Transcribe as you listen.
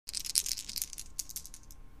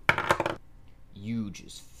You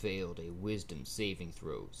just failed a wisdom saving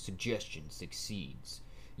throw. Suggestion succeeds.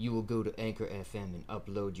 You will go to Anchor FM and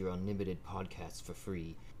upload your unlimited podcasts for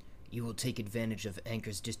free. You will take advantage of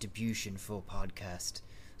Anchor's distribution for podcast,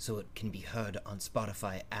 so it can be heard on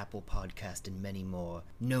Spotify, Apple Podcast, and many more.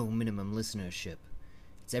 No minimum listenership.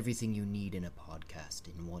 It's everything you need in a podcast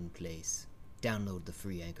in one place. Download the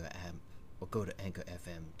free Anchor app or go to Anchor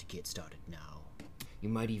FM to get started now. You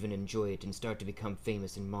might even enjoy it and start to become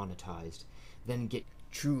famous and monetized, then get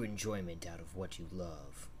true enjoyment out of what you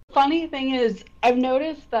love. Funny thing is, I've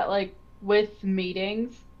noticed that, like, with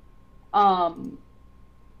meetings,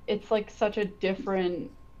 it's, like, such a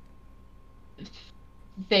different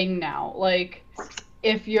thing now. Like,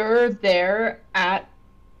 if the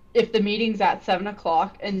meeting's at 7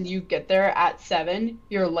 o'clock and you get there at 7,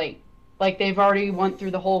 you're late. Like, they've already went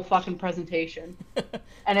through the whole fucking presentation.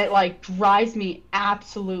 And it, like, drives me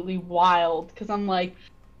absolutely wild, because I'm like,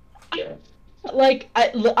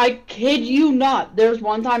 I kid you not, there's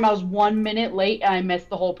one time I was 1 minute late and I missed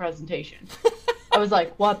the whole presentation. I was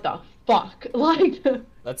like, what the fuck? Like,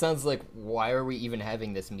 that sounds like, why are we even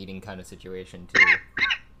having this meeting kind of situation, too?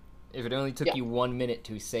 If it only took you 1 minute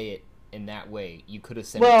to say it in that way, you could have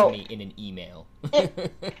sent it to me in an email.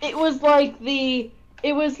 it was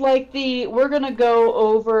like we're gonna go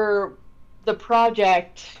over the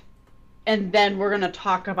project and then we're gonna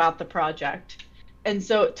talk about the project. And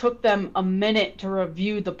so it took them a minute to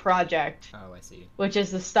review the project. Oh, I see. Which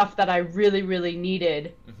is the stuff that I really, really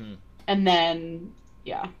needed. Mm-hmm. And then,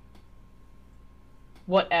 yeah.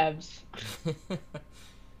 Whatevs.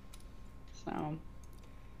 So.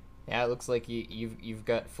 Yeah, it looks like you've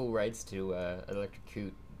got full rights to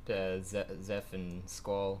electrocute Zeph and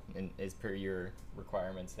Squall, as per your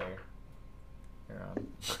requirements there.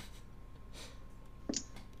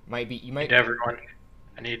 You might everyone.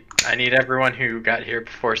 I need everyone who got here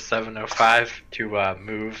before 7:05 to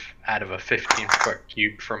move out of a 15-foot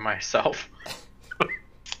cube from myself. What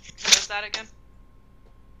was that again?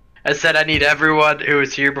 I said I need everyone who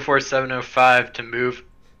was here before 7:05 to move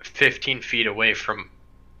 15 feet away from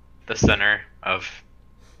the center of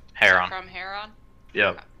Heron. From Heron?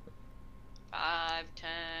 Yep. Okay. 5,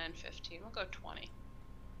 10, 15. We'll go 20.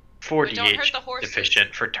 48 don't hurt the horses.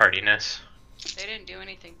 Deficient for tardiness. They didn't do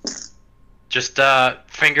anything. Just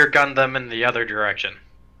finger gun them in the other direction.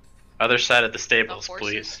 Other side of the stables,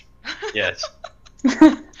 please. Yes.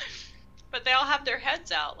 But they all have their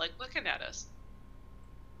heads out, like, looking at us.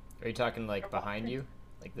 Are you talking, like, behind you?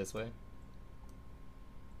 Like, this way?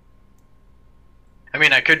 I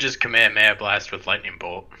mean, I could just Kamehameha Blast with Lightning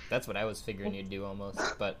Bolt. That's what I was figuring you'd do, almost.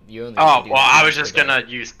 But you only... Oh, well, I was just gonna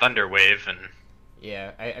use Thunder Wave and...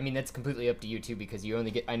 Yeah, I mean, that's completely up to you, too, because you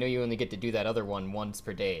only get... I know you only get to do that other one once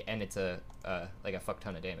per day, and it's like a fuck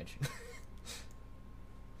ton of damage.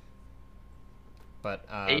 But,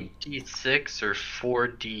 8d6 or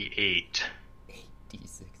 4d8?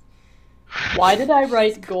 8d6. Why did I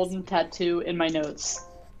write golden tattoo in my notes?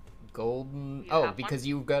 Golden... Oh, because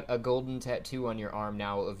you've got a golden tattoo on your arm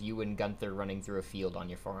now of you and Gunther running through a field on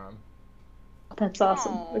your forearm. That's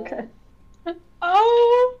awesome. Aww. Okay.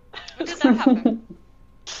 Oh! When did that happen?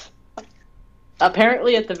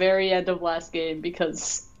 Apparently at the very end of last game,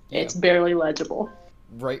 because it's barely legible.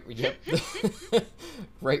 Right, yep.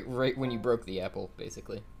 right when you broke the apple,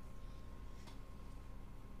 basically.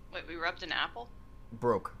 Wait, we rubbed an apple?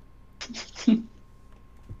 Broke.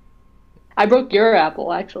 I broke your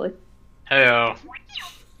apple, actually. Heyo.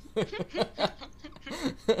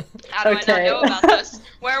 How do I not know about this?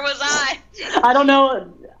 Where was I? I don't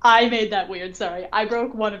know. I made that weird, sorry. I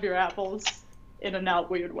broke one of your apples in a not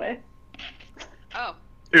weird way. Oh.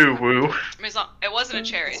 Ooh woo. I mean, it wasn't a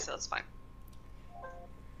cherry, so it's fine.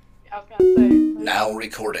 I was gonna say. Now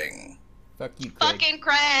recording. Fuck you, Craig. Fucking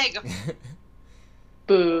Craig!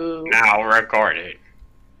 Boo. Now recording.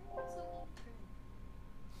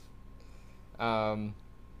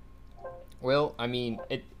 Well, I mean,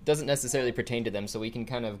 it doesn't necessarily pertain to them, so we can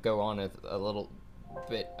kind of go on a little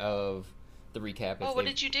bit of the recap. Oh, what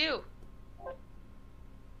did you do?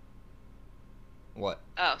 What?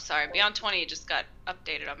 Oh, sorry. Beyond 20 just got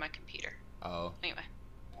updated on my computer. Oh. Anyway.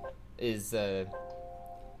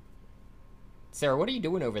 Sarah, what are you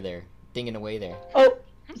doing over there? Dinging away there. Oh,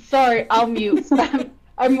 sorry, I'll mute.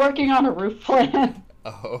 I'm working on a roof plan.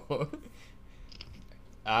 Oh.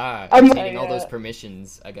 I'm getting all those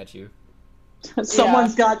permissions. I got you.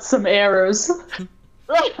 Someone's got some errors.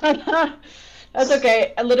 That's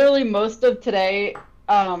okay. Literally most of today,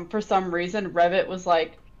 for some reason, Revit was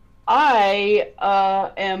like, I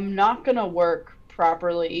am not going to work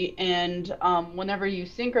properly, and whenever you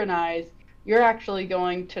synchronize, you're actually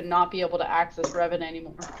going to not be able to access Revit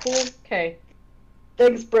anymore. Cool. Okay.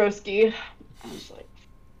 Thanks, broski.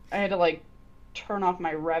 I had to turn off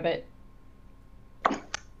my Revit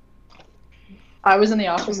I was in the too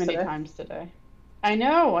office many today. times today. I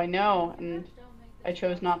know, and I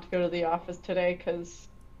chose not to go to the office today because,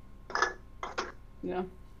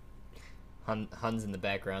 Hun's in the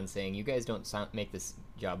background saying, "You guys don't make this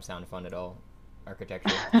job sound fun at all,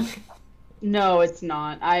 architecture." No, it's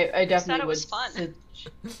not. I thought definitely it was would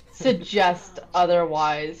fun. suggest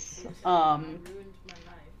otherwise. Ruined my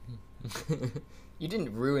life. You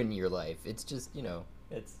didn't ruin your life. It's just,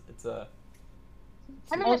 it's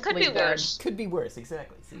I mean, it could be mostly good. worse. could be worse.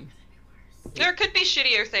 Exactly. See. There could be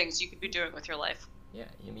shittier things you could be doing with your life. Yeah,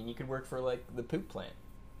 I mean, you could work for the poop plant.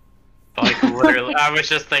 Like literally, I was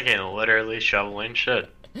just thinking, literally shoveling shit.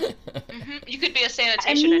 You could be a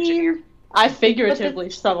sanitation engineer. I figuratively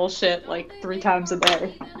shovel shit 3 times a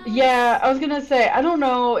day. Yeah, I was gonna say, I don't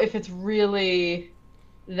know if it's really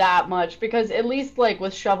that much, because at least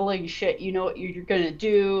with shoveling shit, you know what you're gonna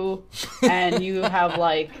do, and you have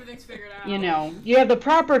Everything's figured out. you have the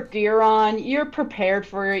proper gear on, you're prepared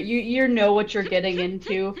for it, you know what you're getting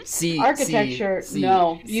into. Architecture,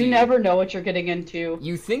 you never know what you're getting into.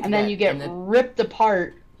 You think and then that, you get ripped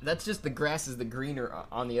apart. That's just the grass is the greener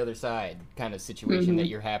on the other side kind of situation that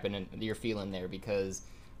you're feeling there, because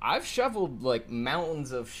I've shoveled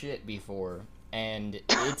mountains of shit before, and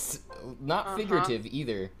it's not figurative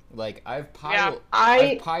either. I've piled.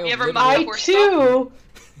 I've piled. You ever literally-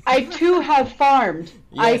 I too have farmed.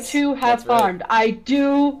 I Yes, too have that's right. farmed. I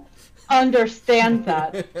do understand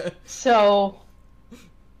that. So,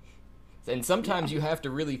 And sometimes you have to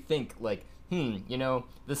really think,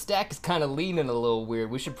 the stack is kind of leaning a little weird.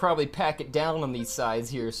 We should probably pack it down on these sides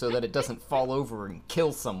here so that it doesn't fall over and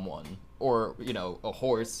kill someone. Or, a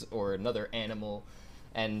horse or another animal.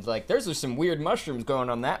 And, there's some weird mushrooms going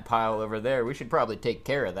on that pile over there. We should probably take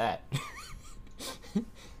care of that.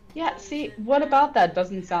 yeah, see, what about that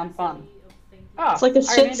doesn't sound fun? Oh, It's like a I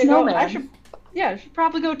shit need to go- snowman. I should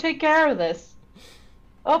probably go take care of this.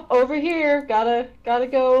 Oh, over here, gotta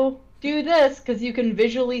go do this, because you can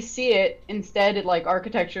visually see it. Instead,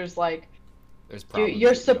 architecture's There's problems.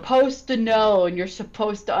 you're supposed to know, and you're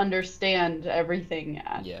supposed to understand everything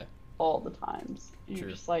at Yeah. all the times. And True.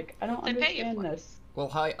 you're just I don't They pay you understand for it. this. Well,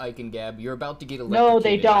 hi, Ike and Gab. You're about to get No,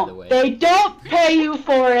 they electrocuted, by the don't. way. They don't pay you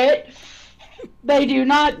for it. They do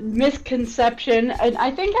not. Misconception. And I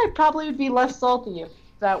think I probably would be less salty if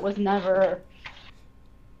that was never.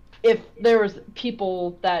 If there was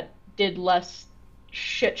people that did less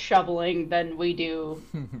shit shoveling than we do.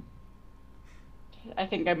 I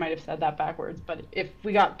think I might have said that backwards, but if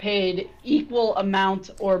we got paid equal amount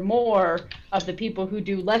or more of the people who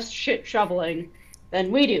do less shit shoveling than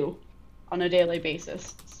we do on a daily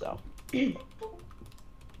basis. So,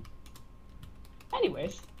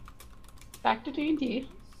 anyways, back to D&D.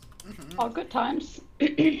 All good times.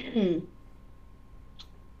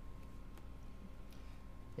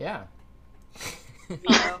 Yeah.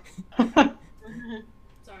 Uh-oh.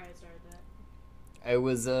 Sorry, I started that. I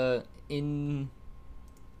was in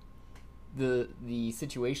the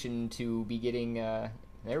situation to be getting the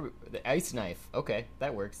ice knife. Okay,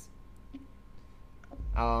 that works.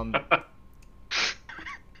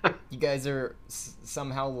 You guys are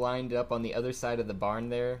somehow lined up on the other side of the barn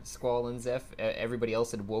there, Squall and Zeph. Everybody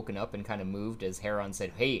else had woken up and kind of moved as Heron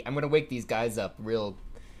said, "Hey, I'm gonna wake these guys up real."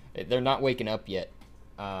 They're not waking up yet.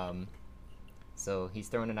 So he's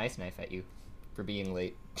throwing a nice knife at you for being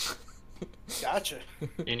late. Gotcha.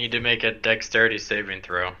 You need to make a dexterity saving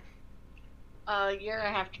throw. You're gonna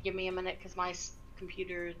have to give me a minute because my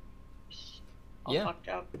computer is all Yeah. fucked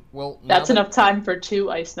up. Well, That's now that- enough time for 2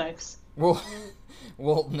 ice knives.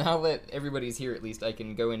 Well, now that everybody's here, at least I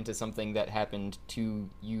can go into something that happened to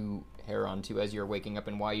you, Heron, too, as you're waking up,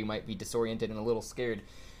 and why you might be disoriented and a little scared,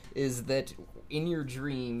 is that in your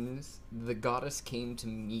dreams, the goddess came to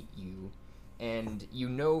meet you, and you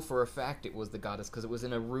know for a fact it was the goddess because it was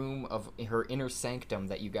in a room of her inner sanctum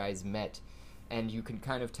that you guys met, and you can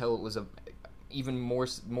kind of tell it was even more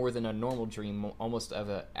than a normal dream, almost of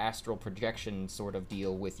a astral projection sort of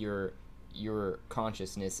deal with your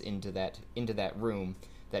consciousness into that room,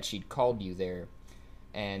 that she'd called you there,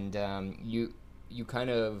 and you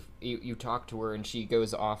talk to her, and she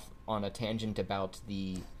goes off on a tangent about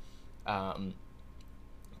the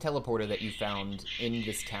teleporter that you found in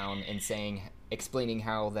this town, and explaining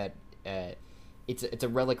how that it's a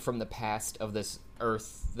relic from the past of this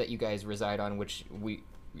earth that you guys reside on, which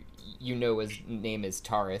his name is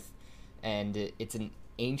Tarith, and it's an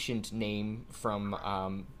ancient name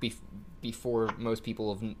from before most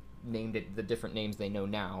people have named it the different names they know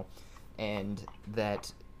now, and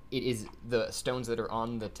that it is the stones that are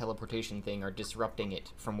on the teleportation thing are disrupting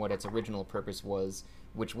it from what its original purpose was,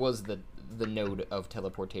 which was the node of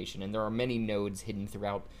teleportation. And there are many nodes hidden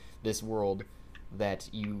throughout this world that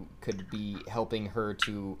you could be helping her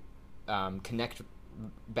to connect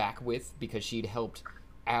back with, because she'd helped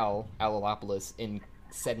Alolopolis in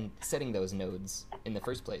setting those nodes in the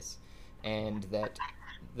first place, and that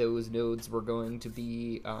those nodes were going to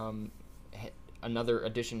be another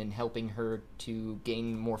addition in helping her to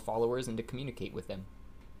gain more followers and to communicate with them.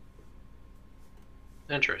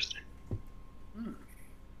 Interesting.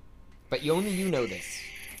 But only you know this.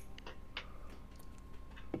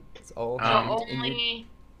 It's all So happened in your... only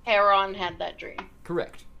Heron had that dream.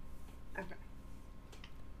 Correct. Okay.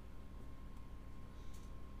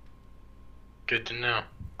 Good to know.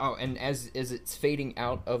 Oh, and as it's fading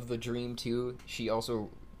out of the dream too, she also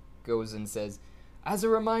goes and says, "As a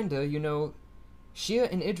reminder, you know,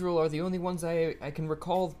 Shia and Idril are the only ones I can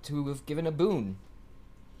recall to have given a boon."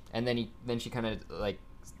 And then she kind of like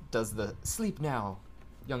does the sleep now,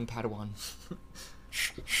 young Padawan.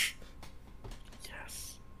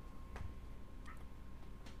 Yes.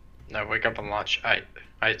 No, wake up and launch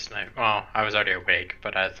ice knife. Well, I was already awake,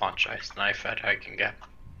 but I launched ice knife at I can get.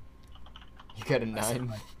 You got a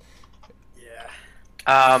 9.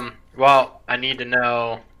 Yeah. Well, I need to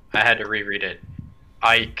know. I had to reread it.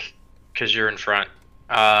 Ike, because you're in front.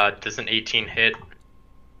 Does an 18 hit?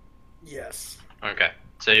 Yes. Okay.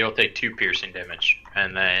 So you'll take 2 piercing damage,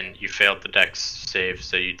 and then you failed the dex save,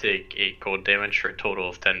 so you take 8 cold damage for a total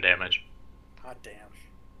of 10 damage. Hot damn.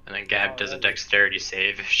 And then Gab does a Alright. dexterity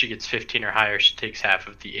save. If she gets 15 or higher, she takes half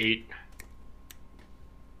of the 8.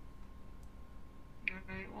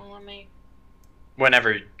 Alright, well, let me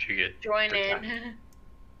Whenever you get join the in.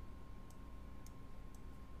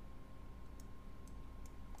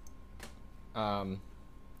 time.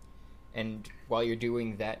 And while you're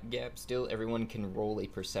doing that, Gab, still, everyone can roll a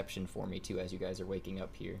perception for me too as you guys are waking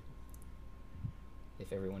up here.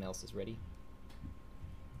 If everyone else is ready.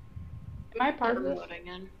 Am I part of this? Loading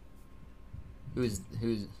in. Who's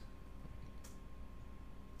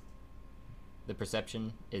the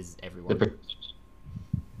perception is everyone.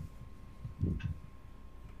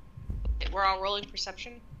 We're all rolling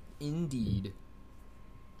perception. Indeed.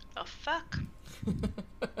 The fuck?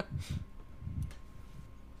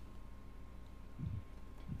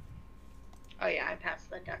 Oh yeah, I passed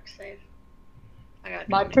the dex save. I got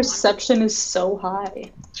My 21. perception is so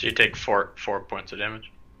high. So you take 4 points of damage.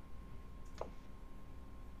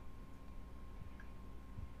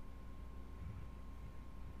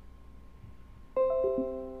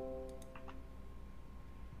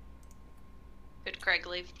 Did Craig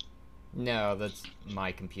leave? No, that's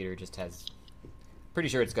my computer just has... Pretty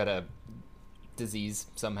sure it's got a disease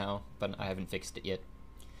somehow, but I haven't fixed it yet.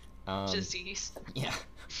 Disease. Yeah.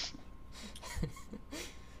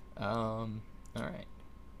 Alright.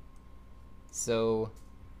 So...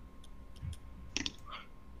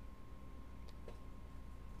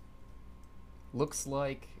 Looks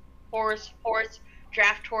like... Horse,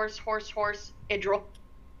 draft horse, Idril.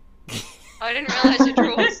 I didn't realize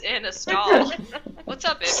Idril was in a stall. What's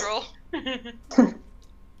up, Idril?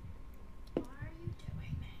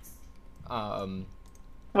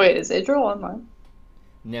 Wait, is Idril online?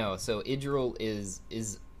 No, so Idril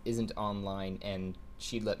isn't online, and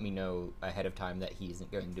she let me know ahead of time that he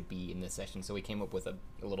isn't going to be in this session, so we came up with a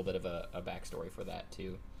little bit of a backstory for that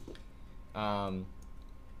too. But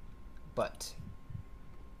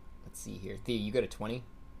let's see here. Thea, you got a 20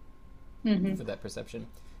 for that perception.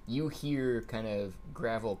 You hear kind of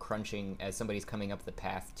gravel crunching as somebody's coming up the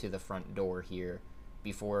path to the front door here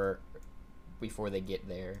before they get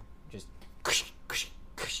there. Just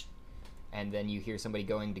and then you hear somebody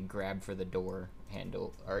going to grab for the door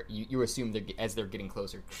handle, or you assume as they're getting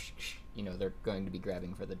closer, you know, they're going to be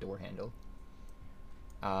grabbing for the door handle.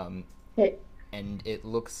 Hey. And it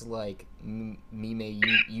looks like Mime,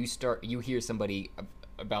 you hear somebody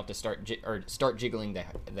about to start jiggling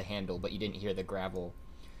the handle, but you didn't hear the gravel.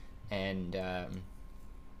 And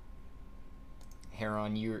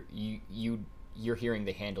Heron, you're hearing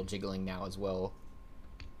the handle jiggling now as well.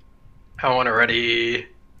 I want to ready.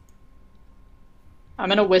 I'm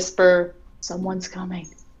gonna whisper, "Someone's coming,"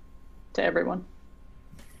 to everyone.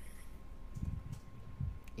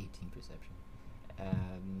 18 perception.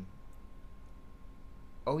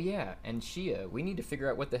 Oh yeah, and Shia, we need to figure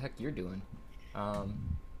out what the heck you're doing.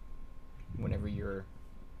 Whenever you're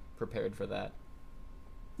prepared for that.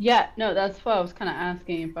 Yeah, no, that's why I was kind of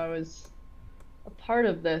asking if I was a part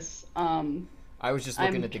of this. I was just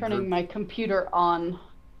looking I'm at the turning group. my computer on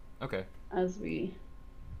Okay. as we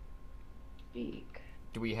speak.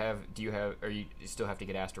 do you still have to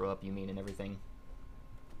get Astral up, you mean, and everything?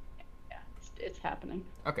 Yeah, it's happening.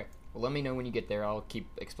 Okay. Well, let me know when you get there. I'll keep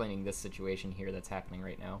explaining this situation here that's happening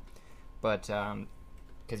right now. But,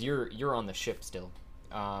 because you're on the ship still.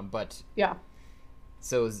 But... Yeah.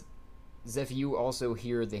 So, Zeph, you also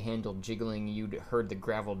hear the handle jiggling. You'd heard the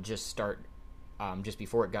gravel just start, just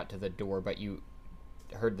before it got to the door, but you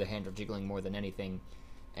heard the handle jiggling more than anything.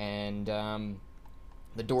 And,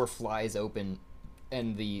 the door flies open,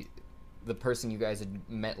 and the person you guys had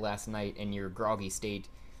met last night in your groggy state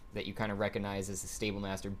that you kind of recognize as the stable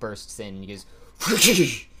master bursts in, and he goes,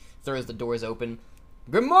 throws the doors open.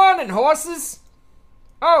 Good morning, horses!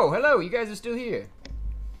 Oh, hello, you guys are still here.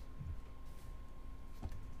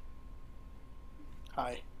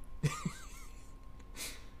 Hi.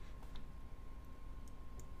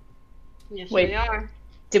 Yes, Wait. we are.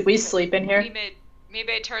 Did we sleep in here?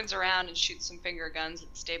 Mibe turns around and shoots some finger guns at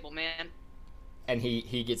the stable man. And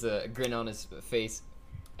he gets a grin on his face,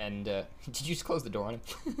 and, did you just close the door on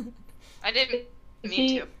him? I didn't Is mean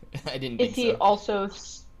he- to. I didn't Is think he so. also?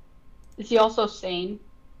 Is he also sane?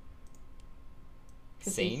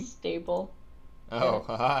 'Cause Sane? He's stable. Oh,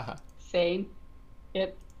 haha. Sane.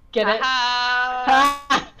 Yep. Get it? Ha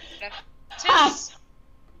Ha! Tips.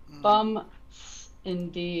 Bum.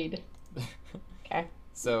 Indeed. Okay.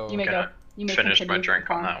 So, You may go. You may Finish my continue, drink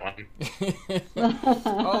on Pong. that one.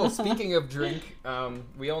 oh, speaking of drink,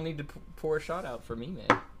 we all need to pour a shot out for me,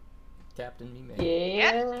 man. Captain Me, man.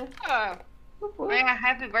 Yeah. Oh, Oh, yeah,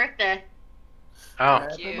 happy birthday. Oh,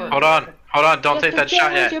 cute. hold on. Don't take that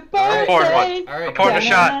shot yet. Your Alright. Poured one. birthday. All right, I poured a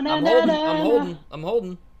shot. I'm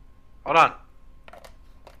holding. Hold on.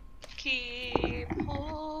 keep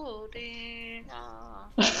holding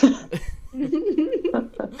on.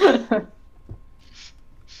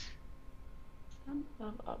 Son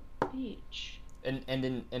of a beach. And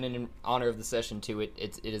in honor of the session too,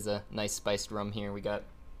 it is a nice spiced rum here. We got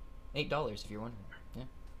 $8 if you're wondering. Yeah.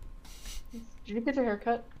 Did you get your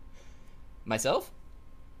haircut? Myself?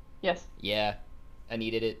 Yes. Yeah, I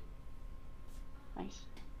needed it. Nice.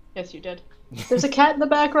 Yes, you did. There's a cat in the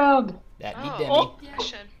background. That be Oh, Demi. I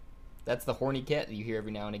should. That's the horny cat that you hear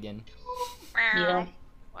every now and again. Yeah.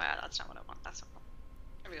 Wow, that's not what I want. That's not what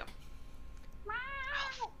There we go.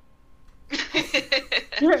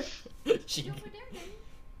 You're- She- Look over there, Daddy.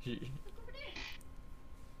 she- Look over there.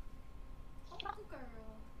 Oh, girl.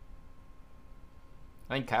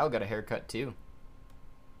 I mean, Kyle got a haircut too.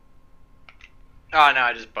 Oh, no,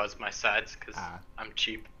 I just buzzed my sides because Ah. I'm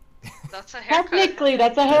cheap. That's a haircut. Technically,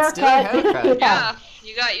 that's a That's still a haircut. haircut. Yeah,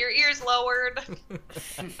 you got your ears lowered.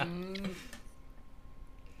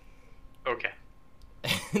 Okay.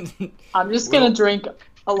 I'm just Well- gonna drink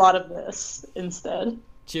a lot of this instead.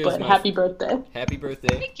 Cheers, But my happy birthday. happy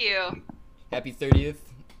birthday. Thank you. Happy 30th.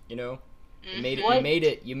 You know, you made it. What? You made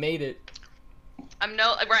it. You made it. I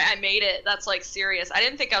made it. That's like serious. I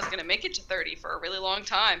didn't think I was gonna make it to 30 for a really long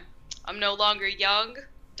time. I'm no longer young,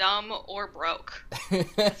 dumb, or broke.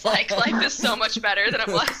 It's like life is so much better than it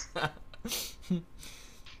was.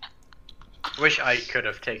 Wish I could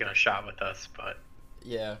have taken a shot with us, but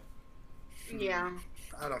Yeah. Yeah,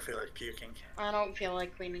 I don't feel like puking. I don't feel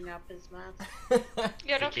like cleaning up as much.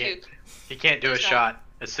 Yeah, don't You can't- puke. he can't do a Shot. shot.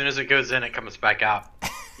 As soon as it goes in, it comes back out.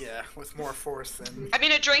 Yeah, with more force than. I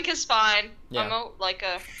mean, a drink is fine. Yeah. I'm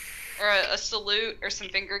a salute or some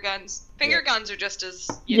finger guns. Finger Yeah. guns are just as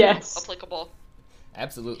Yes. applicable.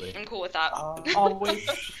 Absolutely. I'm cool with that. Always.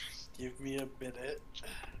 Give me a minute.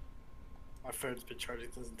 My phone's been charging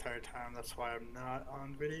this entire time. That's why I'm not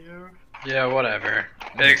on video. Yeah, whatever.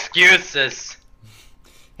 Excuses.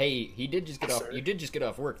 Hey, he did just get off. Sorry. You did just get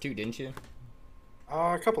off work too, didn't you?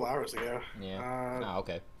 A couple hours ago. Yeah. Oh,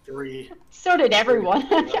 okay. 3. So did everyone.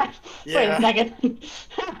 Wait Yeah. a second.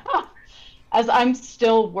 As I'm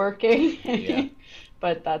still working. Yeah.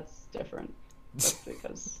 But that's different. That's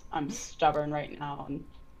because I'm stubborn right now. And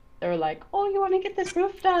they're like, oh, you want to get this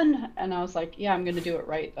roof done? And I was like, yeah, I'm going to do it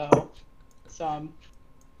right, though. So I'm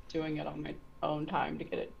doing it on my own time to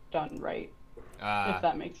get it done right. If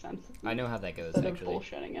that makes sense. I know how that goes. Instead of Actually,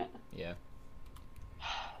 bullshitting it. yeah.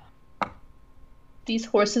 These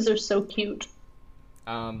horses are so cute.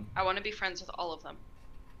 I want to be friends with all of them.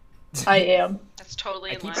 I am. That's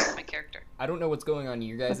totally I in keep- line with my character. I don't know what's going on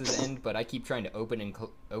your guys' end, but I keep trying to open and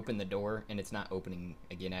open the door, and it's not opening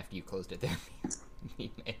again after you closed it there.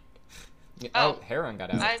 Oh. Heron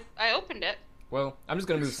got out. I opened it. Well, I'm just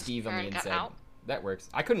gonna move Steve on the Heron got inside. out? That works.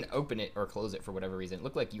 I couldn't open it or close it for whatever reason. It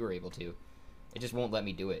looked like you were able to. It just won't let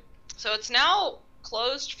me do it. So it's now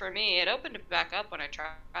closed for me. It opened it back up when I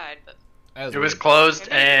tried, but It was weird. closed,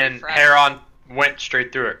 Maybe and refresh. Heron went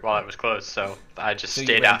straight through it while it was closed, so I just So you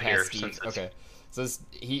stayed ran out past here Steve. since it's... Okay. So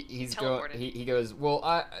he's Teleported. going. He goes.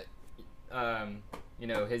 Well, you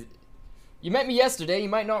know, you met me yesterday. You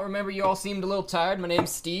might not remember. You all seemed a little tired. My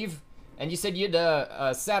name's Steve, and you said you'd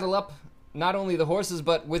saddle up not only the horses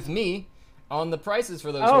but with me on the prices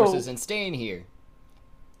for those horses and staying here.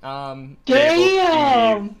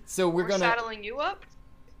 Damn! So we're gonna saddling you up.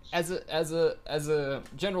 as a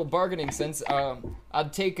general bargaining sense.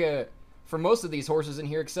 I'd take for most of these horses in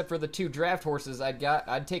here, except for the 2 draft horses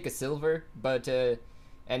I'd take a silver, but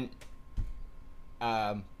and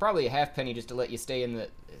probably a halfpenny just to let you stay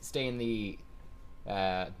in the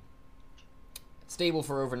stable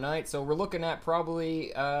for overnight. So we're looking at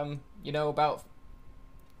probably about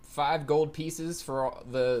 5 gold pieces for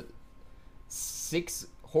the 6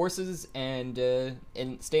 horses and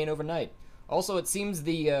staying overnight. Also, it seems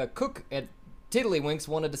the cook at Tiddlywinks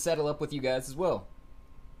wanted to settle up with you guys as well.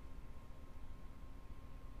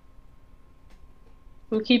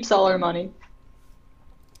 Who keeps all our money?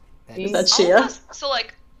 Is that All of Shia? us- So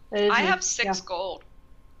like, I have 6 gold.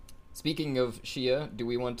 Speaking of Shia,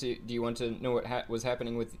 do you want to know what was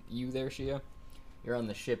happening with you there, Shia? You're on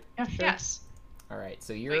the ship. Yeah, sure. Yes. All right,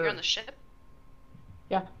 so Wait, you're on the ship.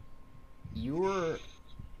 Yeah. You're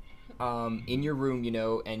in your room,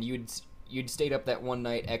 and you'd stayed up that one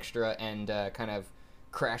night extra and kind of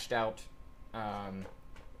crashed out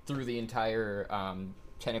through the entire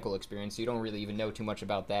tentacle experience. So you don't really even know too much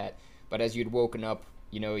about that. But as you'd woken up,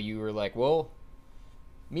 you were like, well,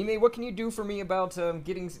 Mime, what can you do for me about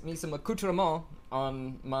getting me some accoutrement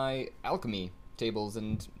on my alchemy tables,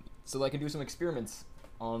 and so I can do some experiments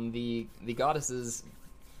on the goddess's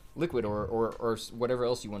liquid or whatever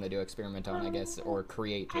else you want to do experiment on, I guess, or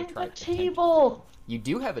create. I Or have try a table! You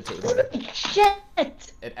do have a table. Shit!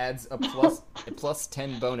 It adds a plus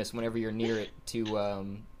 10 bonus whenever you're near it to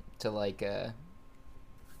like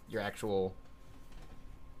your actual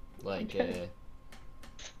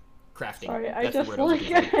crafting. Sorry, That's the word I was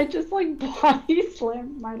looking for. I just body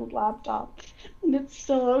slammed my laptop, and it's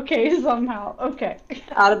still okay somehow. Okay.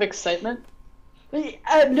 Out of excitement?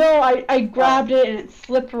 No, I grabbed it and it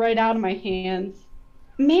slipped right out of my hands.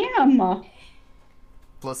 Ma'am,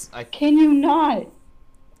 Plus, can you not?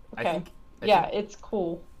 I Okay. think Yeah, it's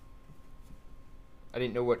cool. I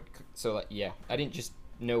didn't know what. So yeah, I didn't just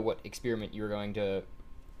know what experiment you were going to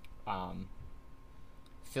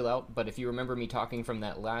fill out. But if you remember me talking from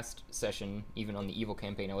that last session, even on the evil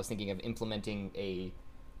campaign, I was thinking of implementing a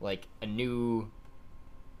new,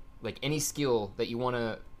 any skill that you want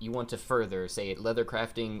to further, say leather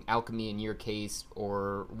crafting, alchemy in your case,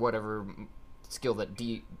 or whatever skill that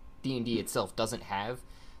D&D itself doesn't have.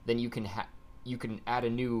 Then you can add a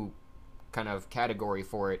new kind of category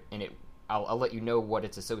for it, and I'll let you know what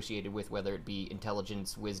it's associated with, whether it be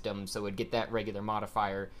intelligence, wisdom, so it'd get that regular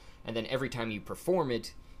modifier, and then every time you perform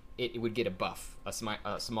it, it would get a buff, a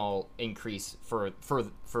small increase for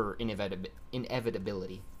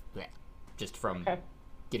inevitability, just from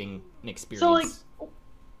getting an experience. So,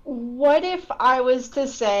 what if I was to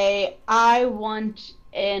say I want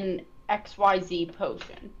an XYZ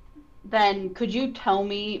potion? Then could you tell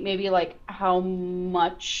me maybe how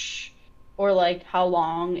much or how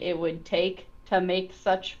long it would take to make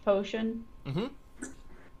such potion? Mm-hmm.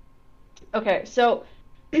 Okay, so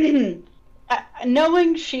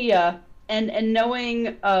knowing Shia and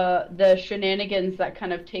knowing the shenanigans that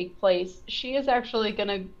kind of take place, she is actually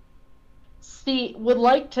gonna would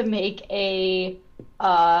like to make a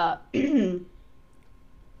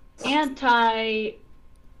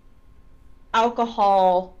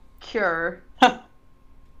anti-alcohol cure.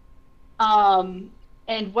 And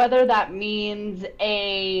whether that means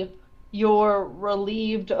you're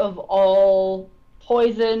relieved of all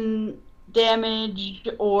poison damage,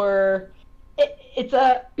 or it's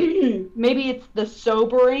a maybe it's the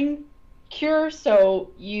sobering cure,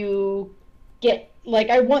 so you get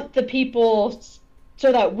I want the people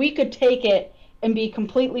so that we could take it and be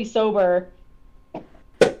completely sober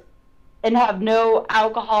and have no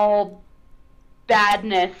alcohol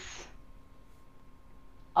badness.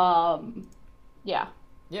 Yeah.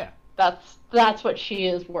 Yeah. That's what she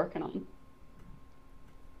is working on.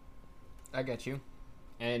 I got you.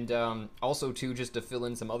 And also too, just to fill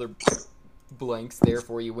in some other blanks there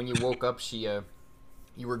for you, when you woke up, you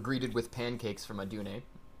were greeted with pancakes from Adune.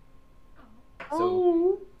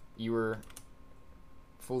 So you were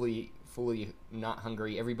fully not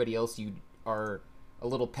hungry. Everybody else, you are a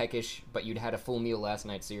little peckish, but you'd had a full meal last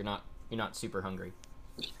night, so you're not super hungry.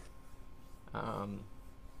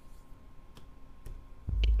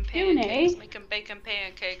 Pancakes, making bacon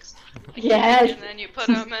pancakes. Yes. And then you put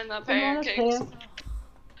them in the pancakes.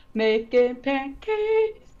 Making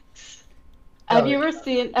pancakes. Have you ever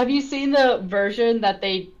seen? Have you seen the version that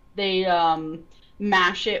they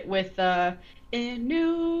mash it with in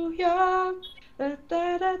New York? Da,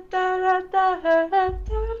 da, da, da, da, da,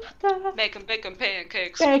 da. Make 'em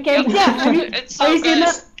pancakes. Pancakes, Yep. yeah. It's so Have you seen good.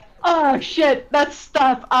 that? Oh shit, that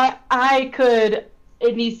stuff. I could.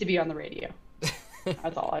 It needs to be on the radio.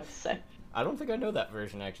 That's all I have to say. I don't think I know that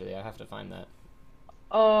version, actually. I have to find that.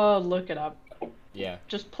 Oh, look it up. Yeah.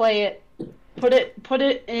 Just play it. Put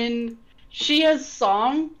it in Shia's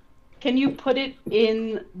song. Can you put it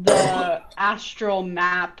in the astral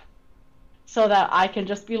map so that I can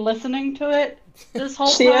just be listening to it this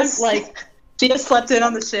whole time? Like, she just slept in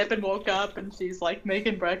on the ship and woke up, and she's like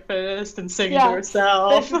making breakfast and singing Yeah. to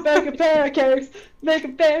herself, Baking pancakes,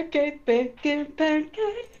 making pancakes.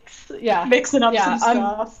 Yeah, mixing up Yeah,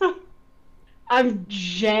 some stuff. I'm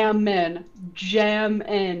jamming.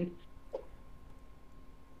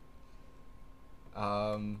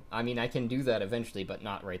 I mean, I can do that eventually, but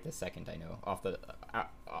not right this second. I know, off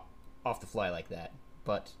the fly like that.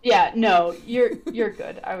 But Yeah, no, you're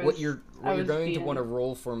good. what you're going to being- want to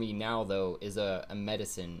roll for me now, though, is a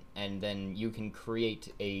medicine, and then you can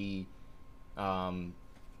create a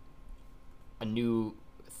new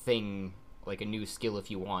thing, like a new skill if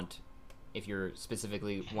you want, if you're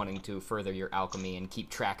specifically wanting to further your alchemy and keep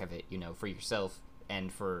track of it, you know, for yourself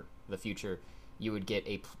and for the future. You would get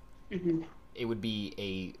a Mhm. it would be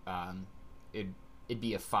it'd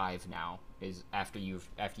be a 5 now, is after you've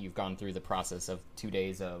gone through the process of 2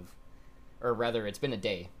 days of, or rather it's been a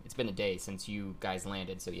day since you guys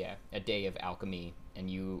landed, so yeah, a day of alchemy, and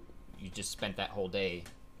you just spent that whole day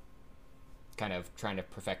kind of trying to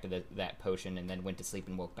perfect that potion, and then went to sleep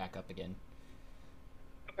and woke back up again.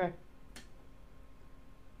 Okay.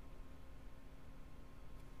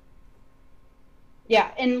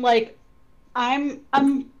 Yeah, and like I'm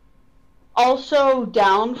also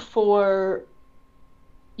down for,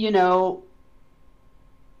 you know,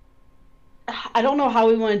 I don't know how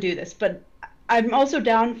we want to do this, but I'm also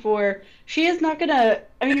down for, she is not gonna,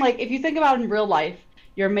 I mean, like, if you think about it in real life,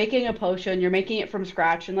 you're making a potion, you're making it from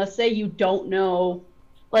scratch, and let's say you don't know,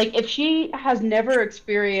 like, if she has never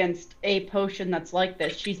experienced a potion that's like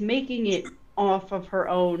this, she's making it off of her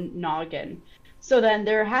own noggin. So then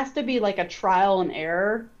there has to be, like, a trial and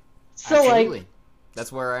error. So, Absolutely. like,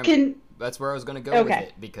 That's where I was going to go with Okay.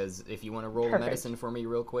 it, because if you want to roll Perfect. a medicine for me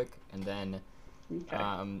real quick, and then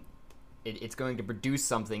okay. it's going to produce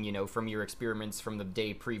something, you know, from your experiments from the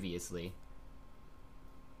day previously,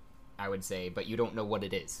 I would say, but you don't know what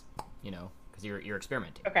it is, you know, because you're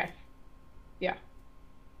experimenting. Okay. Yeah.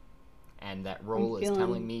 And that roll is feeling-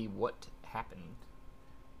 telling me what happened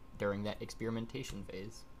during that experimentation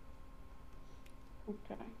phase.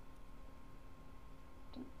 Okay.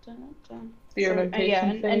 Dun, dun, dun. Experimentation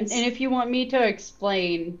yeah, and phase. if you want me to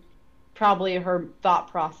explain probably her thought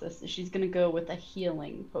process, she's going to go with a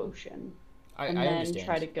healing potion. I And then understand.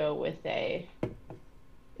 try to go with a...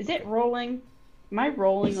 Is it rolling? Am I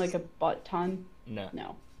rolling like a butt ton? No,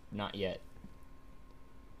 No. not yet.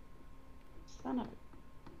 Son of a...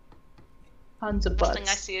 Tons of First thing I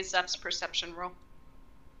butts. see is Zeph's perception roll.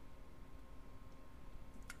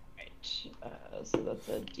 Right. So that's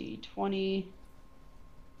a D20.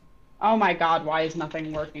 Oh my god, why is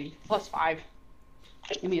nothing working? +5.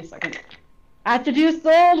 Give me a second. I have to do this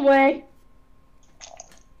the old way.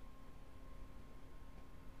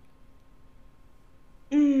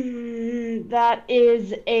 That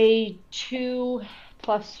is a 2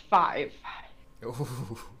 + 5.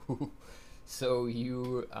 So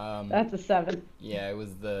you That's a 7. yeah, it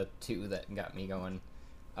was the 2 that got me going.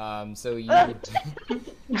 So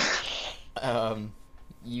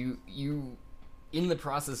you in the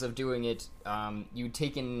process of doing it, you'd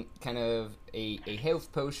taken kind of a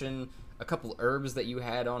health potion, a couple herbs that you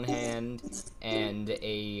had on hand, and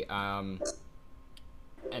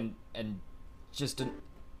and just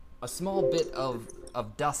a small bit of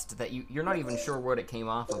dust that you're not even sure what it came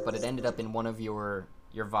off of, but it ended up in one of your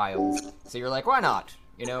vials. So you're like, why not?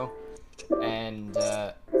 You know? And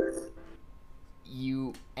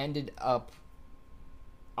you ended up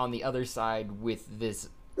on the other side with this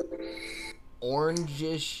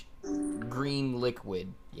orangish green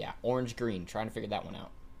liquid. Yeah, orange green. Trying to figure that one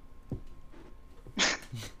out.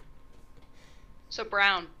 So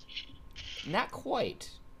brown. Not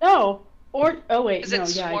quite. No. Or oh wait, Is no,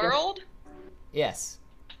 it yeah, I guess. swirled? Yes.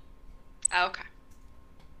 Oh, okay.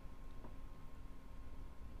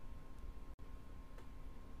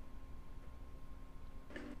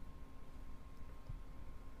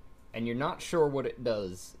 And you're not sure what it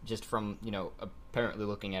does, just from, you know, apparently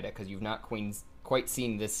looking at it, because you've not quite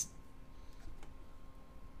seen this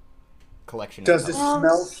collection. Does it of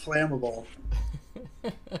smell flammable?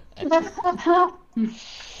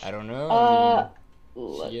 I don't know.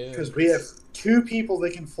 Yeah. Because we have 2 people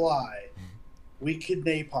that can fly. We can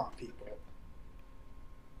napalm people.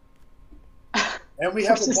 And we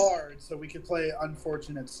have a bard, so we could play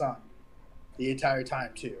Unfortunate Son the entire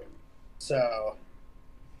time, too. So,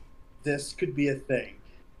 this could be a thing.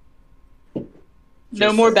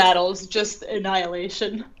 No more battles, just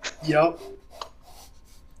annihilation. Yup.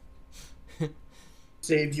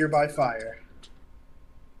 Savior by fire.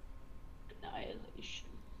 Annihilation.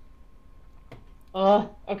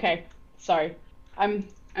 Okay. Sorry. I'm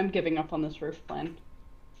giving up on this roof plan.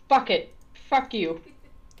 Fuck it. Fuck you.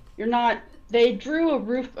 You're not... They drew a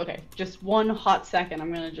roof... Okay, just one hot second.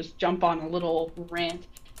 I'm gonna just jump on a little rant.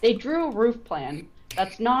 They drew a roof plan.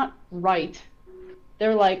 That's not right.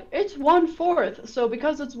 They're like, it's 1/4, so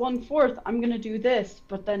because it's 1/4, I'm gonna do this.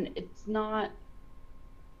 But then it's not...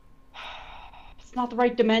 It's not the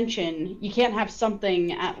right dimension. You can't have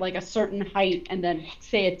something at like a certain height and then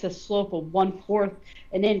say it's a slope of 1/4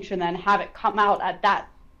 an inch and then have it come out at that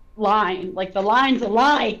line. Like, the line's a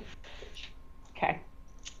lie. Okay.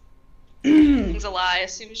 It's a lie.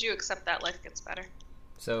 As soon as you accept that, life gets better.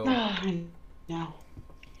 So. No. I'm not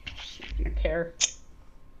gonna care.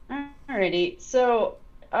 Alrighty. So,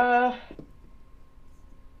 I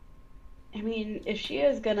mean, if she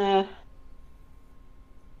is gonna...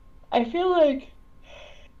 I feel like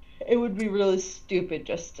it would be really stupid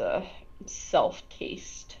just to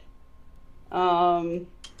self-taste. Trying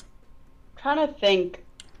to think,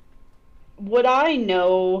 would I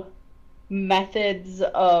know methods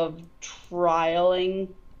of trialing?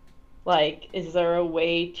 Like, is there a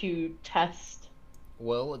way to test?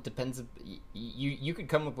 Well, it depends. You could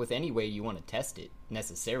come up with any way you want to test it,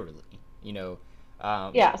 necessarily. You know.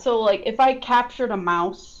 Yeah, so, like, if I captured a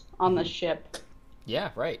mouse on the ship...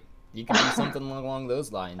 Yeah, right. You could do something along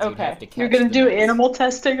those lines. Okay. You'd have to catch You're gonna the do mouse. animal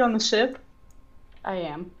testing on the ship? I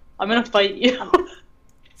am. I'm gonna fight you.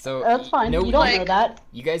 So That's fine. No, You don't like- know that.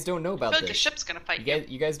 You guys don't know I about feel like the this. ship's gonna fight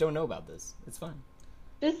You guys don't know about this. It's fine.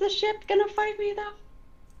 Is the ship gonna fight me, though?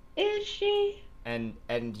 Is she? And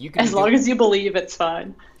you can As long as you believe it's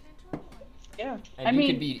fine. Yeah. and I you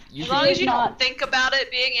mean, could be you As could long as you not- don't think about it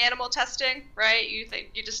being animal testing, right? You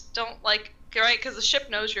just don't like, right? Because the ship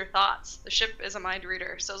knows your thoughts. The ship is a mind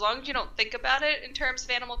reader. So as long as you don't think about it in terms of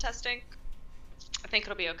animal testing, I think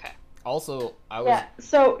it'll be okay. also I was Yeah.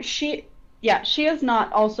 So she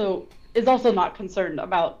is also not concerned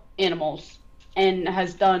about animals and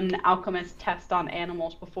has done alchemist tests on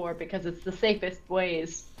animals before because it's the safest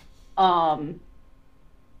ways. And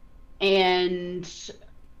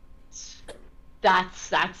that's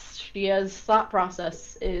Shia's thought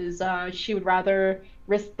process is she would rather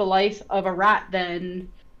risk the life of a rat than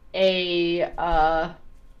a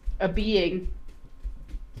being.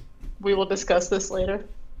 We will discuss this later.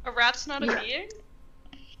 A rat's not a Yeah. being?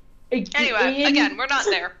 A Anyway, being- again, we're not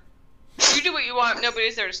there. You do what you want.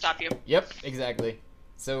 Nobody's there to stop you. Yep, exactly.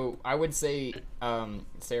 So I would say,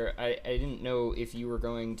 Sarah, I didn't know if you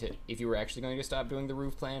were actually going to stop doing the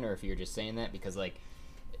roof plan, or if you're just saying that because, like,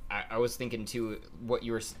 I was thinking too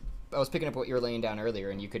I was picking up what you were laying down earlier,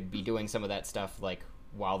 and you could be doing some of that stuff like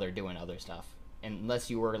while they're doing other stuff, unless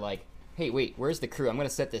you were like, hey, wait, where's the crew? I'm going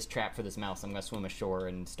to set this trap for this mouse. I'm going to swim ashore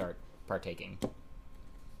and start partaking.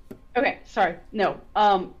 Okay, sorry. No.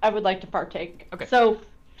 I would like to partake. Okay. So,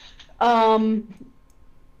 can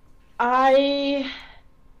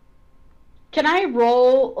I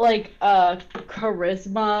roll like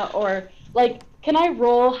charisma or like can I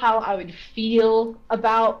roll how I would feel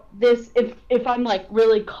about this if I'm like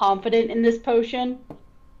really confident in this potion?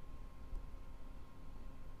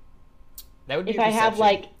 That would be If a I have, perception.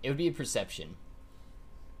 like- It would be a perception.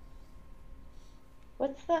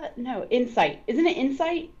 What's that? No, insight. Isn't it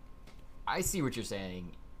insight? I see what you're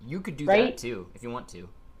saying. You could do Right? that too if you want to.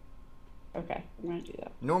 Okay, I'm gonna do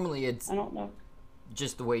that. Normally it's I don't know.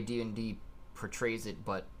 just the way D&D portrays it,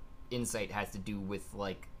 but insight has to do with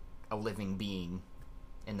like a living being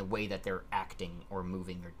and the way that they're acting or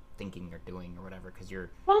moving or thinking or doing or whatever, because you're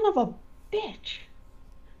Son of a bitch!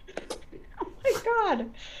 Oh my god!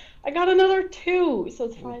 I got another 2, so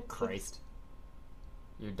it's 5. oh, Christ.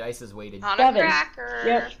 Your dice is weighted. On 7. a cracker.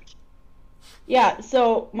 Yep. Yeah,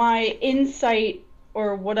 so my insight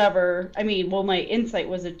or whatever, my insight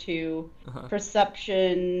was a 2. Uh-huh.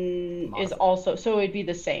 Perception is Modified. also, so it'd be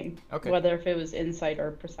the same. Okay. Whether if it was insight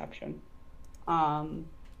or perception.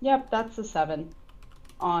 Yep, that's a 7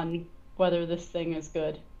 on whether this thing is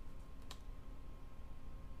good.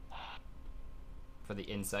 For the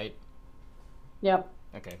insight. Yep.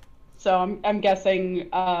 Okay. So I'm guessing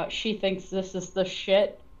she thinks this is the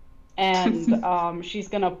shit, and she's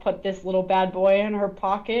gonna put this little bad boy in her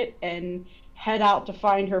pocket and head out to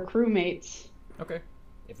find her crewmates. Okay,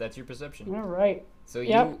 if that's your perception. All right. So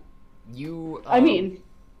Yep. you. I mean,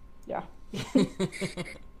 yeah.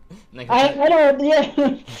 Like, I don't.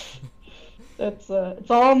 Yeah. It's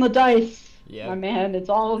all on the dice. Yeah. My man, it's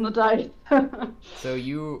all on the dice. So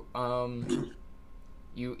you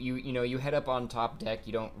you head up on top deck.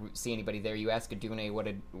 You don't see anybody there. You ask Adune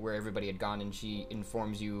where everybody had gone, and she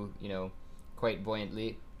informs you, quite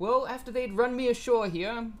buoyantly. Well, after they'd run me ashore here,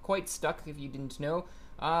 I'm quite stuck. If you didn't know,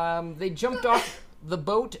 they jumped off the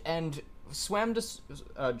boat and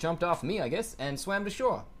jumped off me, I guess, and swam to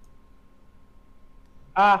shore.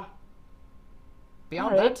 Beyond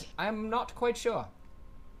alright. that, I'm not quite sure.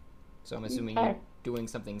 So I'm assuming Okay. you're doing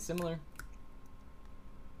something similar.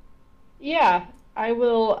 Yeah, I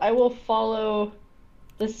will follow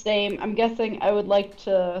the same. I'm guessing I would like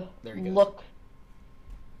to There he goes. look.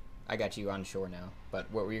 I got you on shore now. But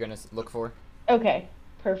what were you gonna look for? Okay,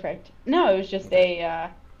 perfect. No, it was just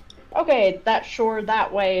okay, that shore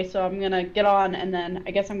that way, so I'm gonna get on, and then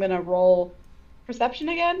I guess I'm gonna roll perception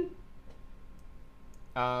again?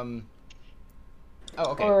 Oh,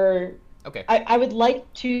 okay. Or Okay. I would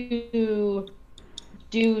like to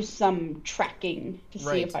do some tracking to see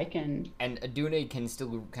Right. if I can. And Adune can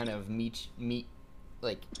still kind of meet,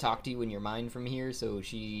 talk to you in your mind from here. So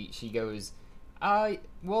she goes, you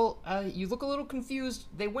look a little confused.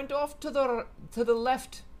 They went off to the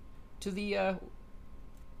left, to the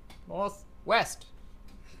northwest.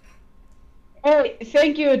 Oh,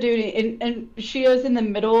 thank you, Aduni. And she is in the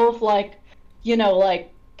middle of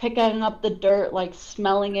picking up the dirt,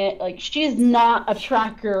 smelling it. She is not a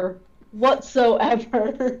tracker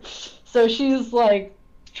whatsoever. So she's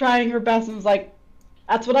trying her best and was like,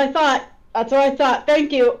 "That's what I thought. That's what I thought.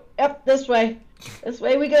 Thank you. Yep, this way. This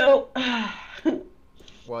way we go."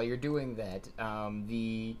 While you're doing that,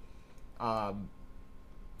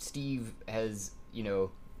 Steve has,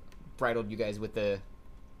 bridled you guys with the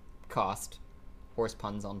cost, horse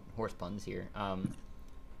puns here,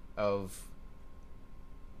 of,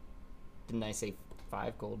 didn't I say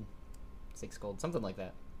 5 gold? 6 gold? Something like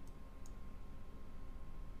that.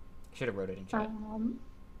 Should have wrote it in chat.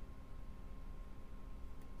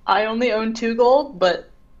 I only own 2 gold, but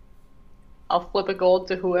I'll flip a gold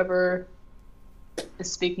to whoever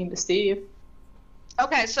is speaking to Steve.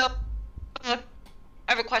 Okay, so I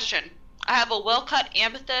have a question. I have a well-cut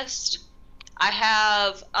amethyst. I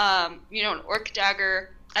have, an orc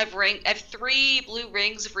dagger. I have 3 blue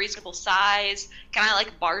rings of reasonable size. Can I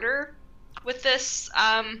barter with this,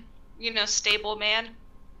 stable man?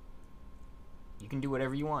 You can do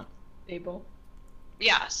whatever you want. Stable.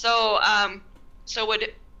 Yeah. So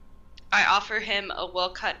would I offer him a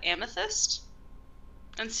well-cut amethyst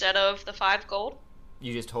instead of the 5 gold?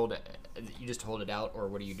 You just hold it out, or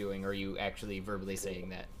what are you doing? Or are you actually verbally saying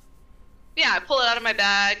that? Yeah, I pull it out of my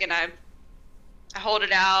bag and I hold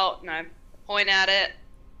it out and I point at it.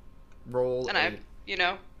 Roll and I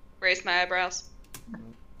raise my eyebrows.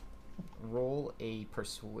 Roll a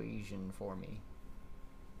persuasion for me.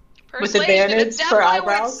 With Persuasion, advantage it's for definitely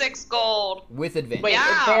worth eyebrows? 6 gold. With advantage. Wait,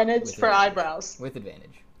 Yeah. advantage With for advantage. eyebrows. With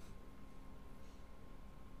advantage.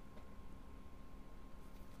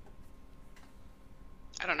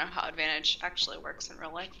 I don't know how advantage actually works in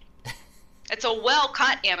real life. It's a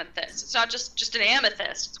well-cut amethyst. It's not just an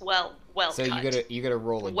amethyst. It's well cut. So you gotta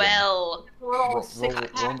roll again. Well, roll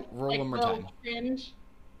one more time.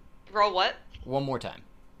 roll what? One more time.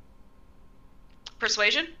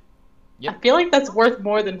 Persuasion? Yep. I feel like that's worth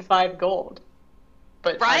more than 5 gold.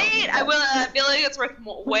 But Right? I I feel like it's worth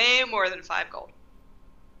way more than 5 gold.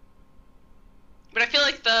 But I feel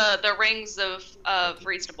like the rings of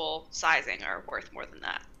reasonable sizing are worth more than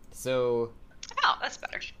that. So Oh, that's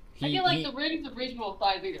better. I feel like the rings of reasonable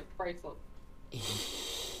sizing are priceless.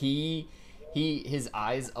 His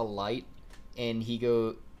eyes alight, and he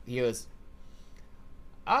goes,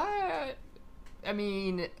 I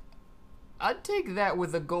mean, I'd take that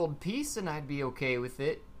with a gold piece, and I'd be okay with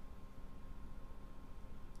it.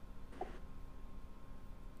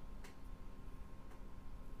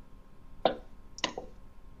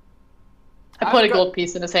 put a gold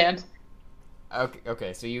piece in his hand.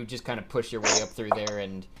 Okay, so you just kind of push your way up through there,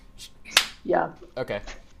 and Yeah. okay.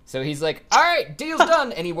 So he's like, all right, deal's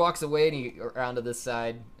done, and he walks away, and he around to this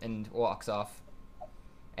side and walks off.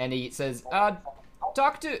 And he says,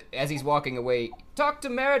 as he's walking away, talk to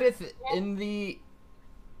Meredith in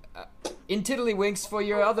in Tiddlywinks for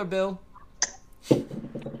your other bill.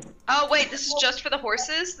 Oh wait, this is just for the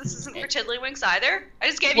horses? This isn't for Tiddlywinks either? I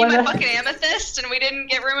just gave you Why my not? fucking amethyst and we didn't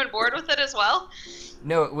get room and board with it as well?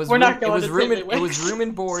 No, it was We're not going it was to room and, Tiddlywinks. it was room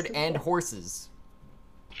and board and horses.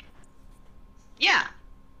 Yeah.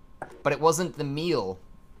 But it wasn't the meal.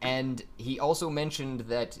 And he also mentioned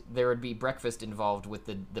that there would be breakfast involved with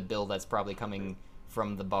the bill that's probably coming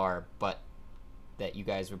from the bar, but that you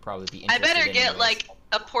guys would probably be I interested better in get anyways. like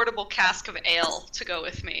a portable cask of ale to go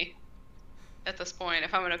with me at this point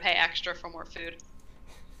if I'm gonna pay extra for more food.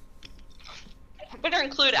 I better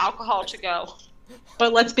include alcohol to go.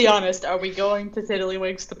 But let's be honest, are we going to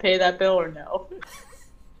Tiddlywinks to pay that bill or no?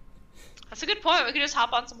 That's a good point. We could just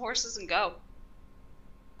hop on some horses and go.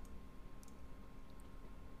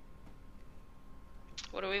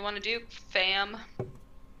 What do we want to do, fam?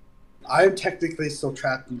 I'm technically still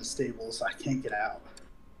trapped in the stable, so I can't get out.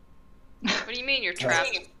 What do you mean you're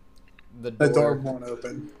trapped? The The door door. won't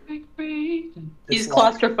open. He's It's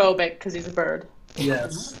locked. claustrophobic because he's a bird.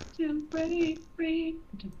 Yes.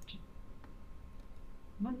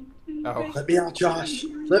 Oh. Let me out, Josh.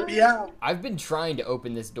 Let me out. I've been trying to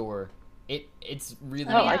open this door. It's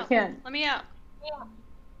really... Oh, I can't. Let me out.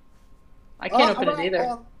 I can't Oh, open I'm it either.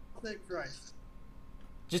 out. Oh, thank Christ.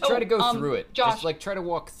 Just try to go Oh, through it. Josh. Just, like, try to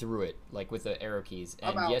walk through it, like, with the arrow keys.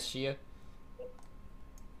 I'm And out. yes, Shia?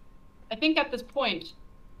 I think at this point,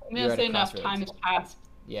 I'm You're gonna at a say enough crossroads. time has passed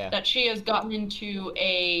Yeah. that she has gotten into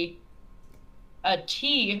a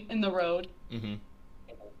T in the road, Mm-hmm.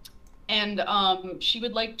 and she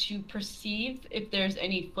would like to perceive if there's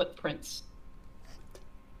any footprints.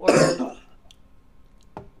 Or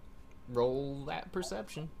Roll that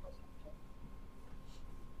perception.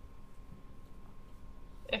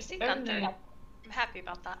 if See, there- Gunther. I'm happy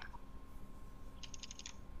about that.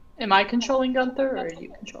 Am I controlling Gunther or are you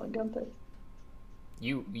controlling Gunther?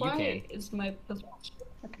 You Why can. is my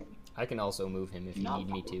Okay. I can also move him if you No. need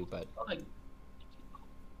me to, but like,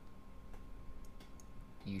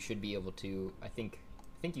 you should be able to. I think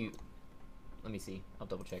you. Let me see. I'll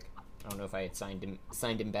double check. I don't know if I had signed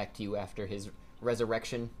him back to you after his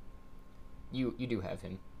resurrection. You do have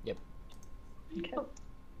him. Yep.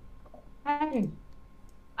 Okay.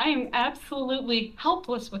 I am absolutely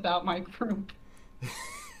helpless without my group.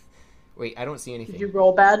 Wait, I don't see Did you anything.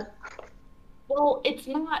 roll bad? Well, it's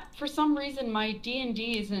not. For some reason, my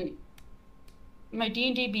D&D isn't. My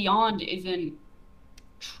D&D Beyond isn't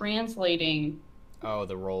translating. Oh,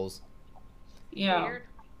 the rolls. Yeah. Weird.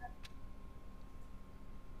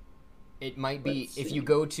 It might be Let's if you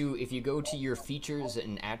go to your features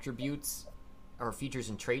and attributes, or features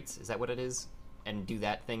and traits. Is that what it is? And do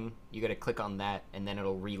that thing. You got to click on that, and then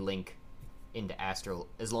it'll relink into Astral.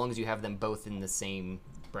 As long as you have them both in the same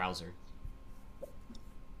browser.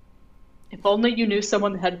 If only you knew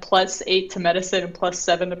someone that had +8 to medicine and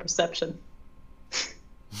 +7 to perception.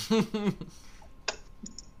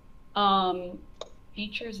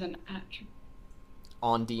 Features and attributes.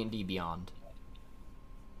 On D&D Beyond.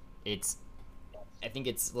 I think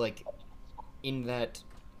it's like in that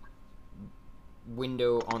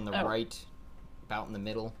window on the Oh. right, about in the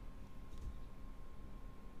middle.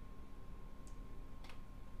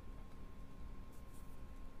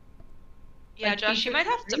 Yeah, Like Josh, you features might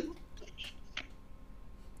have and to.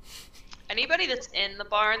 Anybody that's in the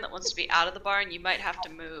barn that wants to be out of the barn, you might have to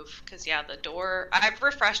move. Because, yeah, the door. I've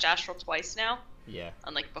refreshed Astral twice now. Yeah.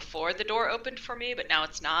 And, like, before the door opened for me, but now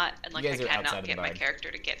it's not. And, like, You I guys are outside cannot of the get my barn.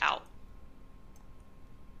 character to get out.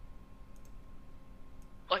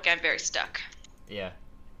 Like, I'm very stuck. Yeah.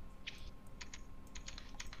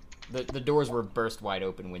 The doors were burst wide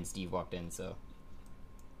open when Steve walked in, so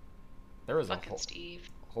there was Fucking a Steve.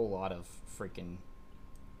 whole lot of freaking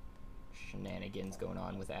shenanigans going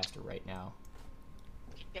on with Aster right now.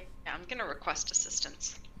 Yeah, I'm gonna request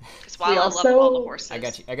assistance. Because We while I love also- all the horses. I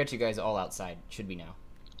got you guys all outside. Should be now.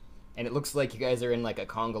 And it looks like you guys are in like a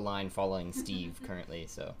conga line following Steve currently,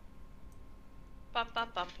 so Ba, ba,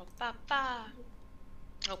 ba, ba, ba, ba.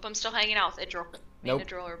 Nope, I'm still hanging out with Idril. Me Nope. and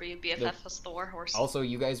Idril are being BFF as the war horse. also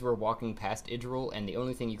you guys were walking past Idril and the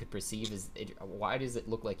only thing you could perceive is why does it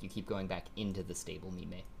look like you keep going back into the stable,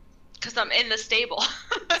 Mime? Because I'm in the stable.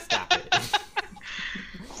 Stop it.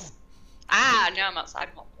 Now I'm outside.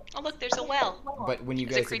 Oh, look, there's a well. But when you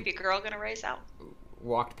Is a guys creepy girl gonna raise out?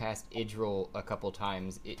 walked past Idril a couple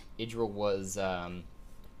times, Idril was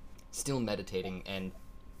still meditating and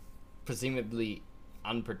presumably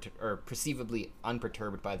perceivably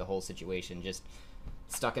unperturbed by the whole situation, just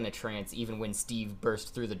stuck in a trance even when Steve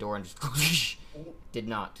burst through the door and just did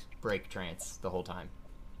not break trance the whole time.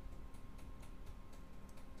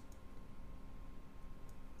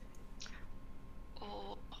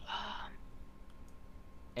 Oh,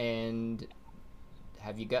 And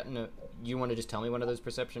have you gotten a... You want to just tell me one of those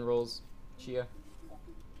perception rolls, Shia?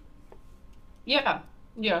 Yeah.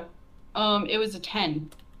 It was a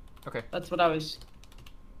 10. Okay. That's what I was...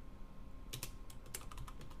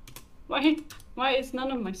 Why is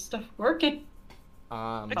none of my stuff working? It's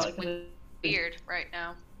Probably 'cause weird right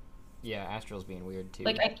now. Yeah, Astral's being weird, too.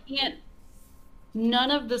 like, I can't...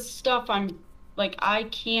 None of the stuff I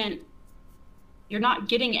can't... You're not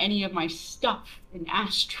getting any of my stuff in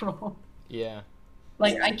Astral. Yeah.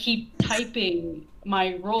 Like, I keep typing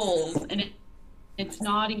my rolls, and it's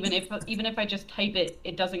not even if I just type it,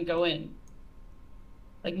 it doesn't go in.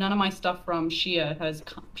 Like, none of my stuff from Shia has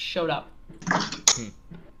showed up.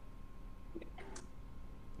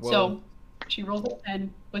 Well, So, she rolled a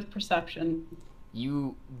 10 with perception.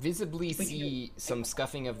 you visibly see some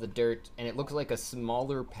scuffing of the dirt, and it looks like a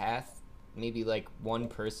smaller path. Maybe like one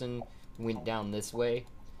person went down this way,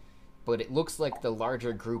 but it looks like the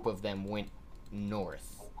larger group of them went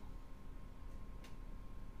north.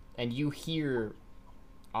 And you hear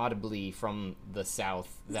audibly from the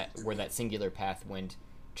south, that where that singular path went,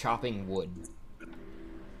 chopping wood.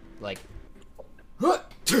 Like...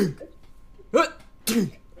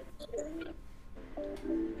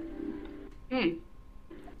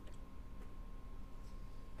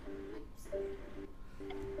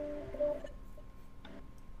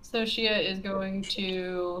 So Shia is going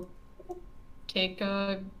to take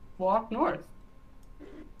a walk north.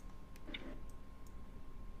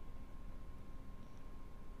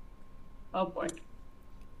 Oh boy.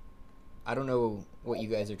 I don't know what you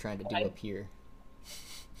guys are trying to do up here.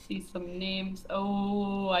 See some names.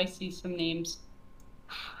 Oh, I see some names.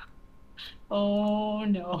 Oh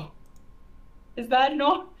no. Is that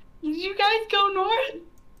north? Did you guys go north?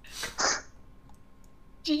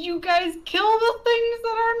 Did you guys kill the things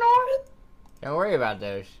that are north? Don't worry about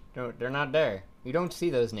those. They're not there. You don't see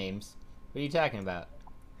those names. What are you talking about?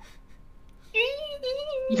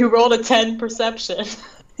 You rolled a 10 perception.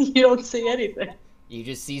 You don't see anything. You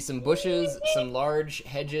just see some bushes, some large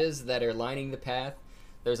hedges that are lining the path.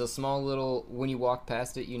 There's a small little, when you walk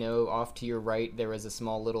past it, you know, off to your right, there is a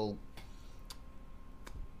small little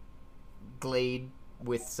glade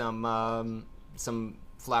with some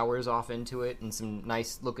flowers off into it and some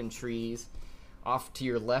nice looking trees. Off to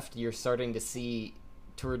your left, you're starting to see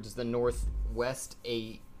towards the northwest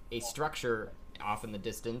a structure off in the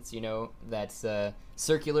distance, you know, that's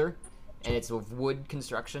circular, and it's of wood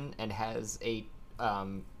construction and has a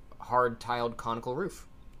hard tiled conical roof.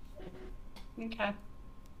 Okay.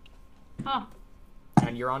 Huh.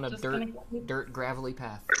 And you're on a Just dirt gravelly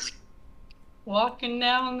path. Walking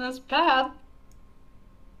down this path.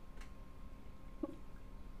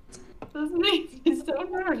 This makes me so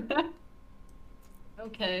nervous.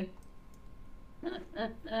 Okay. Oh,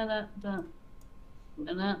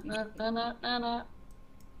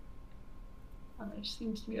 there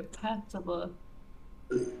seems to be a path to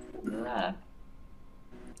the left.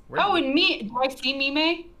 Oh, and me. Do I see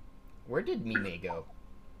Mime? Where did Mime go?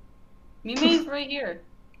 Mime's right here.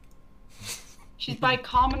 She's by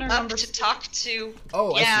commoner Up number. to talk to.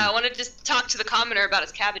 Oh, yeah, I I wanted to talk to the commoner about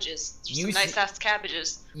his cabbages. There's You some see- nice ass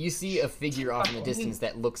cabbages. You see a figure off in the distance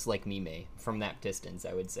that looks like Mime from that distance,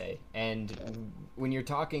 I would say. And when you're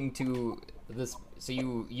talking to this, so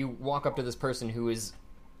you walk up to this person who is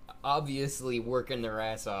obviously working their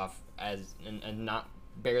ass off and not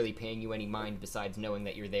barely paying you any mind besides knowing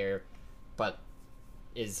that you're there, but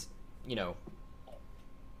is, you know,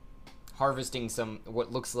 harvesting some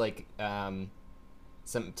what looks like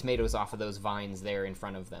some tomatoes off of those vines there in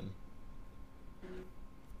front of them.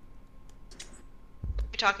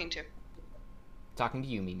 You're talking to. Talking to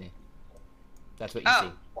you, Mime. That's what you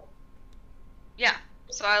Oh. see. Yeah.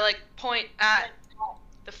 So I like point at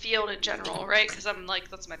the field in general, right? Because I'm like,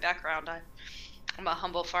 that's my background. I'm a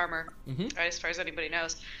humble farmer, Mhm. right, as far as anybody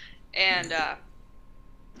knows. And,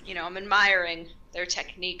 you know, I'm admiring their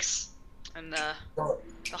techniques and the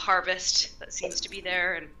harvest that seems to be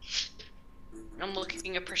there. And I'm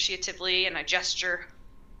looking appreciatively and I gesture.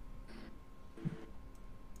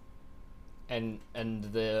 And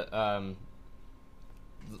the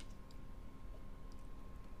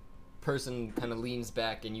person kind of leans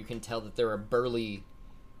back, and you can tell that they're a burly,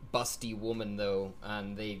 busty woman, though,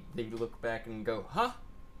 and they look back and go, "Huh?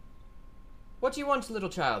 What do you want, little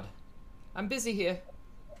child? I'm busy here."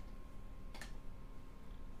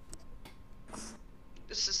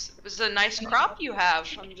 This is a nice crop you have.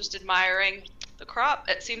 I'm just admiring the crop.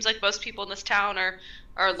 It seems like most people in this town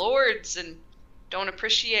are lords and don't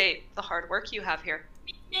appreciate the hard work you have here.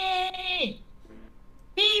 Mime!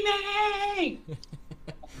 Mime!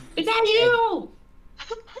 Is that you?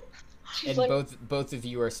 She's And like, both of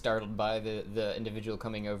you are startled by the individual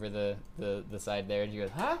coming over the side there, and you go,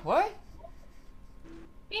 huh? What?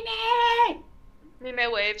 Mime!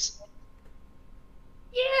 Mime waves.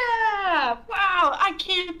 Yeah! Wow! I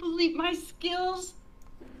can't believe my skills.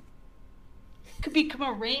 Could become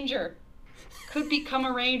a ranger. Could become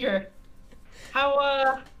a ranger.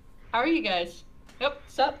 How are you guys? Yep,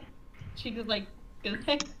 sup? She was like,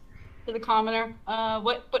 hey, to the commoner.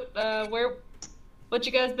 What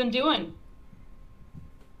you guys been doing?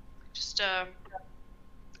 Just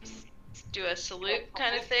do a salute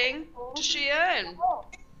kind of thing to Shia and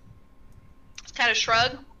kind of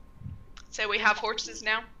shrug. Say we have horses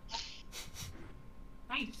now.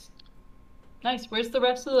 Nice. Nice. Where's the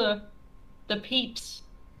rest of the peeps?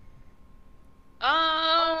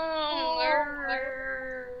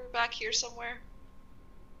 They're back here somewhere.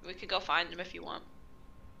 We could go find them if you want.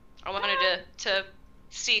 I wanted to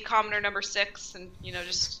see Commoner number 6 and,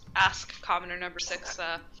 just ask Commoner number 6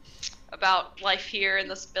 about life here in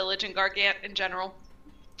this village and Gargant in general.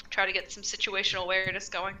 Try to get some situational awareness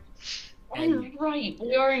going. Oh, right.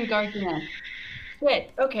 We are in Gargant.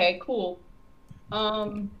 Shit. Okay, cool.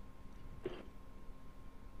 Alright,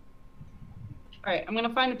 I'm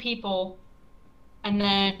gonna find the people, and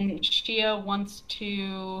then Shia wants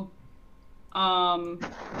to, does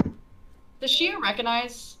Shia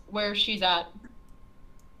recognize where she's at?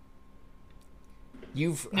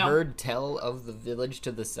 You've No. heard tell of the village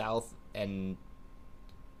to the south, and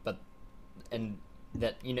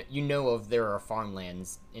that you know of there are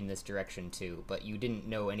farmlands in this direction too, but you didn't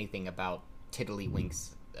know anything about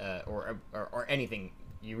Tiddlywinks or anything.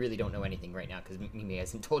 You really don't know anything right now because Mimi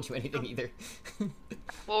hasn't told you anything either.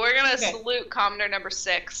 Well, we're gonna Okay. salute Commoner number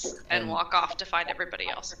 6 and walk off to find everybody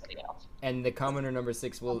else. And the commoner number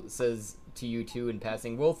 6 says to you two in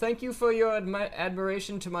passing, well, thank you for your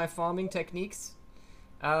admiration to my farming techniques.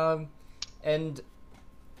 And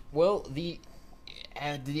well, the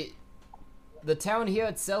town here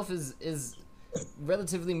itself is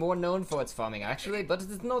relatively more known for its farming, actually, but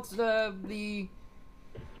it's not the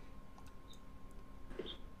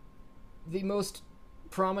most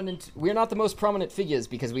prominent. We're not the most prominent figures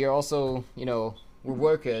because we are also, we're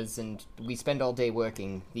workers and we spend all day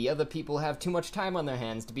working. The other people have too much time on their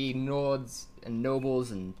hands to be lords and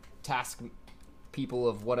nobles and task people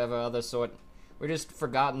of whatever other sort. We're just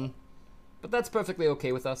forgotten, but that's perfectly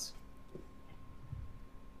okay with us.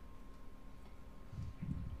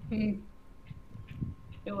 I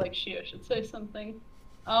feel like Shia should say something.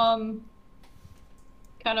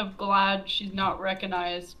 Kind of glad she's not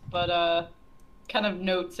recognized, but kind of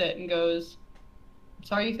notes it and goes,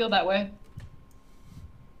 sorry you feel that way.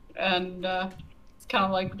 And it's kind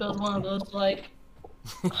of like does one of those like,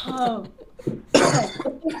 oh,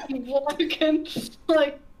 walking,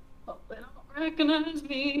 like, oh, they don't recognize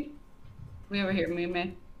me. We over here,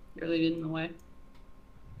 Mime. You're leading the way.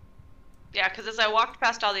 Yeah, because as I walked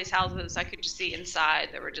past all these houses, I could just see inside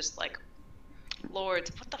there were just like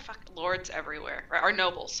lords. What the fuck? Lords everywhere. Or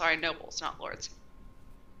nobles. Sorry, nobles, not lords.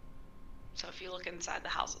 So if you look inside the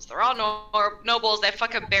houses, they're all nobles. They have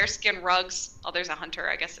fucking bearskin rugs. Oh, there's a hunter.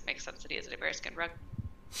 I guess it makes sense that he has a bearskin rug.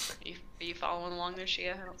 Are you following along there,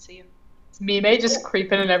 Shia? I don't see you. Mime just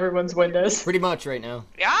creeping in everyone's windows. Pretty much right now.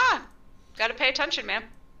 Yeah! Gotta pay attention, man.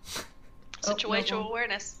 Oh, Situational noble.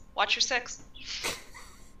 awareness. Watch your 6.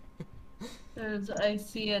 I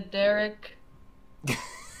see a Derek.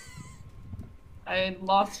 I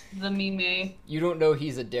lost the Mime. You don't know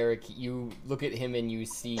he's a Derek. You look at him and you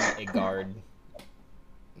see a guard.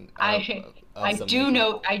 I do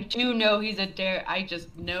know he's a Derek. I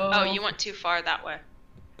just know. Oh, you went too far that way.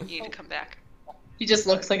 You need to come back. He just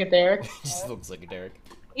looks like a Derek. Just looks like a Derek.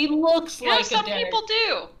 He looks You know, like some a Derek. people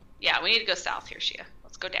do. Yeah, we need to go south here, Shia.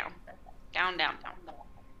 Let's go down. Down, down, down.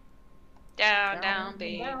 Down,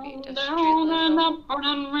 baby. Down, Just down, drizzle. and a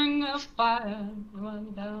burning ring of fire.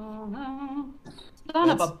 Run down, down. Son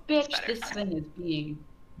of a bitch, better. this thing is being.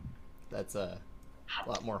 That's a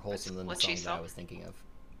lot more wholesome than the What's she song that I song? was thinking of.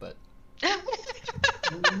 But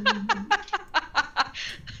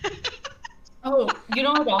Oh, you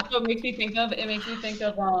know what also makes me think of? It makes me think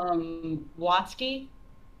of Watsky.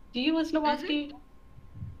 Do you listen to Watsky?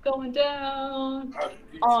 Going down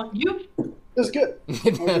on you. It's good.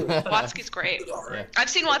 Watsky's great. Yeah. I've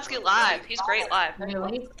seen Watsky live. He's great live.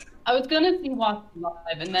 Really? I was gonna see Watsky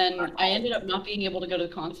live, and then I ended up not being able to go to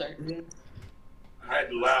the concert. Ooh.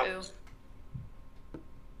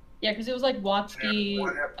 Yeah, because it was like Watsky.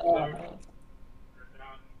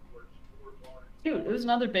 Dude, it was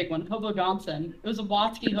another big one, Hobo Johnson. It was a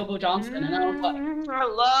Watsky Hobo Johnson, and I was like, I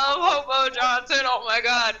love Hobo Johnson. Oh my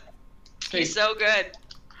god. He's so good.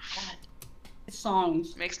 it's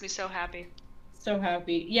songs. Makes me so happy. So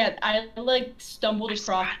happy. Yeah, I like stumbled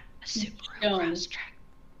across A Subaru Stones. Crosstrek.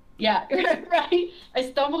 Yeah, right.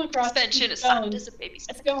 I stumbled across Suspension is Stones. soft as a baby's.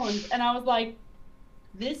 Stones, and I was like,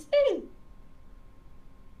 this is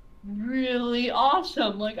really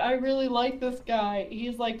awesome. Like, I really like this guy.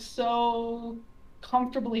 He's like so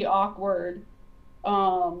comfortably awkward.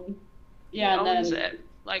 Yeah, He and owns then it.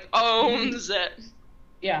 Like, owns it.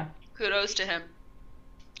 yeah. Kudos to him.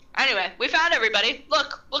 Anyway, we found everybody.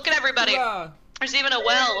 Look at everybody. Hurrah! There's even a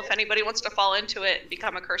well if anybody wants to fall into it and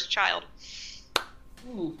become a cursed child.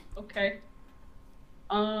 Ooh, okay.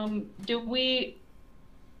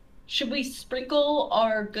 Should we sprinkle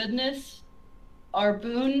our goodness, our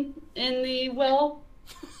boon in the well?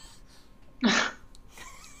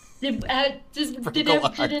 Did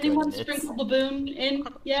anyone goodness. sprinkle the boon in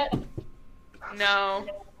yet? No.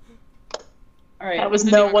 All right. That was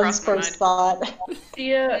Didn't no even one's cross my first thought.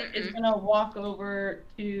 Tia is gonna walk over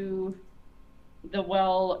to the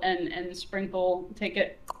well and sprinkle, take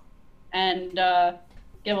it, and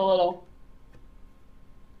give a little,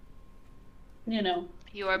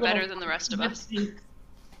 You are better than the rest of us.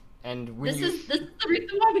 And when This you is the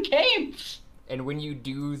reason why we came. and when you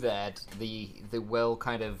do that, the well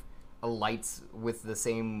kind of alights with the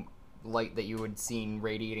same light that you had seen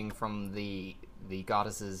radiating from the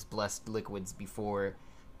goddess's blessed liquids before,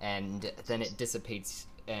 and then it dissipates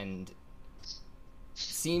and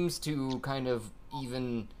seems to kind of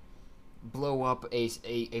even blow up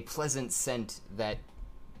a pleasant scent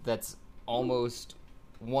that's almost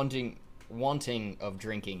wanting of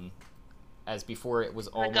drinking, as before it was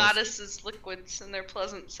The almost goddess's liquids and their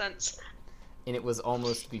pleasant scents. and it was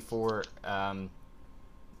almost before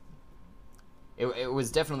it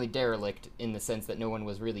was definitely derelict in the sense that no one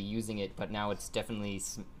was really using it, but now it's definitely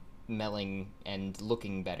smelling and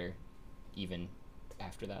looking better even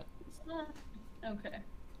after that. Okay.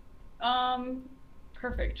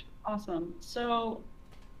 Perfect. Awesome. So,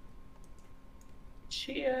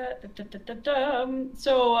 Chia.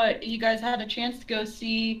 So, you guys had a chance to go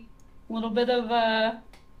see a little bit of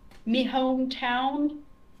me hometown.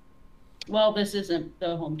 Well, this isn't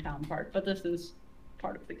the hometown part, but this is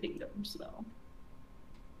part of the kingdom. So,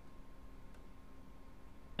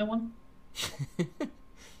 no one. You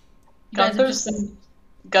guys have just been.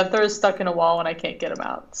 Gunther is stuck in a wall and I can't get him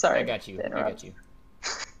out. Sorry. I got you.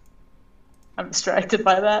 I'm distracted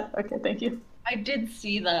by that. Okay, thank you. I did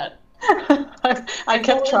see that. I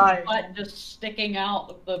kept trying. Butt just sticking out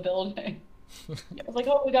of the building. I was like,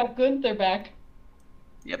 oh, we got Gunther back.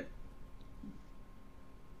 Yep.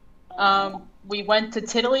 We went to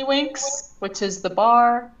Tiddlywinks, which is the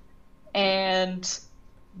bar, and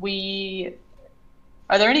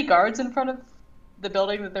are there any guards in front of the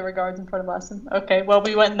building that there were guards in front of last time? Okay, well,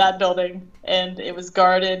 we went in that building, and it was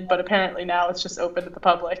guarded, but apparently now it's just open to the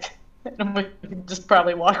public. And we can just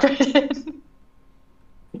probably walk right in.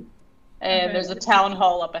 And Okay. there's a town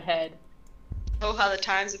hall up ahead. Oh, how the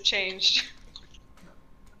times have changed.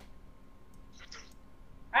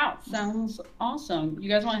 Wow, sounds awesome. You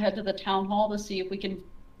guys want to head to the town hall to see if we can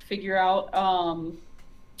figure out how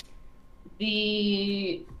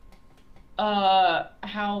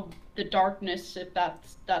the darkness, if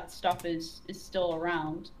that stuff is still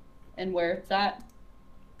around, and where it's at?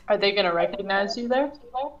 Are they going to recognize you there?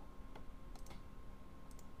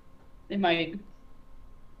 They might.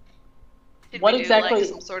 Did What we do, exactly- like,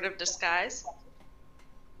 some sort of disguise?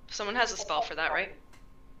 Someone has a spell for that, right?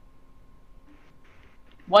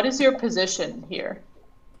 What is your position here?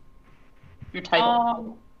 Your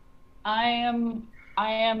title? I am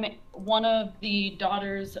one of the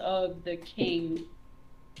daughters of the king.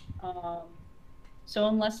 So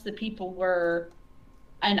unless the people were,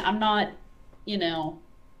 and I'm not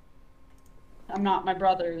my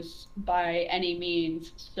brothers by any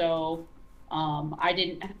means, so I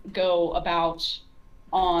didn't go about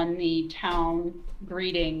on the town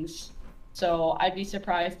greetings, so I'd be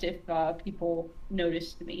surprised if people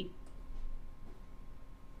noticed me.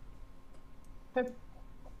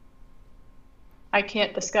 I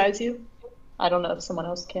can't disguise you. I don't know if someone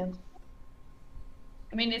else can.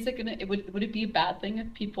 I mean, would it be a bad thing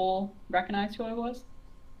if people recognized who I was?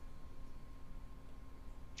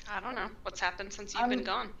 I don't know. What's happened since you've been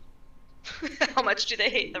gone? How much do they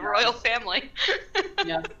hate the royal family?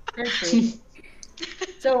 Yeah, very true.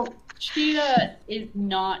 So Shia is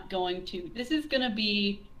not going to. This is going to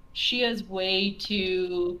be Shia's way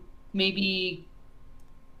to maybe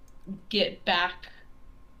get back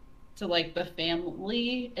to like the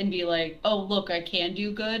family and be like, oh look, I can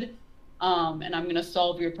do good, and I'm going to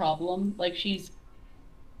solve your problem. Like has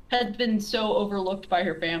been so overlooked by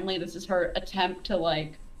her family. This is her attempt to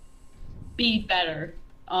like be better,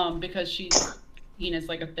 because she's seen as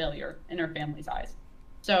like a failure in her family's eyes.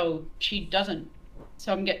 So she doesn't.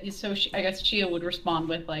 So I guess Chia would respond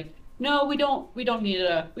with like, no, we don't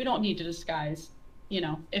need to disguise. You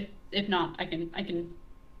know, if not, I can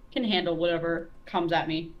handle whatever comes at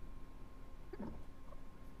me.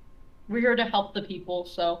 We're here to help the people,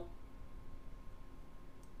 so.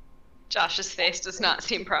 Josh's face does not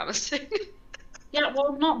seem promising. Yeah, well,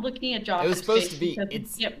 I'm not looking at Josh's face. It was supposed to be. You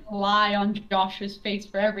can't rely on Josh's face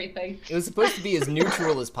for everything. It was supposed to be as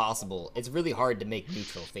neutral as possible. It's really hard to make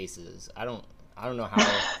neutral faces. I don't know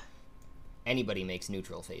how anybody makes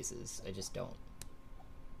neutral faces. I just don't.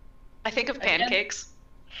 I think of pancakes.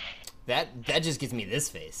 That just gives me this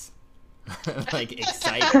face. Like,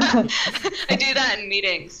 excited. I do that in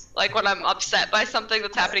meetings. Like, when I'm upset by something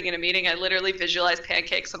that's happening in a meeting, I literally visualize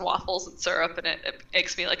pancakes and waffles and syrup, and it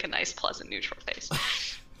makes me, like, a nice, pleasant, neutral face.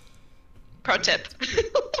 Pro tip.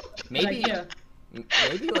 Maybe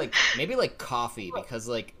like coffee, because,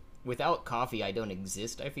 like, without coffee, I don't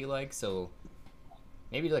exist, I feel like, so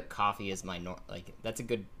maybe, like, coffee is my, like, that's a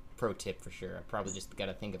good pro tip for sure. I probably just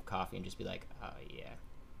gotta think of coffee and just be like, oh, yeah,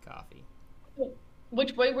 coffee.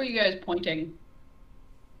 Which way were you guys pointing?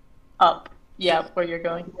 Up. Yeah, where you're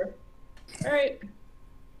going. All right.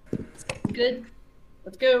 Good.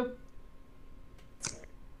 Let's go.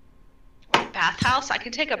 Bathhouse? I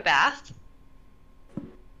can take a bath?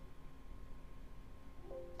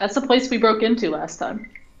 That's the place we broke into last time.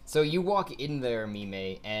 So you walk in there,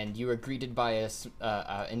 Mime, and you are greeted by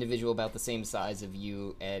a individual about the same size of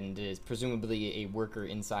you, and is presumably a worker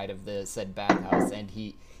inside of the said bathhouse, and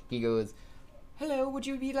he goes, "Hello, would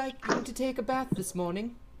you be liking to take a bath this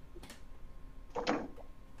morning?"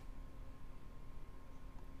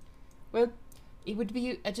 Well, it would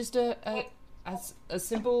be just a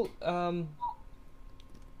simple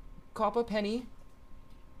copper penny.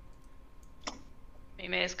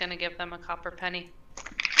 Mime is gonna give them a copper penny.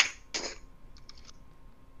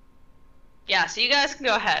 Yeah, so you guys can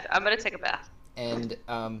go ahead. I'm gonna take a bath. And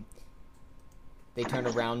they turn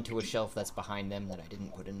around to a shelf that's behind them that I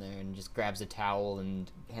didn't put in there, and just grabs a towel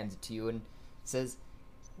and hands it to you and says,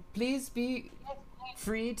 "Please be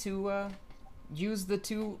free to use the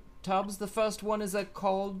two tubs. The first one is a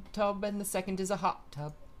cold tub and the second is a hot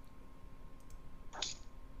tub."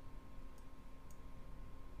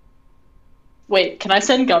 Wait, can I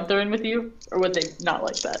send Gunther in with you? Or would they not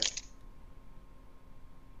like that?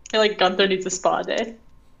 I feel like Gunther needs a spa day.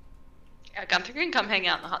 Yeah, Gunther can come hang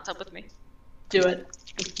out in the hot tub with me. Do it.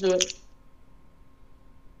 Let's do it.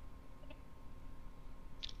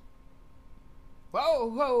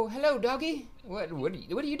 Whoa, hello, doggy. What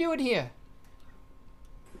are you doing here?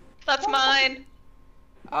 That's mine.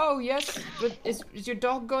 Oh, yes, but is your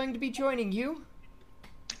dog going to be joining you?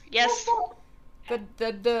 Yes.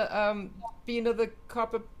 Be another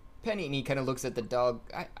copper penny. And he kind of looks at the dog.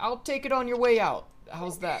 I'll take it on your way out.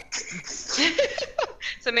 How's that?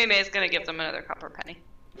 So Mime is gonna give them another copper penny.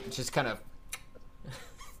 Just kind of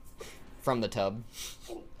from the tub.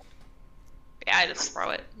 Yeah, I just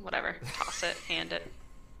throw it. Whatever. Toss it. Hand it.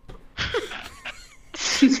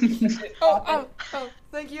 Oh,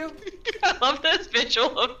 thank you. I love this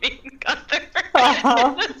visual of me and Gunther.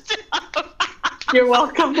 You're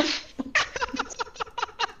welcome.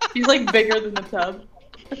 He's like bigger than the tub.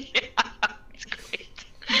 Yeah, it's great.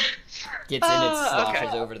 Gets in, it sloshes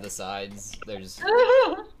okay. over to the sides. There's.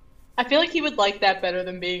 I feel like he would like that better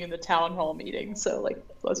than being in the town hall meeting, so like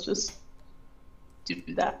let's just do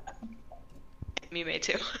that. Me may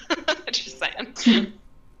too. Just saying.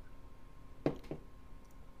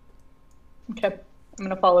 Okay, I'm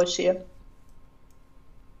gonna follow Shia.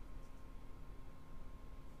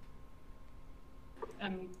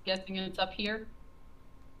 I'm guessing it's up here.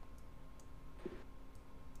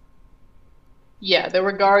 Yeah, there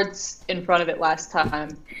were guards in front of it last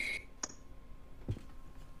time.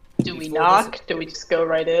 Do we knock? Do we just go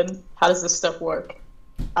right in? How does this stuff work?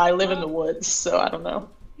 I live in the woods, so I don't know.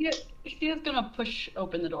 Yeah, she is gonna push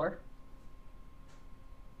open the door.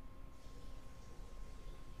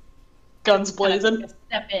 Guns blazing.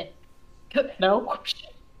 Step in. No? Oh,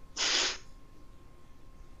 shit.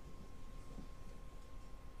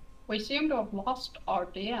 We seem to have lost our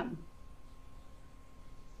DM.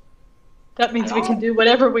 That means we can do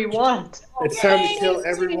whatever we want. It's time to kill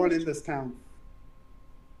everyone in this town.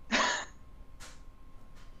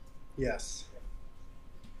 Yes.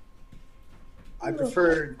 I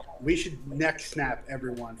prefer, we should neck snap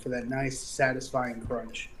everyone for that nice, satisfying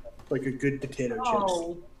crunch. Like a good potato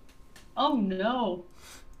chips. Oh no.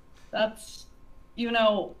 That's, you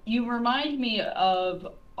know, you remind me of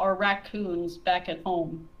our raccoons back at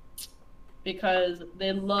home. because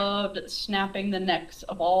they loved snapping the necks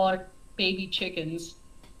of all our baby chickens.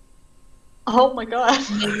 Oh my god.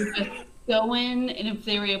 And they would just go in, and if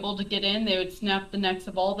they were able to get in, they would snap the necks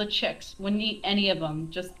of all the chicks. Wouldn't eat any of them,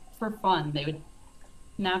 just for fun. They would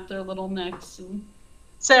snap their little necks, and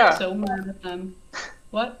Sarah, so mad at them.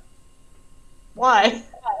 What? why?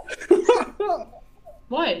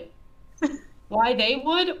 What? Why they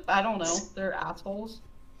would? I don't know. They're assholes.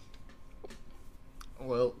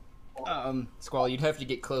 Well, Squall, you'd have to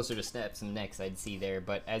get closer to snap some necks, I'd see there,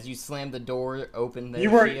 but as you slam the door open there, You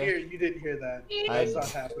weren't Shia, here. You didn't hear that. That's not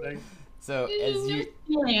happening. so as you...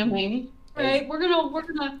 Slamming. Right? We're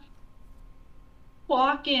gonna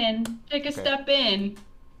walk in, take a Okay. step in,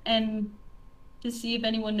 and to see if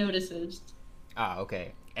anyone notices. Ah,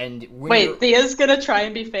 okay. And when Wait, Thea's gonna try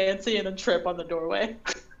and be fancy and then trip on the doorway.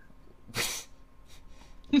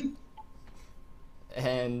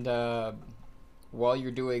 And while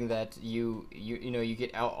you're doing that, you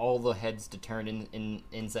get out all the heads to turn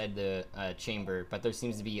inside the chamber, but there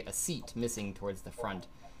seems to be a seat missing towards the front.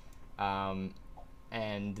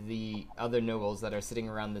 And the other nobles that are sitting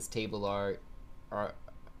around this table are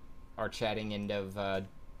chatting, and of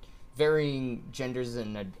varying genders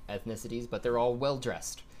and ethnicities, but they're all well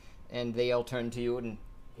dressed. And they all turn to you and,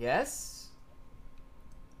 yes?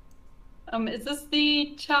 Is this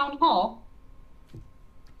the town hall?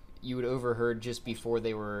 You had overheard just before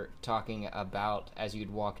they were talking about, as you'd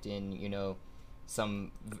walked in,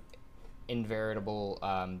 some inveritable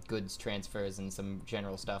goods transfers and some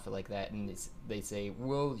general stuff like that, and they say,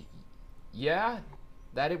 well, yeah,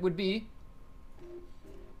 that it would be.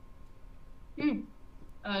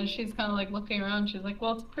 She's kind of like looking around. She's like,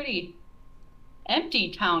 well, it's a pretty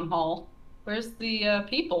empty town hall. Where's the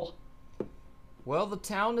people? Well, the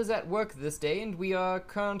town is at work this day, and we are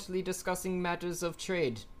currently discussing matters of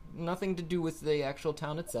trade. Nothing to do with the actual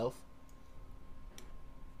town itself.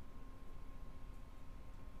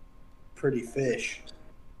 Pretty fish.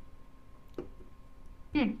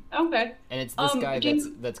 Okay. And it's this guy do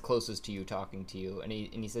you- that's closest to you talking to you, and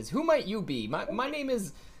he says, "Who might you be? My name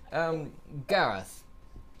is Gareth."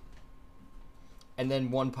 And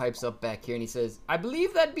then one pipes up back here, and he says, "I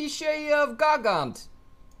believe that be Shay of Gargant."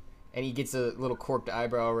 And he gets a little corked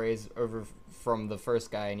eyebrow raise over from the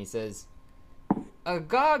first guy, and he says, "A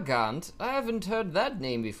Gargant? I haven't heard that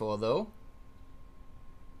name before, though."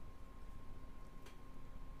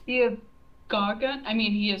 The Gargant? I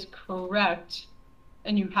mean, he is correct.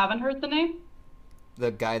 And you haven't heard the name?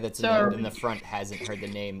 The guy that's So- in the front hasn't heard the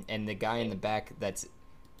name, and the guy in the back that's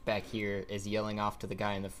back here is yelling off to the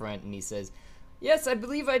guy in the front, and he says, "Yes, I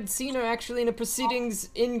believe I'd seen her actually in the proceedings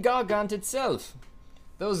in Gargant itself.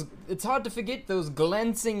 It's hard to forget those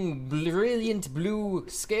glancing, brilliant blue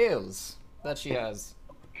scales that she has."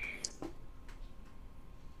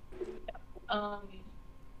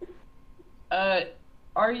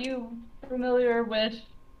 Are you familiar with?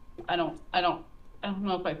 I don't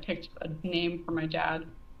know if I picked a name for my dad.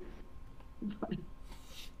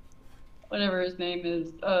 Whatever his name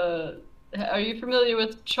is. Are you familiar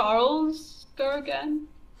with Charles Gargan?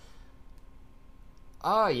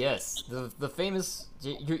 Ah, yes, the famous.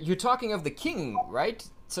 You're talking of the king, right,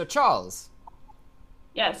 Sir Charles?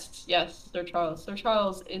 Yes, Sir Charles. Sir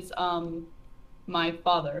Charles is my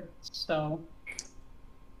father. So.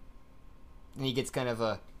 And he gets kind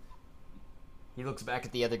of he looks back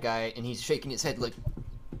at the other guy, and he's shaking his head like,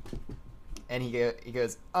 and he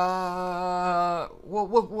goes,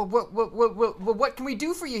 what can we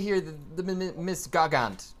do for you here, the Miss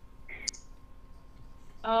Gargant?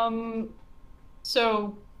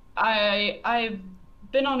 So I've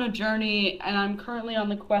been on a journey, and I'm currently on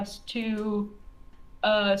the quest to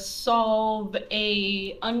solve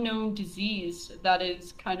a unknown disease that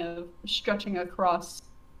is kind of stretching across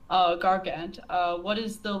Gargant. What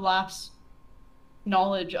is the last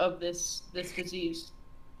knowledge of this disease?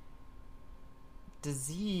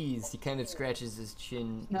 Disease? He kind of scratches his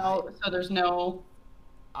chin. No, so there's no.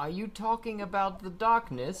 Are you talking about the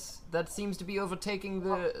darkness that seems to be overtaking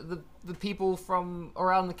the people from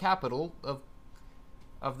around the capital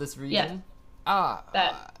of this region? Yes.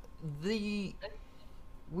 That.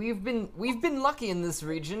 We've been lucky in this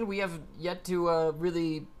region. We have yet to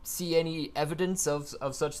really see any evidence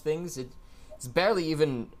of such things. It's barely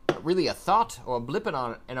even really a thought or a blip in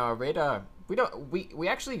our radar. We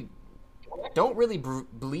actually don't really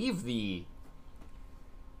believe the.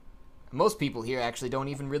 Most people here actually don't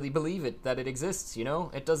even really believe that it exists.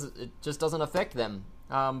 It just doesn't affect them.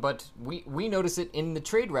 But we notice it in the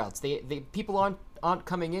trade routes. People aren't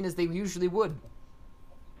coming in as they usually would.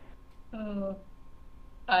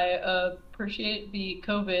 I appreciate the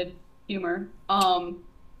COVID humor.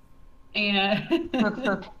 And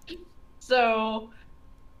so,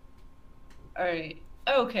 all right,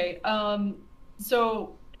 okay.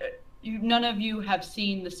 So none of you have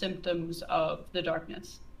seen the symptoms of the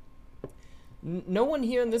darkness. No one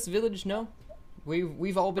here in this village, no.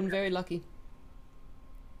 We've all been very lucky.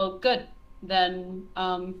 Well, good. Then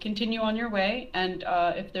continue on your way, and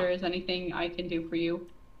if there is anything I can do for you,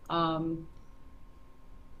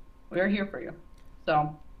 we're here for you.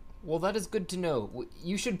 So. Well, that is good to know.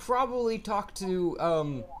 You should probably talk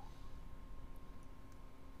to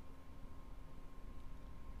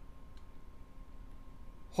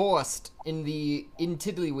Horst in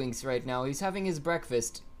Tiddlywinks right now. He's having his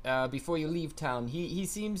breakfast before you leave town.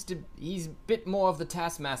 He's a bit more of the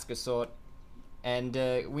taskmaster sort, and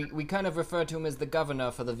we kind of refer to him as the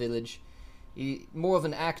governor for the village. More of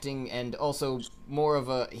an acting and also more of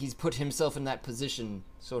a he's put himself in that position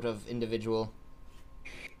sort of individual.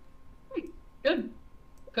 Good.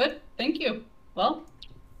 Thank you. Well,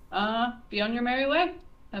 be on your merry way.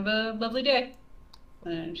 Have a lovely day.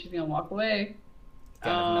 And she's gonna walk away.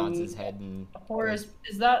 Kind of nods his head and. Horace,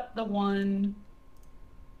 is that the one?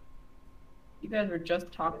 You guys were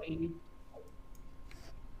just talking.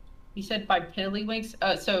 You said by Piddlywinks.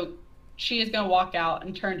 So she is gonna walk out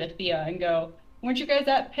and turn to Thea and go, "Weren't you guys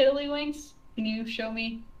at Piddlywinks? Can you show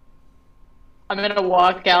me?" I'm gonna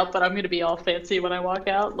walk out, but I'm gonna be all fancy when I walk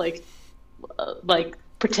out, like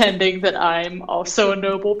pretending that I'm also a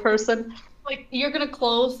noble person. Like you're gonna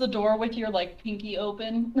close the door with your like pinky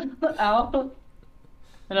open out.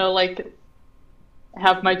 And I'll like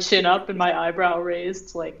have my chin up and my eyebrow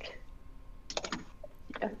raised, like.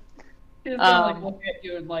 Yeah. She's gonna like look at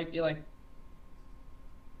you and like be like,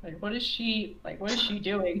 what is she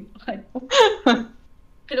doing? Like,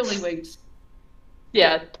 Piddlywinks.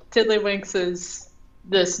 Yeah, Tiddlywinks is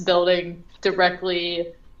this building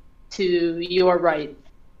directly to your right,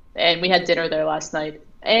 and we had dinner there last night.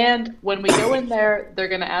 And when we go in there, they're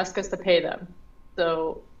gonna ask us to pay them.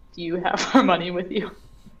 So, do you have our money with you?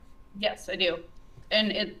 Yes, I do.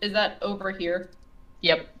 And is that over here?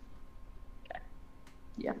 Yep. Okay.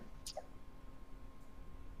 Yeah.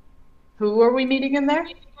 Who are we meeting in there?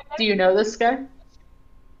 Do you know this guy?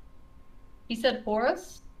 He said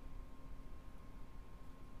Horace?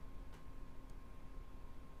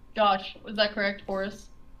 Josh, was that correct, Horace?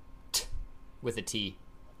 With a T.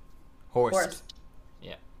 Horst. Horst.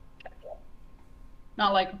 Yeah.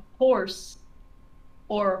 Not like horse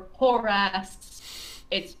or Horace.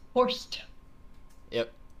 It's Horst.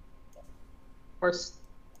 Yep. Horst.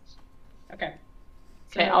 Okay.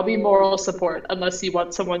 Okay, I'll be moral support unless you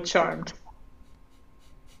want someone charmed.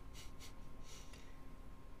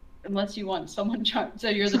 Unless you want someone charmed. So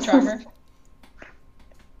you're the charmer?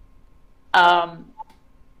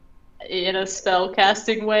 In a spell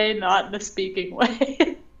casting way, not in a speaking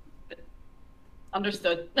way.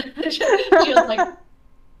 Understood. She was like,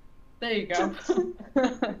 there you go.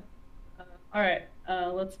 All right,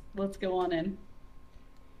 let's go on in.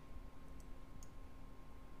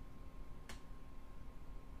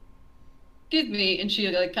 Excuse me, and she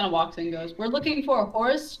like kind of walks in and goes, "We're looking for a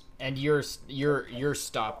horse." And you're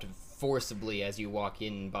stopped forcibly as you walk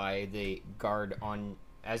in by the guard on.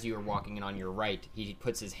 As you are walking in on your right, he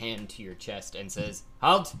puts his hand to your chest and says,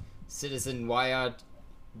 "Halt, citizen! Why art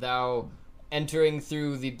thou entering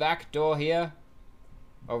through the back door here?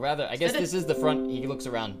 Or rather, I guess this is the front." He looks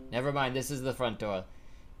around. Never mind, this is the front door.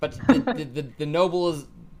 But the noble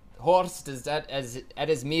Horst is at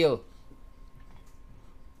his meal.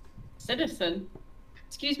 Citizen,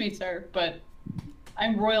 excuse me, sir, but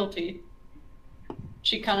I'm royalty.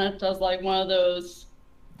 She kind of does like one of those.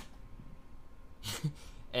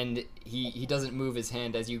 And he doesn't move his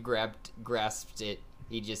hand as you grasped it.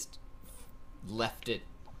 He just left it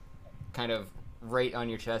kind of right on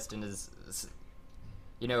your chest and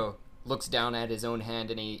looks down at his own hand,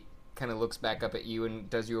 and he kind of looks back up at you and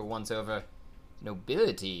does you a once-over.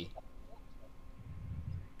 Nobility?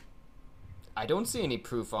 I don't see any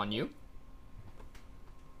proof on you.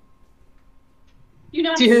 You're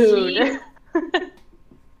not Dude.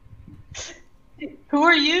 Who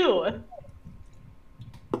are you?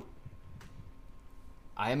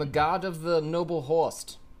 I am a god of the noble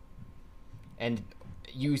Horst. And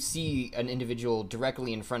you see an individual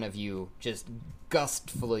directly in front of you, just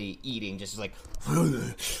gustfully eating, just like...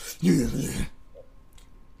 Yep.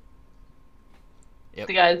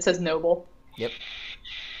 The guy that says noble. Yep.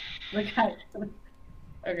 Okay.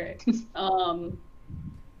 Okay.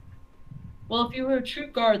 Well, if you were a true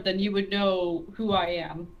guard, then you would know who I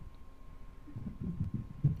am.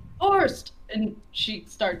 Horst! And Shia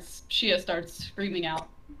starts screaming out,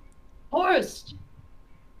 Horst!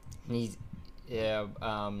 And he's... Yeah,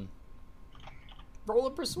 roll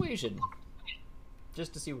a persuasion.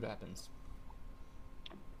 Just to see what happens.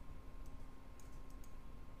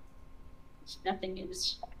 Nothing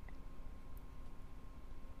is.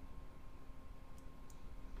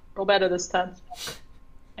 Roll better this time.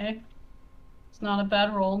 Okay. It's not a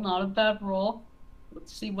bad roll, not a bad roll.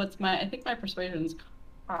 Let's see what's I think my persuasion's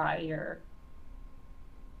higher.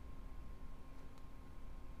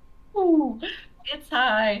 Ooh, it's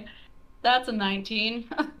high. That's a 19.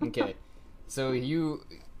 Okay. So you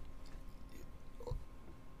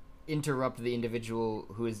interrupt the individual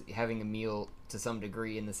who is having a meal to some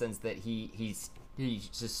degree, in the sense that he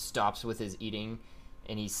just stops with his eating,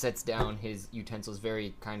 and he sets down his utensils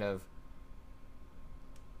very kind of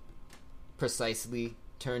precisely,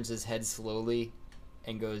 turns his head slowly,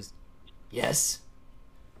 and goes, "Yes."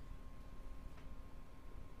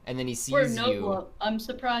 And then he We're sees noble. you. I'm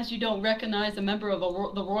surprised you don't recognize a member of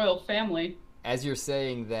the royal family. As you're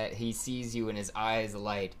saying that, he sees you and his eyes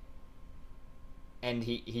alight. And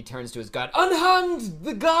he turns to his god, "Unhand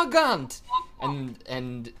the Gargant!"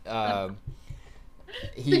 And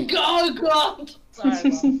he The Gargant!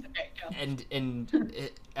 Sorry, Mom. and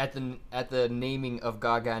at the naming of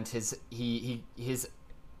Gargant, his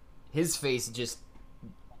face just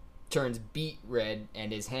turns beet red,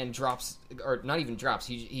 and his hand drops, or not even drops.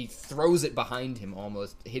 He throws it behind him,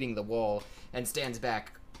 almost hitting the wall, and stands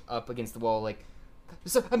back up against the wall like,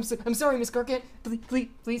 I'm sorry, Miss Gargant. Please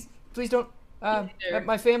don't.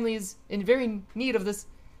 My family is in very need of this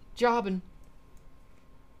job, and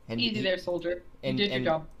Easy there, soldier. You did your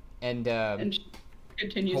job. And she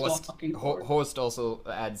continues walking forward. Horst also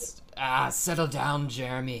adds, settle down,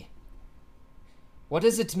 Jeremy. What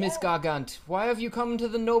is it, Miss Gargant? Why have you come to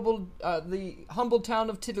the humble town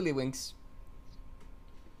of Tiddlywinks?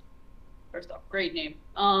 First off, great name.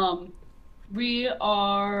 We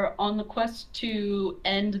are on the quest to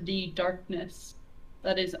end the darkness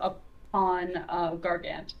that is upon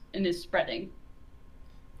Gargant and is spreading.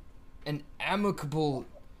 An amicable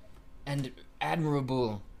and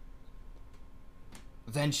admirable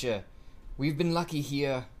venture. We've been lucky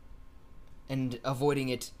here and avoiding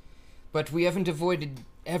it, but we haven't avoided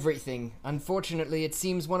everything. Unfortunately, it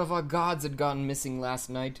seems one of our guards had gone missing last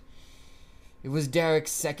night. It was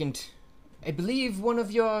Derek's second. I believe one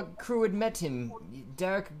of your crew had met him.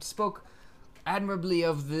 Derek spoke admirably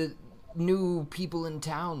of the new people in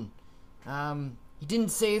town. He didn't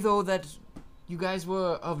say, though, that you guys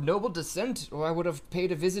were of noble descent, or I would have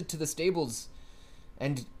paid a visit to the stables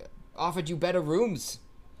and offered you better rooms.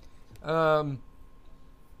 Well,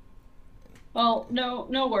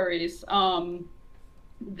 no worries.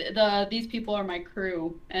 These people are my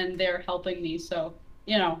crew, and they're helping me. So,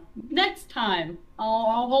 next time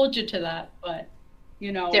I'll hold you to that. But,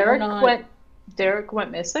 Derek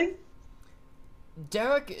went missing?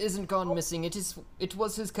 Derek isn't gone missing. It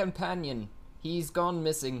was his companion. He's gone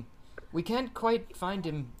missing. We can't quite find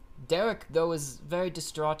him. Derek, though, is very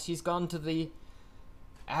distraught. He's gone to the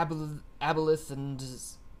Aboleth and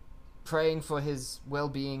is praying for his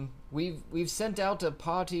well-being. We've sent out a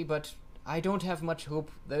party, but I don't have much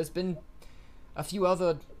hope. There's been a few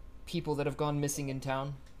other people that have gone missing in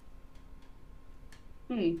town.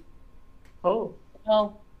 Oh.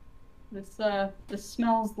 Well, this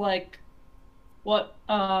smells like what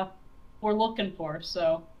we're looking for,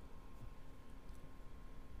 so.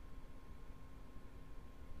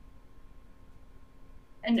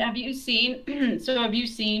 And have you seen people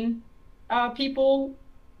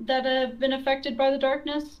that have been affected by the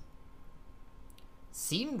darkness?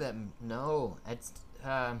 Seen them? No. It's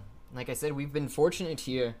like I said, we've been fortunate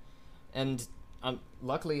here, and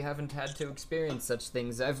luckily haven't had to experience such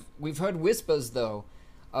things. We've heard whispers, though,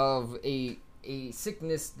 of a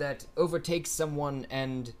sickness that overtakes someone,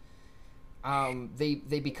 and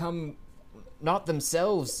they become not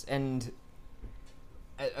themselves, and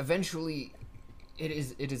eventually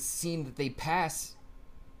it is seen that they pass,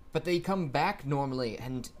 but they come back normally,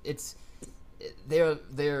 and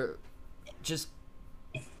they're just,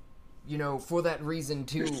 for that reason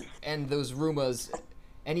too, and those rumors,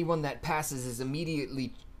 anyone that passes is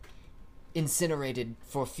immediately incinerated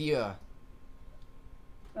for fear.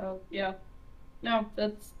 Oh yeah, no,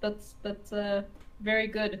 that's very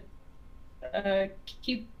good.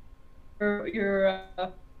 Keep your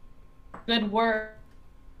good work.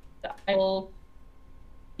 I will,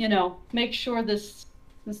 make sure this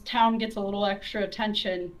town gets a little extra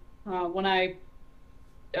attention when I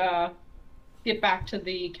get back to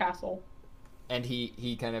the castle. And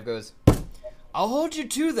he kind of goes, I'll hold you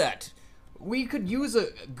to that. We could use a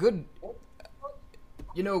good,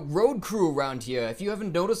 road crew around here. If you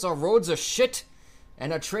haven't noticed, our roads are shit,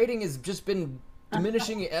 and our trading has just been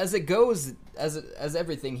diminishing as it goes, as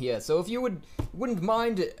everything here. So if you wouldn't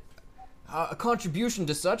mind a contribution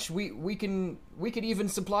to such, we could even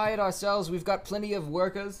supply it ourselves. We've got plenty of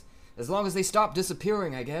workers, as long as they stop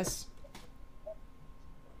disappearing, I guess.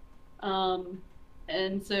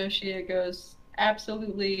 And so she goes,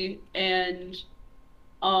 absolutely, and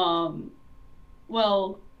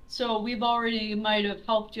well, so we've already might have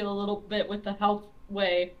helped you a little bit with the health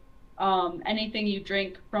way. Anything you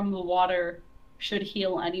drink from the water should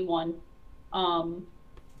heal anyone.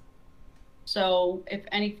 So if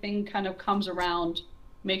anything kind of comes around,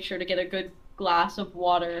 make sure to get a good glass of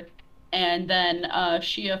water. And then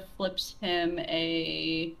Shia flips him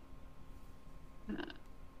a...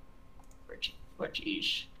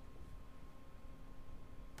 Geez.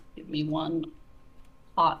 Give me one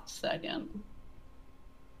hot second.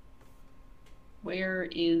 Where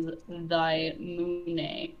is thy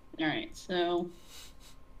Moone? Alright, so...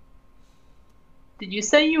 Did you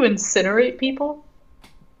say you incinerate people?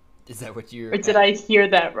 Is that what you're... Or did I hear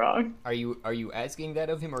that wrong? Are you asking that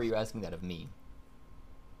of him, or are you asking that of me?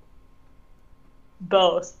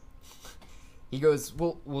 Both. He goes,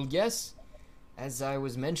 well, yes. As I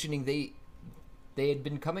was mentioning, they had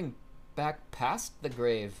been coming back past the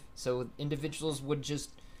grave, so individuals would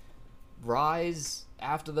just rise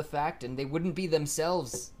after the fact, and they wouldn't be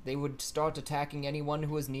themselves. They would start attacking anyone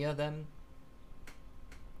who was near them.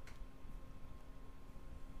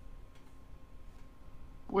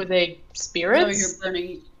 Were they spirits? So you're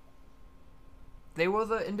burning... They were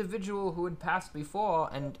the individual who had passed before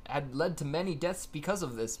and had led to many deaths because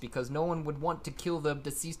of this, because no one would want to kill the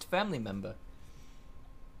deceased family member.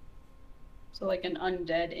 So like an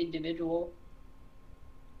undead individual.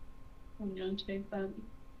 I'm gonna take that.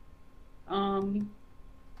 Dun,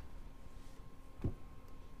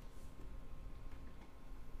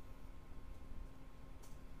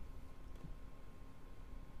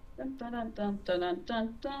 dun, dun, dun, dun,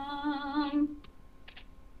 dun, dun.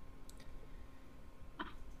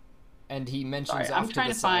 And he mentions Sorry, off I'm to trying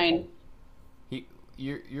the to side. find...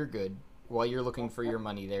 You're good. While you're looking for your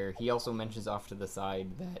money there, he also mentions off to the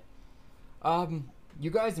side that you